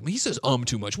everybody was like, he says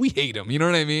too much. We hate him. You know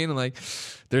what I mean? And like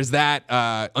there's that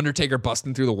Undertaker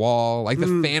busting through the wall, like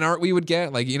the fan art we would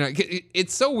get. Like, you know,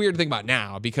 it's so weird to think about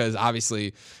now because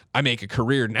obviously I make a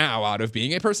career now out of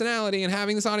being a personality and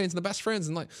having this audience and the best friends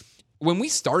and like, when we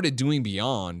started doing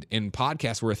Beyond and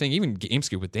podcasts were a thing, even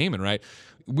GameScoop with Damon, right?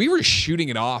 We were shooting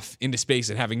it off into space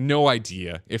and having no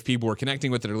idea if people were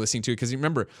connecting with it or listening to it. Because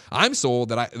remember, I'm sold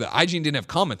that IGN didn't have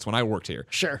comments when I worked here.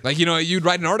 Sure. Like, you'd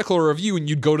write an article or a review and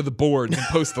you'd go to the board and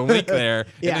post the link there.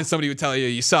 Yeah. And then somebody would tell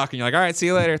you suck. And you're like, all right, see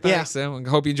you later. Thanks. I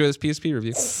hope you enjoy this PSP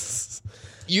review.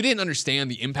 You didn't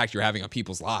understand the impact you're having on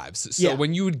people's lives. So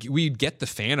when we'd get the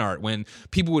fan art, when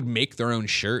people would make their own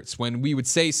shirts, when we would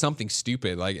say something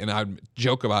stupid, like, and I'd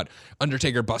joke about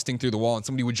Undertaker busting through the wall and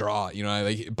somebody would draw,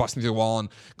 like busting through the wall and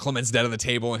Clement's dead on the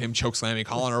table and him choke slamming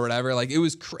Colin or whatever. Like, it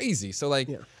was crazy. So like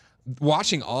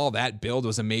watching all that build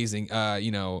was amazing.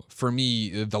 For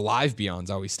me, the live Beyonds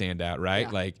always stand out, right?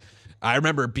 Yeah. Like, I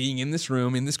remember being in this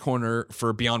room, in this corner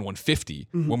for Beyond 150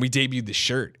 when we debuted the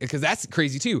shirt, because that's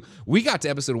crazy too. We got to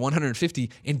episode 150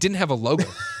 and didn't have a logo.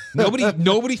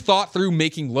 Nobody thought through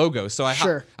making logos. So we cut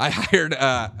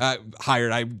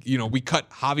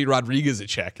Javi Rodriguez a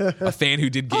check, a fan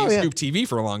who did GameScoop TV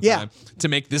for a long time, to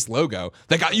make this logo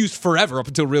that got used forever up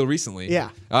until real recently. Yeah.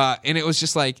 And it was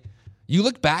just like, you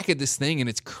look back at this thing and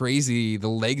it's crazy, the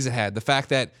legs it had, the fact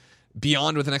that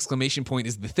Beyond with an exclamation point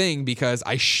is the thing, because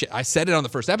I said it on the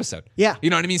first episode. Yeah. You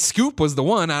know what I mean? Scoop was the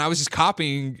one, and I was just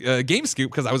copying GameScoop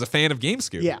because I was a fan of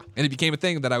GameScoop. Yeah. And it became a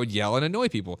thing that I would yell and annoy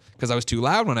people because I was too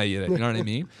loud when I did it. You know what I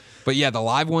mean? But yeah, the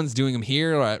live ones doing them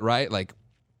here, right? Like,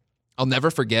 I'll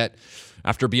never forget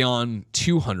after Beyond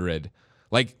 200,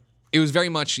 like, it was very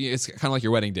much, it's kind of like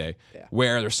your wedding day,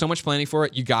 where there's so much planning for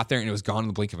it. You got there and it was gone in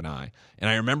the blink of an eye. And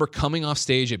I remember coming off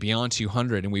stage at Beyond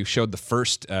 200 and we showed the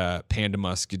first Panda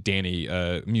Musk Danny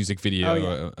music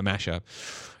video, a mashup.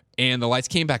 And the lights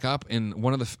came back up and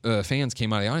one of the fans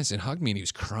came out of the audience and hugged me and he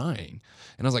was crying.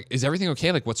 And I was like, is everything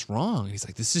okay? Like, what's wrong? And he's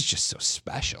like, this is just so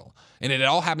special. And it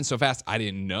all happened so fast, I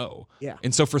didn't know. Yeah.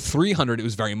 And so for 300, it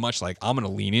was very much like, I'm going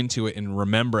to lean into it and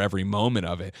remember every moment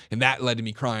of it. And that led to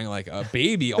me crying like a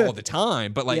baby all the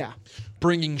time. But like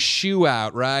bringing Shu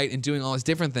out, right? And doing all these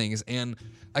different things. And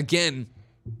again,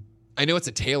 I know it's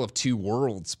a tale of two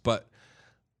worlds, but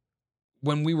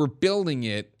when we were building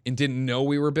it and didn't know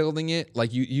we were building it,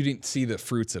 like you didn't see the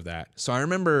fruits of that. So I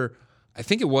remember, I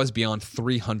think it was Beyond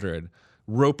 300,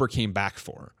 Roper came back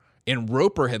for. And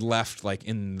Roper had left like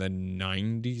in the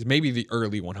 90s, maybe the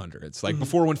early 100s, like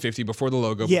before 150, before the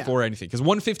logo, before anything. Because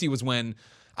 150 was when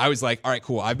I was like, all right,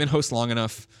 cool. I've been host long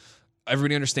enough.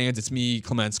 Everybody understands it's me,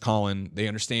 Clements, Colin. They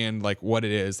understand like what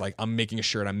it is. Like, I'm making a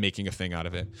shirt. I'm making a thing out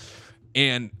of it.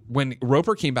 And when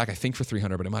Roper came back, I think for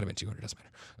 300, but it might have been 200, doesn't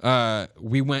matter.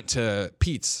 We went to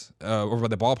Pete's over by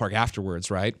the ballpark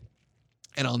afterwards, right?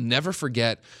 And I'll never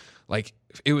forget, like,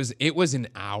 it was an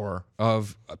hour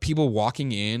of people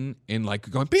walking in and like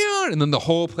going Beyond, and then the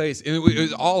whole place, and it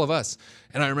was all of us.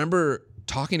 And I remember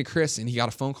talking to Chris, and he got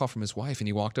a phone call from his wife, and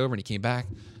he walked over and he came back,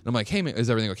 and I'm like, hey man, is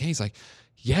everything okay? He's like,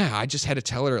 yeah, I just had to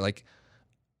tell her, like,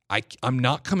 I'm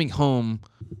not coming home,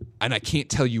 and I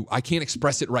can't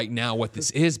express it right now what this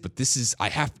is, but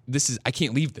I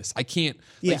can't leave this. I can't,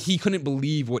 like, he couldn't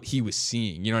believe what he was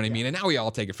seeing, you know what I mean? And now we all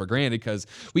take it for granted because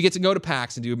we get to go to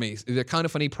PAX and do the Kind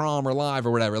of Funny prom or live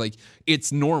or whatever. Like,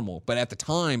 it's normal. But at the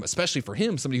time, especially for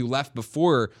him, somebody who left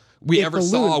before we ever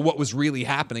saw what was really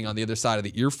happening on the other side of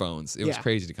the earphones, it was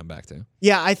crazy to come back to.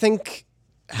 Yeah, I think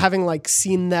having like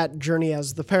seen that journey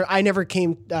as the parent,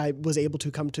 I was able to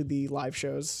come to the live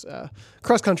shows.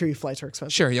 Cross country flights are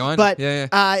expensive. Sure, you on? But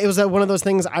it was one of those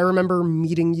things. I remember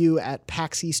meeting you at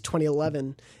PAX East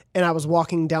 2011, and I was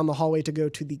walking down the hallway to go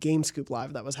to the GameScoop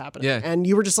live that was happening. Yeah. And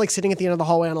you were just like sitting at the end of the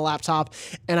hallway on a laptop,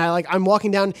 and I'm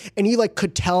walking down, and you like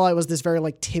could tell I was this very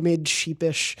like timid,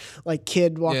 sheepish like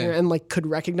kid walking around, and like could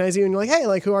recognize you, and you're like, hey,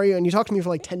 like, who are you? And you talked to me for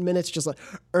like 10 minutes, just like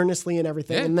earnestly and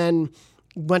everything. Yeah. And then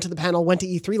went to the panel, went to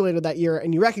E3 later that year,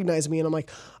 and you recognized me, and I'm like,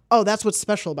 oh, that's what's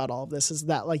special about all of this, is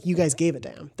that like you guys gave a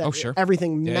damn. That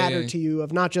everything mattered to you,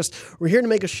 of not just we're here to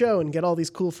make a show and get all these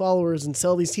cool followers and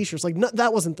sell these t-shirts. Like, no,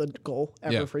 that wasn't the goal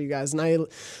ever for you guys. And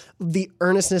the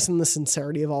earnestness and the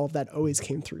sincerity of all of that always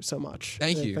came through so much.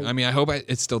 Thank you. I mean, I hope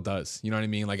it still does. You know what I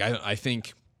mean? Like, I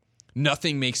think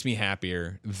nothing makes me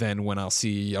happier than when I'll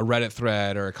see a Reddit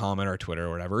thread or a comment or a Twitter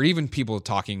or whatever, or even people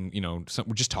talking,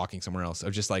 we're just talking somewhere else,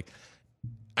 of just like,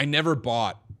 I never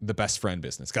bought the best friend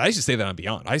business. Because I used to say that on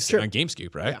Beyond. I used to say on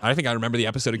GameScoop, right? Yeah. I think I remember the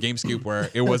episode of GameScoop where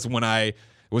it was when I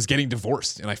was getting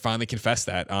divorced, and I finally confessed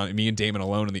that, me and Damon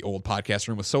alone in the old podcast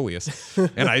room with Solius.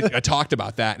 And I talked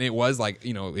about that, and it was like,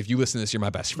 if you listen to this, you're my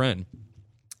best friend.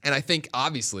 And I think,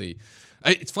 obviously,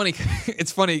 it's funny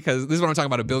because this is what I'm talking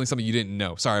about, of building something you didn't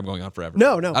know. Sorry, I'm going on forever.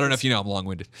 No. I don't know if you know, I'm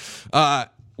long-winded.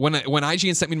 when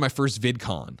IGN sent me to my first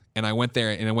VidCon and I went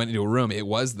there and I went into a room, it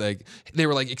was like they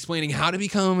were like explaining how to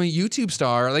become a YouTube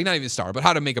star, like not even a star, but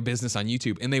how to make a business on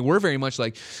YouTube. And they were very much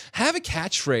like, have a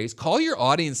catchphrase, call your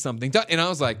audience something. And I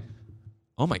was like,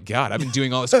 oh my God, I've been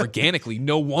doing all this organically.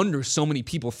 No wonder so many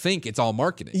people think it's all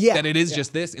marketing. Yeah. That it is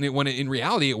just this. And in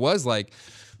reality, it was like,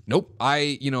 nope.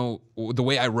 The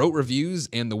way I wrote reviews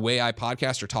and the way I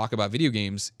podcast or talk about video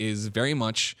games is very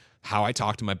much how I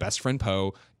talked to my best friend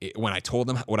Poe when I told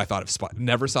him what I thought of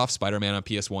Neversoft Spider-Man on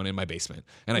PS1 in my basement.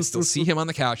 And I still see him on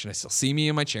the couch, and I still see me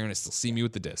in my chair, and I still see me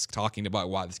with the disc talking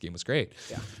about why this game was great.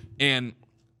 Yeah. And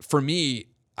for me,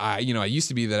 I used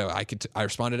to be that I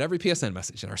responded to every PSN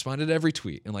message and I responded to every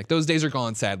tweet. And like those days are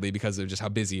gone, sadly, because of just how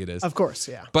busy it is. Of course,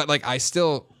 yeah. But like I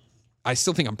still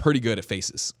think I'm pretty good at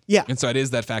faces. Yeah. And so it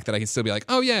is that fact that I can still be like,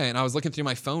 oh yeah. And I was looking through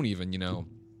my phone even,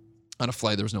 on a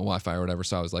flight, there was no Wi-Fi or whatever.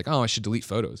 So I was like, oh, I should delete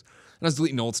photos. And I was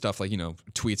deleting old stuff like,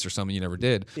 tweets or something you never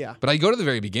did. Yeah. But I go to the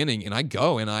very beginning and I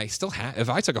go and I still have, if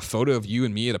I took a photo of you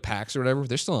and me at a PAX or whatever,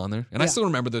 they're still on there. And I still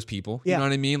remember those people. You know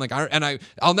what I mean? Like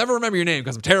I'll never remember your name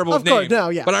because I'm terrible with names. No,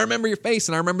 yeah. But I remember your face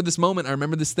and I remember this moment. I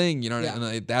remember this thing,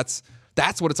 and that's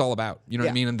what it's all about. You know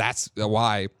what I mean? And that's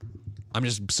why I'm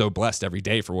just so blessed every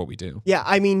day for what we do. Yeah.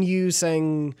 I mean, you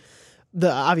saying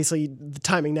obviously the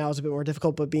timing now is a bit more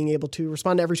difficult, but being able to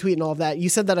respond to every tweet and all of that. You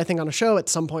said that, I think, on a show at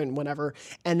some point, whenever,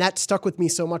 and that stuck with me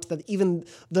so much that even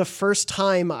the first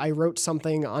time I wrote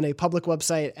something on a public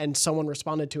website and someone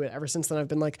responded to it, ever since then I've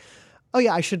been like, oh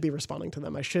yeah, I should be responding to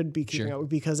them. I should be keeping up,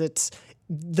 because it's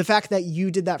the fact that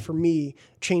you did that for me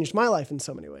changed my life in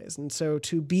so many ways. And so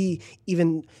to be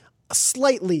even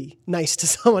slightly nice to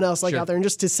someone else out there and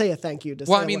just to say a thank you. That's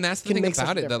the thing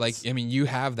about it, that you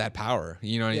have that power,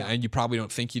 and you probably don't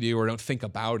think you do or don't think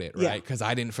about it, right? Because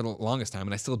I didn't for the longest time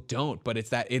and I still don't, but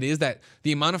it is that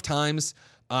the amount of times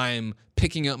I'm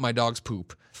picking up my dog's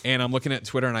poop and I'm looking at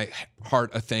Twitter and I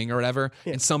heart a thing or whatever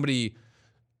and somebody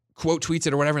quote tweets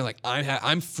it or whatever, and like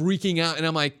I'm freaking out and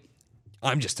I'm like,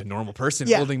 I'm just a normal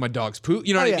person holding my dog's poop.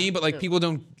 You know what I mean? But like people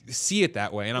don't see it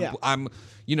that way. And I'm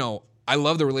I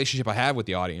love the relationship I have with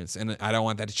the audience, and I don't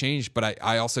want that to change, but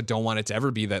I also don't want it to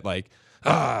ever be that like,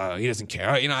 he doesn't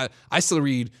care. I still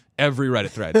read every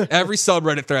Reddit thread, every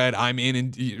subreddit thread I'm in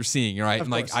and you're seeing, right?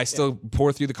 And like, I still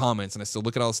pour through the comments and I still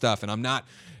look at all the stuff, and I'm not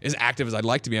as active as I'd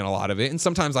like to be on a lot of it. And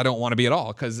sometimes I don't want to be at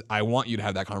all because I want you to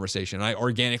have that conversation. I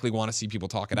organically want to see people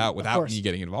talk it out without me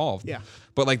getting involved. Yeah.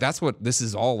 But like, that's what this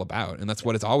is all about. And that's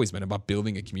what it's always been about,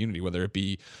 building a community, whether it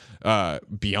be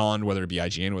Beyond, whether it be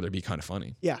IGN, whether it be Kind of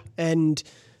Funny. Yeah. And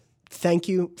thank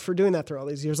you for doing that through all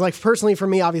these years. Like, personally, for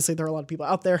me, obviously there are a lot of people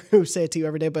out there who say it to you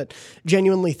every day, but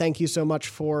genuinely thank you so much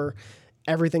for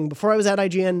everything before I was at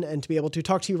IGN, and to be able to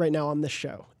talk to you right now on this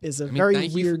show is a very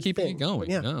thank weird you for keeping thing. it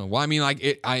going. Yeah. No. Well, I mean, like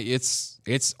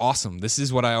it's awesome. This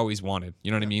is what I always wanted.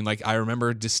 You know what I mean? Like, I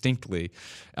remember distinctly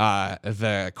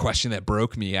the question that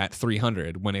broke me at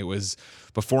 300 when it was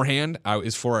beforehand. I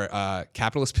was for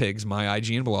Capitalist Pigs, my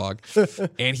IGN blog,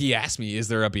 and he asked me, "Is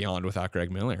there a Beyond without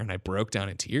Greg Miller?" And I broke down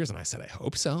in tears, and I said, "I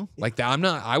hope so." Yeah. Like that.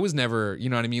 I was never. You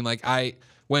know what I mean? Like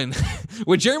when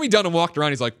Jeremy Dunham walked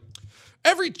around, he's like,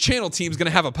 every channel team's going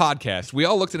to have a podcast. We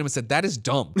all looked at him and said, that is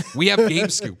dumb. We have Game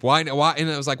Scoop. Why? And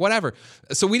it was like, whatever.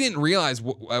 So we didn't realize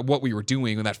what we were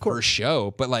doing in that first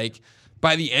show. But like,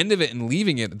 by the end of it and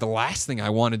leaving it, the last thing I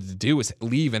wanted to do was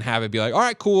leave and have it be like, all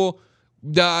right, cool.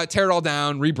 Tear it all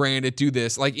down, rebrand it, do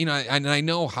this. Like, and I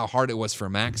know how hard it was for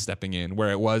Max stepping in, where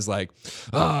it was like,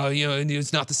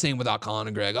 it's not the same without Colin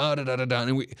and Greg.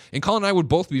 And Colin and I would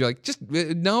both be like, just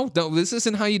no, this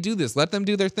isn't how you do this. Let them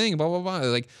do their thing, blah, blah, blah.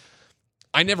 Like,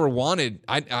 I never wanted.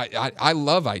 I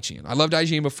love IGN. I loved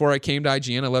IGN before I came to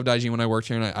IGN. I loved IGN when I worked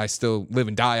here, and I still live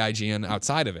and die IGN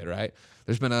outside of it. Right?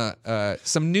 There's been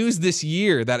some news this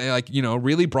year that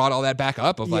really brought all that back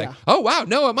up. Of like, oh wow,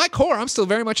 no, at my core, I'm still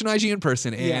very much an IGN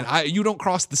person, and you don't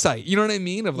cross the site. You know what I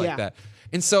mean? Of like that.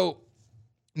 And so,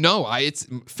 no, it's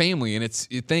family and it's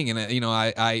a thing, and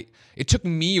it took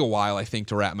me a while, I think,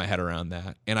 to wrap my head around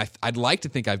that, and I'd like to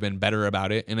think I've been better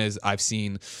about it, and as I've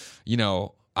seen,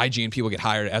 IGN people get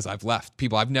hired as I've left.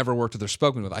 People I've never worked with or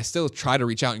spoken with, I still try to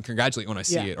reach out and congratulate when I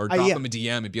see it, or drop them a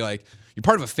DM and be like, you're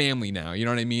part of a family now. You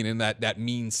know what I mean? And that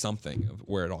means something of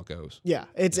where it all goes. Yeah.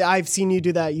 I've seen you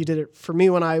do that. You did it for me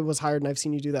when I was hired, and I've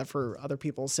seen you do that for other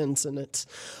people since. And it's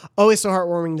always so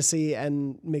heartwarming to see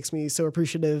and makes me so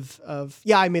appreciative of,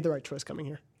 I made the right choice coming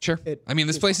here. Sure.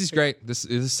 This place is great.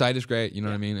 This site is great. You know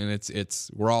what I mean? And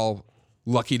we're all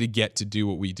lucky to get to do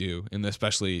what we do, and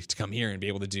especially to come here and be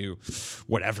able to do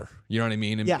whatever, you know what I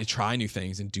mean? And try new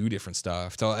things and do different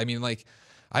stuff. So,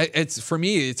 For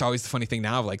me, it's always the funny thing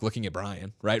now of like looking at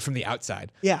Brian, right, from the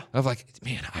outside. Yeah. Of like,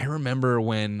 man, I remember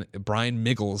when Brian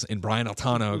Miggles and Brian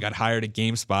Altano got hired at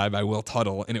GameSpy by Will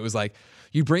Tuttle, and it was like,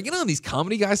 you bringing on these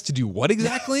comedy guys to do what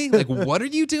exactly? Like, what are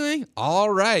you doing? All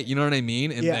right, you know what I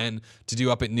mean? And then to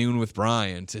do Up at Noon with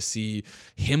Brian, to see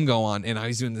him go on, and I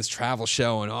was doing this travel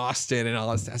show in Austin and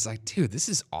all this. I was like, dude, this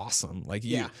is awesome. Like,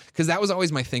 because that was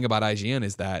always my thing about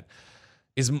IGN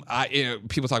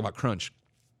people talk about crunch.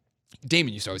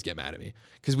 Damon used to always get mad at me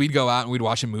because we'd go out and we'd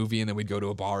watch a movie and then we'd go to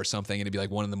a bar or something and it'd be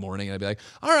like 1 a.m. and I'd be like,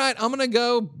 all right, I'm going to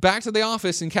go back to the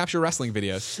office and capture wrestling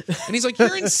videos. And he's like,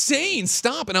 you're insane.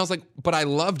 Stop. And I was like, but I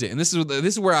loved it. And this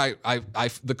is where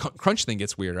the crunch thing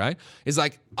gets weird, right? Is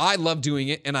like, I love doing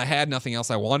it and I had nothing else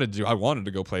I wanted to do. I wanted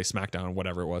to go play SmackDown or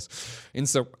whatever it was. And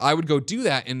so I would go do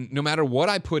that. And no matter what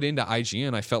I put into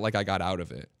IGN, I felt like I got out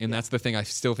of it. And that's the thing I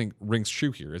still think rings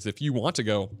true here is if you want to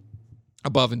go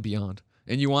above and beyond,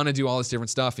 and you want to do all this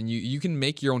different stuff, and you can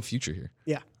make your own future here.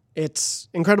 Yeah. It's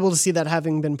incredible to see that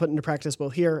having been put into practice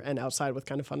both here and outside with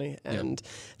Kind of Funny. And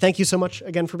thank you so much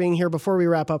again for being here. Before we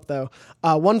wrap up, though,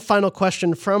 one final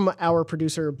question from our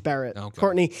producer, Barrett. Okay.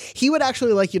 Courtney, he would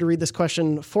actually like you to read this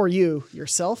question for you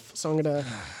yourself. So I'm going to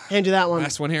hand you that one.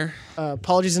 Last one here.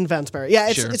 Apologies in advance, Barrett. Yeah,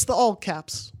 it's the all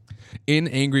caps. In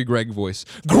angry Greg voice.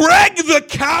 Greg the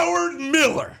Coward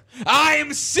Miller! I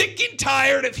am sick and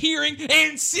tired of hearing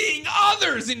and seeing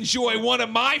others enjoy one of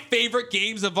my favorite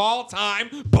games of all time,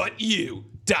 but you, ...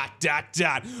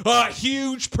 a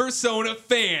huge Persona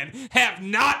fan, have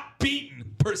not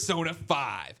beaten Persona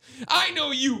 5. I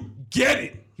know you get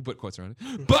it. He put quotes around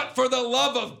it. But for the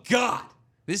love of God,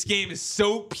 this game is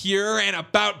so pure and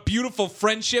about beautiful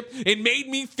friendship, it made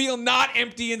me feel not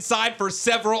empty inside for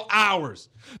several hours.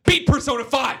 Beat Persona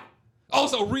 5.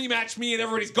 Also, rematch me in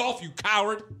everybody's golf, you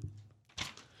coward.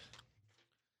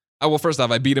 Oh, well, first off,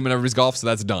 I beat him in everybody's golf, so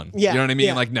that's done. Yeah, you know what I mean?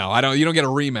 Yeah. Like, no, I don't. You don't get a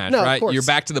rematch, no, right? You're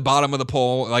back to the bottom of the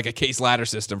pole, like a case ladder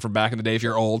system from back in the day. If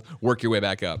you're old, work your way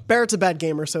back up. Barrett's a bad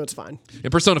gamer, so it's fine.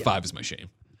 And Persona 5 is my shame.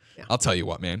 Yeah. I'll tell you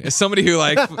what, man. As somebody who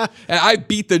like, I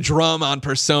beat the drum on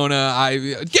Persona. Why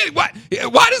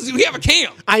does he have a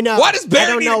cam? I know. Why does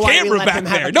Barrett need a camera back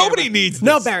there? Nobody needs this.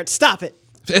 No, Barrett, stop it.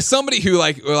 As somebody who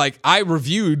like I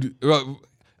reviewed.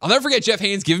 I'll never forget Jeff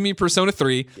Haynes giving me Persona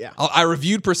 3. Yeah. I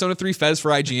reviewed Persona 3 Fez for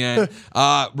IGN.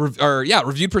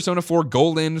 Reviewed Persona 4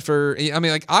 Golden for. I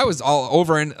mean, like I was all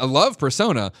over and I love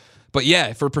Persona, but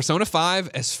yeah, for Persona 5,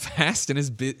 as fast and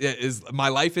as my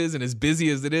life is and as busy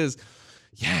as it is.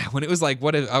 Yeah, when it was like,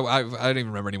 I don't even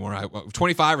remember anymore.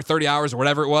 25 or 30 hours or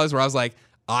whatever it was, where I was like,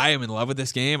 I am in love with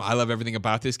this game. I love everything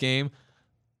about this game.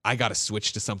 I got to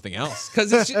switch to something else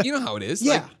because it's you know how it is.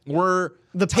 Yeah, like, we're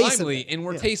the timely and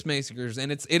we're tastemakers,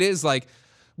 and it is like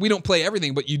we don't play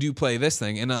everything, but you do play this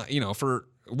thing, and for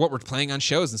what we're playing on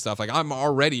shows and stuff. Like I've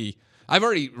already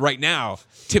right now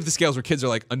tipped the scales where kids are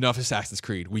like, enough Assassin's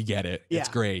Creed. We get it. Yeah. It's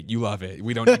great. You love it.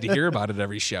 We don't need to hear about it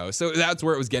every show. So that's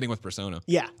where it was getting with Persona.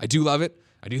 Yeah. I do love it.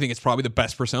 I do think it's probably the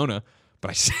best Persona,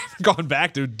 but I still haven't gone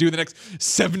back to do the next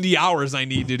 70 hours I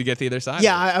need to get the other side.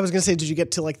 Yeah, I was going to say, did you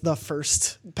get to like the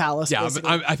first palace? Yeah,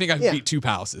 I think I've beat 2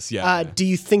 palaces. Yeah. Do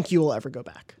you think you will ever go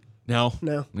back? No.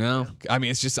 No. I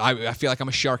mean, it's just I feel like I'm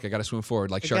a shark. I got to swim forward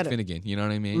like Shark Finnegan. You know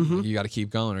what I mean? Mm-hmm. You got to keep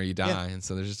going or you die. Yeah. And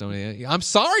so there's just so many. I'm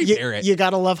sorry, Barrett. You got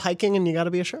to love hiking and you got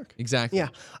to be a shark. Exactly. Yeah.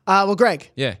 Well,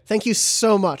 Greg. Yeah. Thank you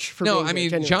so much for being here. No, I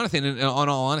mean, Jonathan, in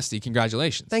all honesty,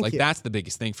 congratulations. Thank you. That's the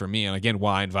biggest thing for me. And again,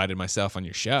 why I invited myself on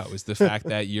your show is the fact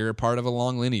that you're a part of a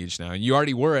long lineage now. And you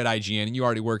already were at IGN and you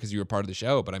already were because you were part of the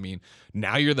show. But I mean,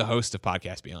 now you're the host of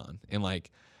Podcast Beyond. And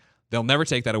like, they'll never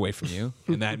take that away from you,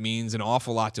 and that means an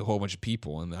awful lot to a whole bunch of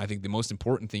people. And I think the most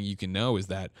important thing you can know is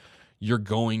that you're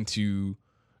going to,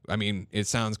 I mean, it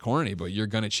sounds corny, but you're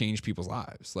going to change people's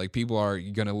lives. Like people are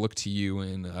going to look to you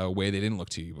in a way they didn't look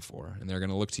to you before, and they're going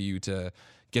to look to you to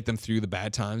get them through the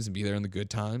bad times and be there in the good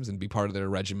times and be part of their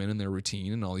regimen and their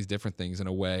routine and all these different things in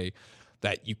a way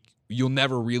that you'll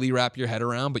never really wrap your head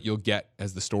around, but you'll get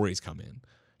as the stories come in.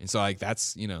 And so like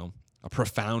that's, a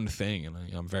profound thing, and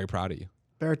I'm very proud of you.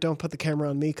 Barrett, don't put the camera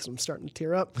on me because I'm starting to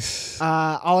tear up.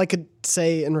 All I could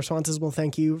say in response is, well,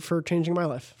 thank you for changing my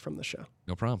life from the show.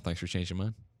 No problem. Thanks for changing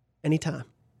mine. Anytime.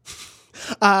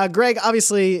 Greg,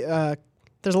 obviously,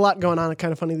 there's a lot going on at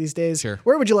Kind of Funny these days. Sure.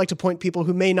 Where would you like to point people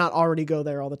who may not already go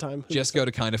there all the time? Just go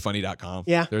to kindoffunny.com.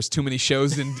 Yeah. There's too many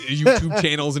shows and YouTube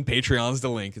channels and Patreons to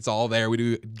link. It's all there. We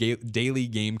do daily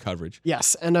game coverage.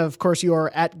 Yes. And of course, you are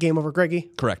at Game Over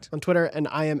Greggy. Correct. On Twitter. And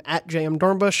I am at JM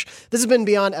Dornbush. This has been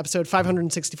Beyond episode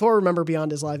 564. Remember,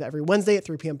 Beyond is live every Wednesday at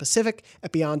 3 p.m. Pacific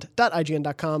at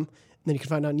beyond.ign.com. then you can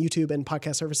find it on YouTube and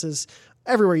podcast services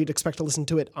everywhere you'd expect to listen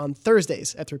to it on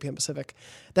Thursdays at 3 p.m. Pacific.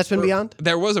 That's been Beyond.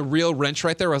 There was a real wrench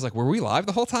right there. I was like, were we live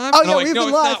the whole time? Oh, yeah, we've been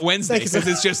it's live. not Wednesday because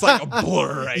it's just like a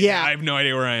blur right now. I have no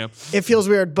idea where I am. It feels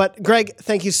weird. But Greg,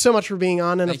 thank you so much for being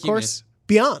on. And Thank of you, course,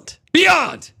 Beyond.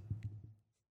 Beyond!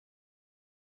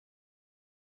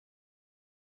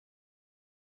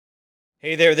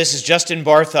 Hey there, this is Justin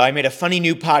Bartha. I made a funny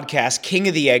new podcast, King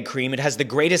of the Egg Cream. It has the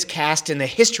greatest cast in the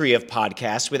history of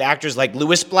podcasts with actors like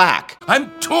Louis Black. I'm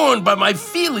torn by my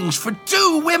feelings for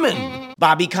two women.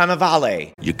 Bobby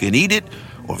Cannavale. You can eat it,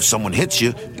 or if someone hits you,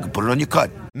 you can put it on your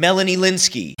cut. Melanie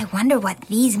Linsky. I wonder what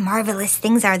these marvelous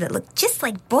things are that look just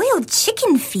like boiled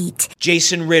chicken feet.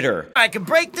 Jason Ritter. I can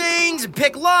break things and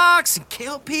pick locks and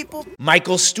kill people.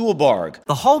 Michael Stuhlbarg.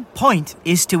 The whole point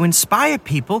is to inspire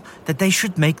people that they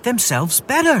should make themselves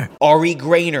better. Ari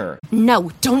Grainer.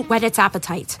 No, don't whet its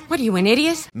appetite. What are you, an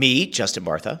idiot? Me, Justin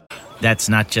Bartha. That's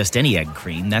not just any egg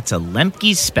cream, that's a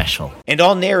Lemke's special. And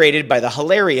all narrated by the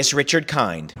hilarious Richard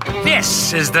Kind.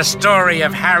 This is the story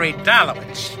of Harry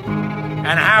Dalowitz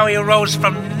and how he rose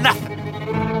from nothing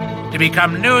to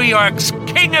become New York's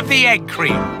King of the Egg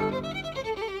Cream.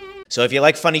 So if you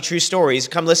like funny true stories,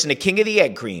 come listen to King of the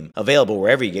Egg Cream, available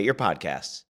wherever you get your podcasts.